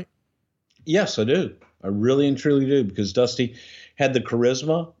has, right? Yes, I do. I really and truly do, because Dusty had the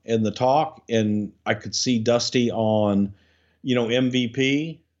charisma and the talk, and I could see Dusty on,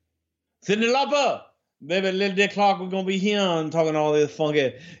 MVP. Cindy Lauper, baby, little Dick Clark, we're going to be here and talking all this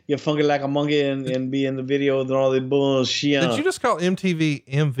funky, you're funky like a monkey and be in the video and all this bullshit. Did you just call MTV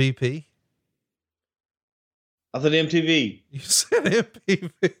MVP? I said MTV. You said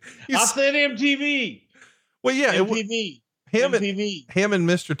MTV. I said MTV. Well, yeah. MTV. Him MTV. Him and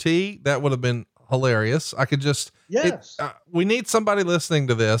Mr. T, that would have been hilarious. I could just, yes. We need somebody listening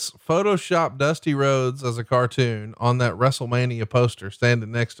to this. Photoshop Dusty Rhodes as a cartoon on that WrestleMania poster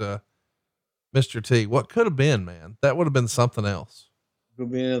standing next to Mr. T. What could have been, man? That would have been something else.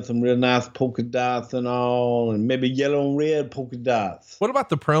 Could be some real nice polka dots and all, and maybe yellow and red polka dots. What about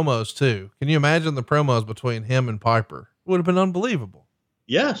the promos too? Can you imagine the promos between him and Piper? It would have been unbelievable.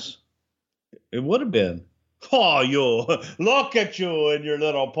 Yes, it would have been. Oh, you look at you and your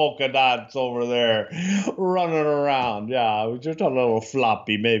little polka dots over there running around. Yeah, just a little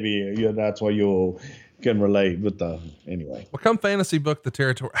floppy. Maybe that's why you can relate with the anyway. Well, come fantasy book the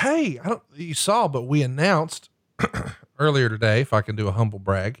territory. Hey, I don't, you saw, but we announced earlier today, if I can do a humble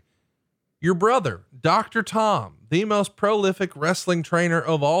brag, your brother, Dr. Tom, the most prolific wrestling trainer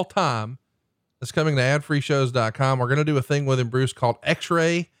of all time, is coming to adfreeshows.com. We're going to do a thing with him, Bruce, called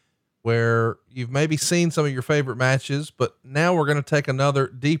X-Ray, where you've maybe seen some of your favorite matches, but now we're going to take another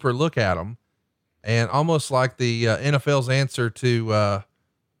deeper look at them. And almost like the NFL's answer to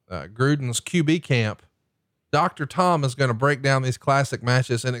Gruden's QB camp, Dr. Tom is going to break down these classic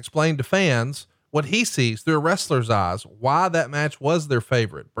matches and explain to fans what he sees through a wrestler's eyes, why that match was their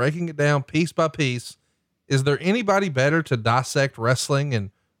favorite, breaking it down piece by piece. Is there anybody better to dissect wrestling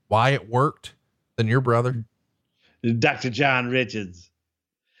and why it worked than your brother? Dr. John Richards.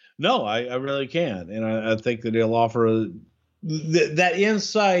 No, I really can. And I think that he'll offer that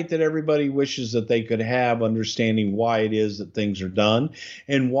insight that everybody wishes that they could have, understanding why it is that things are done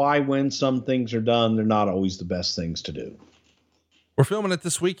and why, when some things are done, they're not always the best things to do. We're filming it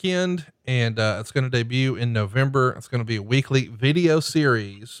this weekend, and it's going to debut in November. It's going to be a weekly video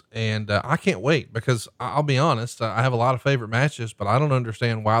series, and I can't wait, because I'll be honest, I have a lot of favorite matches, but I don't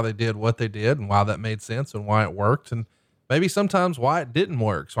understand why they did what they did and why that made sense and why it worked, and maybe sometimes why it didn't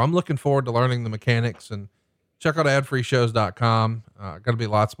work. So I'm looking forward to learning the mechanics, and check out adfreeshows.com. Going to be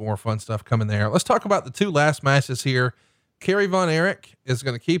lots more fun stuff coming there. Let's talk about the two last matches here. Kerry Von Erich is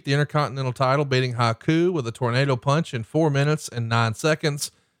going to keep the Intercontinental title, beating Haku with a tornado punch in 4 minutes and 9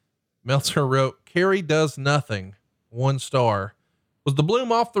 seconds. Meltzer wrote, Kerry does nothing 1 star. Was the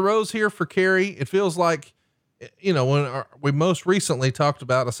bloom off the rose here for Kerry? It feels like, you know, when we most recently talked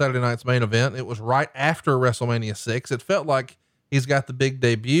about a Saturday night's main event, it was right after WrestleMania 6. It felt like he's got the big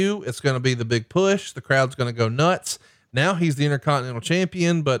debut. It's going to be the big push. The crowd's going to go nuts. Now he's the Intercontinental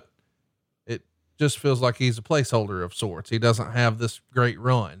Champion, but it just feels like he's a placeholder of sorts. He doesn't have this great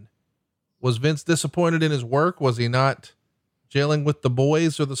run. Was Vince disappointed in his work? Was he not gelling with the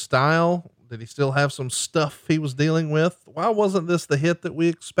boys or the style? Did he still have some stuff he was dealing with? Why wasn't this the hit that we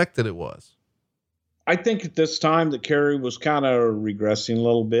expected it was? I think at this time that Kerry was kind of regressing a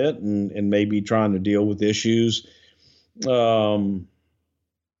little bit and maybe trying to deal with issues. Yeah,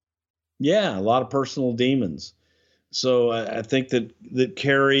 a lot of personal demons. So I think that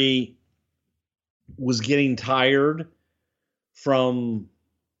Kerry was getting tired from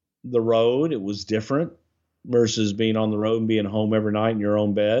the road. It was different versus being on the road and being home every night in your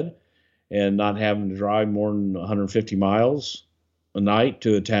own bed and not having to drive more than 150 miles a night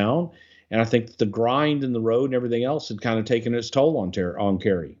to a town. And I think the grind in the road and everything else had kind of taken its toll on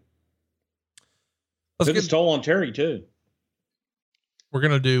Kerry. Took its toll on Terry too. We're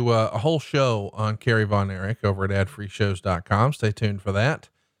going to do a whole show on Kerry Von Erich over at adfreeshows.com. Stay tuned for that.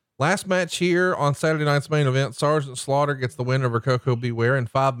 Last match here on Saturday night's main event, Sergeant Slaughter gets the win over Coco Beware in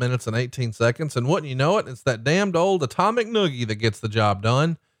 5 minutes and 18 seconds. And wouldn't you know it, it's that damned old atomic noogie that gets the job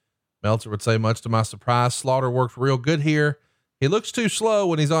done. Meltzer would say, much to my surprise, Slaughter worked real good here. He looks too slow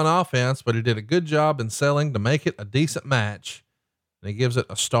when he's on offense, but he did a good job in selling to make it a decent match. And he gives it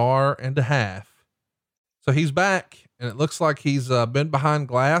 1.5 stars. So he's back, and it looks like he's been behind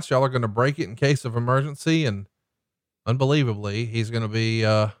glass. Y'all are going to break it in case of emergency. And unbelievably, he's going to be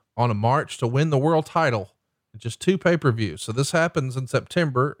on a march to win the world title in just 2 pay-per-views. So this happens in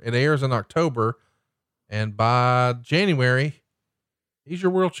September. It airs in October. And by January, he's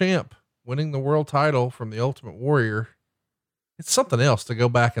your world champ, winning the world title from the Ultimate Warrior. It's something else to go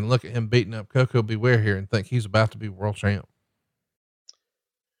back and look at him beating up Coco Beware here and think he's about to be world champ.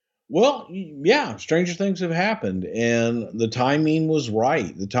 Well, yeah, stranger things have happened, and the timing was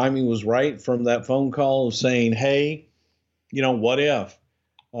right. The timing was right from that phone call of saying, hey, you know, what if?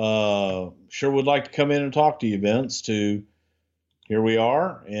 Sure would like to come in and talk to you, Vince, to here we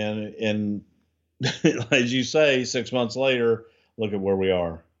are. And as you say, 6 months later, look at where we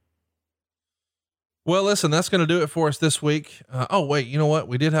are. Well, listen, that's going to do it for us this week. Oh, wait, you know what?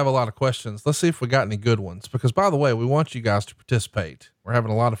 We did have a lot of questions. Let's see if we got any good ones, because by the way, we want you guys to participate. We're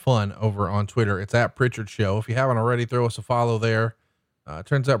having a lot of fun over on Twitter. It's at Pritchard Show. If you haven't already, throw us a follow there. It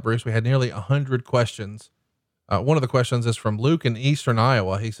turns out, Bruce, we had nearly 100 questions. One of the questions is from Luke in Eastern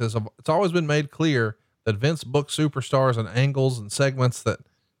Iowa. He says, it's always been made clear that Vince booked superstars and angles and segments that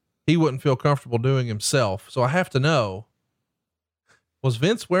he wouldn't feel comfortable doing himself. So I have to know, was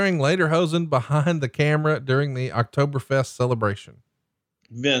Vince wearing lederhosen behind the camera during the Oktoberfest celebration?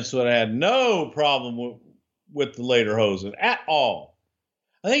 Vince would have had no problem with the lederhosen at all.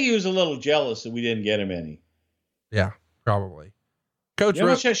 I think he was a little jealous that we didn't get him any. Yeah, probably. Coach, you know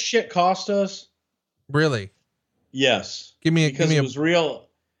how much that shit cost us? Really? Yes. Because it was real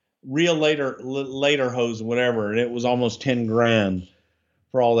lederhosen, whatever, and it was almost $10,000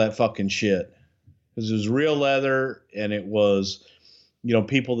 for all that fucking shit. Because it was real leather, and it was, you know,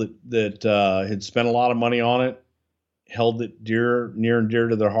 people that had spent a lot of money on it, held it near and dear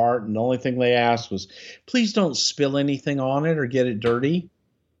to their heart. And the only thing they asked was, please don't spill anything on it or get it dirty.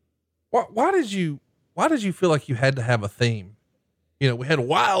 Why did you feel like you had to have a theme? You know, we had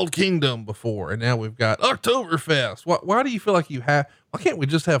Wild Kingdom before, and now we've got Oktoberfest. Why do you feel like why can't we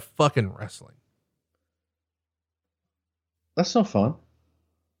just have fucking wrestling? That's no fun.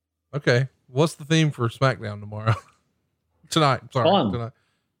 Okay. What's the theme for SmackDown tomorrow? Tonight. Tonight.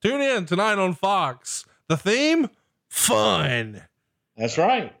 Tune in tonight on Fox. The theme? Fun. That's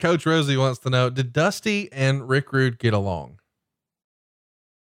right. Coach Rosie wants to know, did Dusty and Rick Rude get along?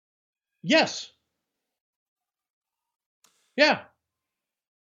 Yes. Yeah.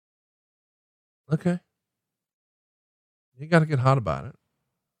 Okay. You got to get hot about it.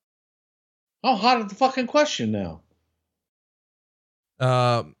 How hot is the fucking question now?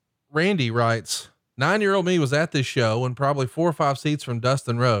 Randy writes, 9-year-old me was at this show and probably 4 or 5 seats from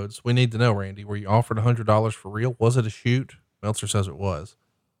Dustin Rhodes. We need to know, Randy, were you offered $100 for real? Was it a shoot? Meltzer says it was.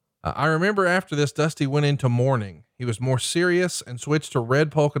 I remember after this, Dusty went into mourning. He was more serious and switched to red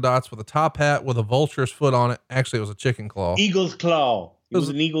polka dots with a top hat with a vulture's foot on it. Actually, it was a chicken claw. Eagle's claw. It was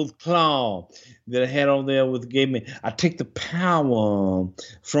an eagle's claw that I had on there I take the power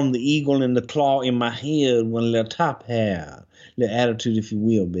from the eagle and the claw in my head, one little top hat. Little attitude, if you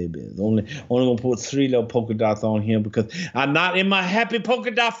will, baby. Only gonna put 3 little polka dots on here because I'm not in my happy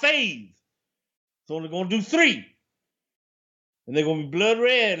polka dot phase. So only gonna do 3. And they're going to be blood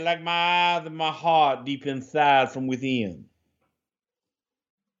red like my eyes and my heart deep inside from within.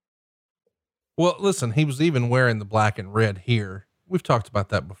 Well, listen, he was even wearing the black and red here. We've talked about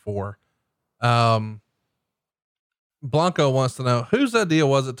that before. Blanco wants to know, whose idea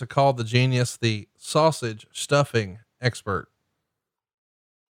was it to call the genius the sausage stuffing expert?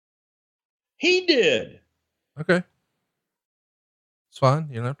 He did. Okay. It's fine.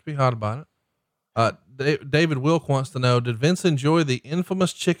 You don't have to be hot about it. David Wilk wants to know, did Vince enjoy the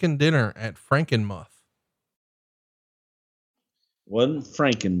infamous chicken dinner at Frankenmuth? Wasn't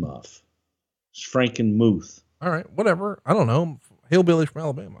Frankenmuth. It's Frankenmuth. All right, whatever. I don't know. Hillbilly from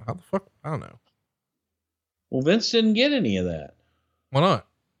Alabama. How the fuck? I don't know. Well, Vince didn't get any of that. Why not?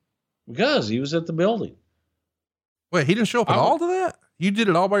 Because he was at the building. Wait, he didn't show up at all to that? You did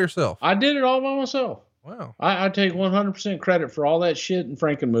it all by yourself? I did it all by myself. Wow. I take 100% credit for all that shit in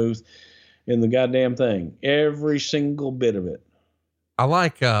Frankenmuth in the goddamn thing. Every single bit of it. I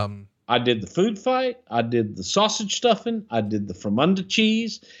like, I did the food fight. I did the sausage stuffing. I did the from under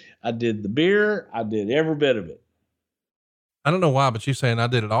cheese. I did the beer. I did every bit of it. I don't know why, but you saying I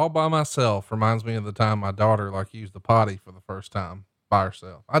did it all by myself reminds me of the time my daughter like used the potty for the first time by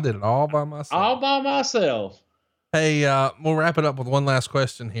herself. I did it all by myself. All by myself. Hey, we'll wrap it up with one last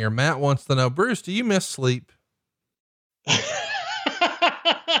question here. Matt wants to know, Bruce, do you miss sleep?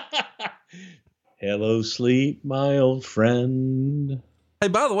 Hello, sleep, my old friend. Hey,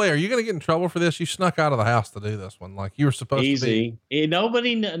 by the way, are you going to get in trouble for this? You snuck out of the house to do this one. Like you were supposed to be. Easy.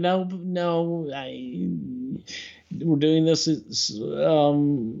 Nobody, no, we're doing this at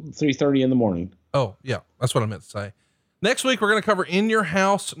 3:30 in the morning. Oh yeah. That's what I meant to say. Next week, we're going to cover In Your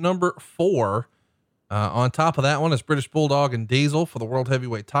House number 4. On top of that one is British Bulldog and Diesel for the world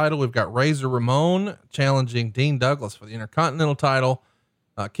heavyweight title. We've got Razor Ramon challenging Dean Douglas for the Intercontinental title.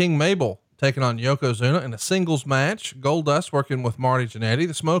 King Mabel taking on Yokozuna in a singles match. Goldust working with Marty Jannetty.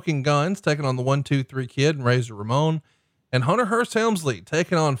 The Smoking Guns taking on the 1-2-3 Kid and Razor Ramon. And Hunter Hearst Helmsley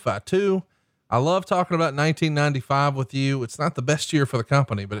taking on Fatu. I love talking about 1995 with you. It's not the best year for the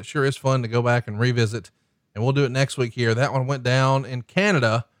company, but it sure is fun to go back and revisit. And we'll do it next week here. That one went down in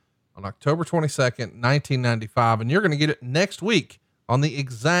Canada on October 22nd, 1995. And you're going to get it next week on the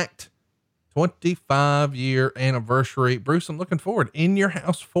exact 25-year anniversary. Bruce, I'm looking forward. In Your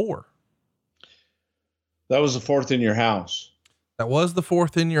House 4. That was the 4th in your house. That was the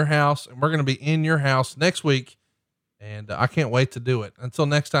 4th in your house. And we're going to be in your house next week. And I can't wait to do it. Until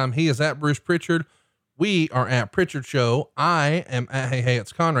next time, he is at Bruce Pritchard. We are at Pritchard Show. I am at Hey,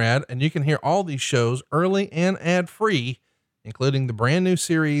 it's Conrad. And you can hear all these shows early and ad free, including the brand new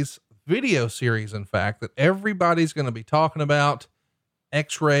series, video series, in fact, that everybody's going to be talking about.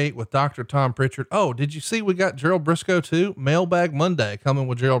 X-Ray with Dr. Tom Pritchard. Oh, did you see we got Gerald Briscoe too? Mailbag Monday coming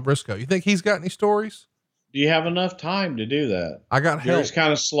with Gerald Briscoe. You think he's got any stories? Do you have enough time to do that? I got help. It's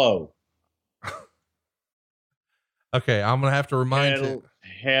kind of slow. Okay. I'm going to have to remind you.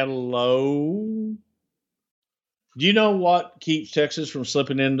 Hello. Do you know what keeps Texas from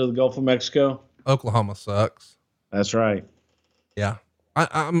slipping into the Gulf of Mexico? Oklahoma sucks. That's right. Yeah.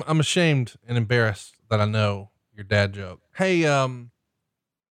 I'm ashamed and embarrassed that I know your dad joke. Hey, I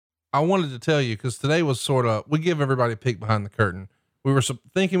wanted to tell you, cause today was we give everybody a peek behind the curtain. We were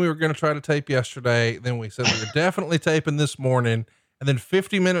thinking we were going to try to tape yesterday. Then we said we were definitely taping this morning. And then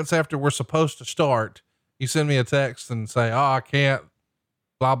 50 minutes after we're supposed to start, you send me a text and say, oh, I can't,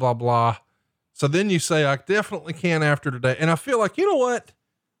 blah, blah, blah. So then you say, I definitely can after today. And I feel like, you know what?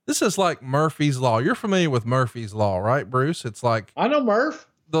 This is like Murphy's Law. You're familiar with Murphy's Law, right, Bruce? It's like, I know Murph.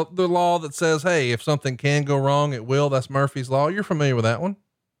 The law that says, hey, if something can go wrong, it will. That's Murphy's Law. You're familiar with that one?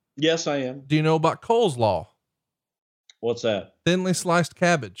 Yes, I am. Do you know about Cole's Law? What's that? Thinly sliced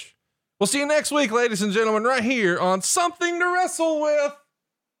cabbage. We'll see you next week, ladies and gentlemen, right here on Something to Wrestle With.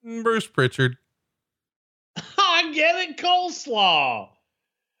 Bruce Pritchard. I get it. Coleslaw.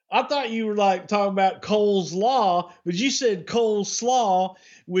 I thought you were like talking about Cole's Law, but you said coleslaw,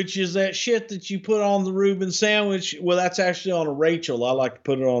 which is that shit that you put on the Reuben sandwich. Well, that's actually on a Rachel. I like to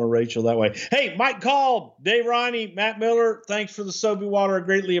put it on a Rachel that way. Hey, Mike Call, Dave Riney, Matt Miller. Thanks for the Sobe water. I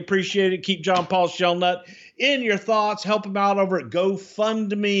greatly appreciate it. Keep John Paul Shellnut in your thoughts. Help him out over at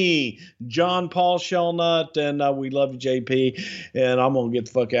GoFundMe, John Paul Shellnut. And we love you, JP. And I'm going to get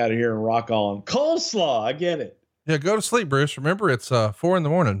the fuck out of here and rock on. Coleslaw. I get it. Yeah, go to sleep, Bruce. Remember, it's 4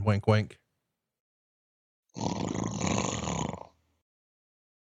 a.m. Wink, wink.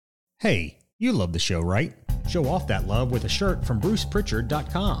 Hey, you love the show, right? Show off that love with a shirt from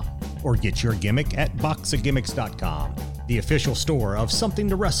BrucePritchard.com or get your gimmick at BoxOfGimmicks.com, the official store of Something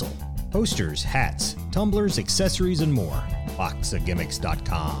to Wrestle. Posters, hats, tumblers, accessories, and more.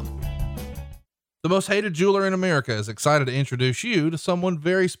 BoxOfGimmicks.com. The most hated jeweler in America is excited to introduce you to someone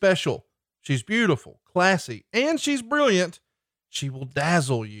very special. She's beautiful, classy, and she's brilliant. She will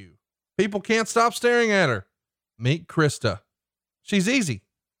dazzle you. People can't stop staring at her. Meet Krista. She's easy.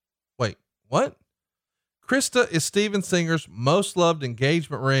 Wait, what? Krista is Steven Singer's most loved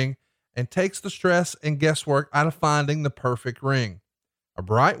engagement ring and takes the stress and guesswork out of finding the perfect ring. A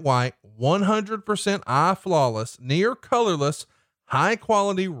bright white, 100% eye flawless, near colorless, high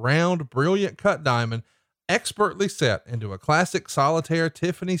quality, round, brilliant cut diamond, expertly set into a classic solitaire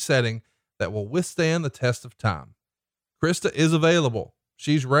Tiffany setting that will withstand the test of time. Krista is available.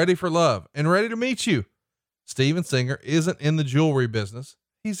 She's ready for love and ready to meet you. Steven Singer isn't in the jewelry business.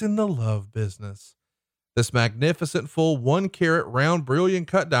 He's in the love business. This magnificent full 1 carat round brilliant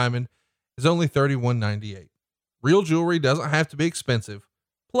cut diamond is only $31.98. Real jewelry doesn't have to be expensive.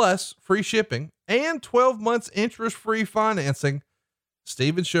 Plus free shipping and 12 months interest-free financing.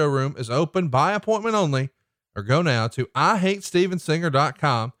 Steven's showroom is open by appointment only, or go now to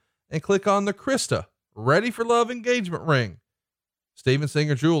IHateStevenSinger.com and click on the Krista Ready for Love engagement ring. Steven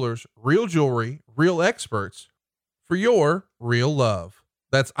Singer Jewelers, real jewelry, real experts for your real love.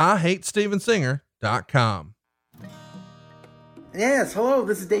 That's IHateStevenSinger.com. Yes, hello,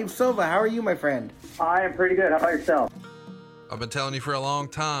 this is Dave Silva. How are you, my friend? I am pretty good. How about yourself? I've been telling you for a long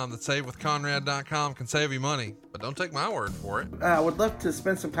time that SaveWithConrad.com can save you money, but don't take my word for it. I would love to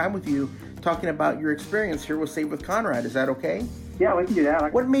spend some time with you talking about your experience here with Save with Conrad. Is that okay? Yeah, we can do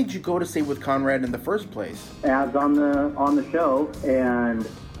that. What made you go to Save with Conrad in the first place? Ads on the show, and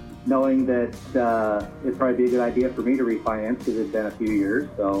knowing that it'd probably be a good idea for me to refinance because it's been a few years,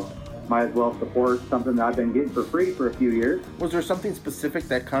 so might as well support something that I've been getting for free for a few years. Was there something specific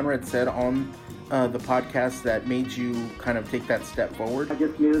that Conrad said on the podcast that made you kind of take that step forward? I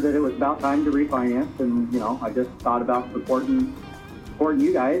just knew that it was about time to refinance, and I just thought about supporting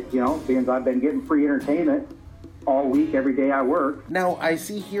you guys, because I've been getting free entertainment all week, every day I work. Now, I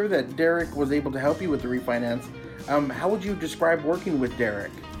see here that Derek was able to help you with the refinance. How would you describe working with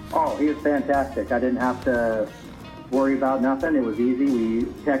Derek? Oh, he was fantastic. I didn't have to worry about nothing. It was easy. We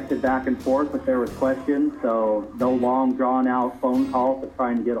texted back and forth if there was questions, so no long, drawn-out phone calls of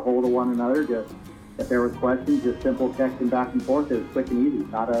trying to get a hold of one another. Just if there was questions, just simple texting back and forth. It was quick and easy.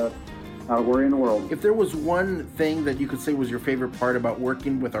 Not a worry in the world. If there was one thing that you could say was your favorite part about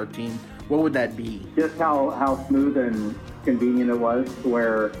working with our team, what would that be? Just how smooth and convenient it was,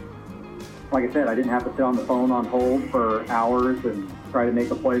 where, like I said, I didn't have to sit on the phone on hold for hours and try to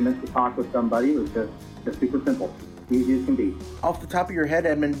make appointments to talk with somebody. It was just super simple. Easy as can be. Off the top of your head,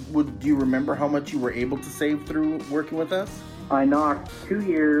 Edmund, do you remember how much you were able to save through working with us? I knocked 2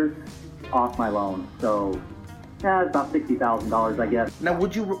 years off my loan, so it's about $60,000, I guess. Now,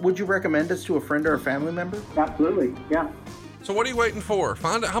 would you recommend us to a friend or a family member? Absolutely, yeah. So what are you waiting for?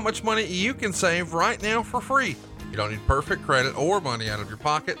 Find out how much money you can save right now for free. You don't need perfect credit or money out of your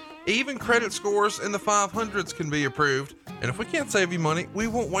pocket. Even credit scores in the 500s can be approved. And if we can't save you money, we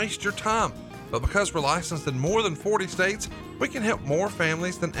won't waste your time. But because we're licensed in more than 40 states, we can help more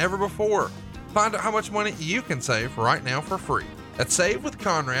families than ever before. Find out how much money you can save right now for free at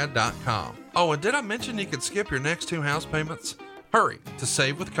SaveWithConrad.com. Oh, and did I mention you could skip your next 2 house payments? Hurry to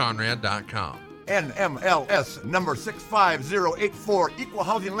SaveWithConrad.com. NMLS number 65084, Equal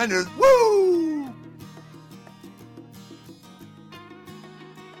Housing Lenders. Woo!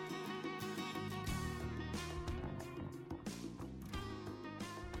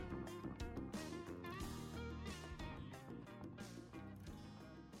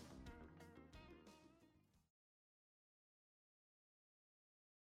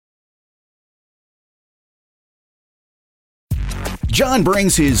 John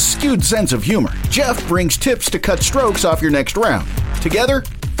brings his skewed sense of humor. Jeff brings tips to cut strokes off your next round. Together,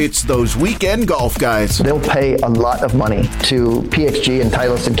 it's those weekend golf guys. They'll pay a lot of money to PXG and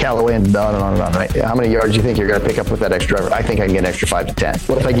Titleist and Callaway and on and on and on, right? How many yards do you think you're going to pick up with that extra driver? I think I can get an extra 5 to 10.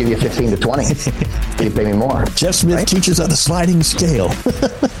 What if I give you 15 to 20? You pay me more. Jeff Smith teaches on a sliding scale.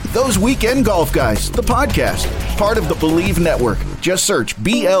 Those Weekend Golf Guys, the podcast, part of the Believe Network. Just search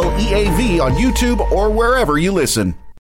BLEAV on YouTube or wherever you listen.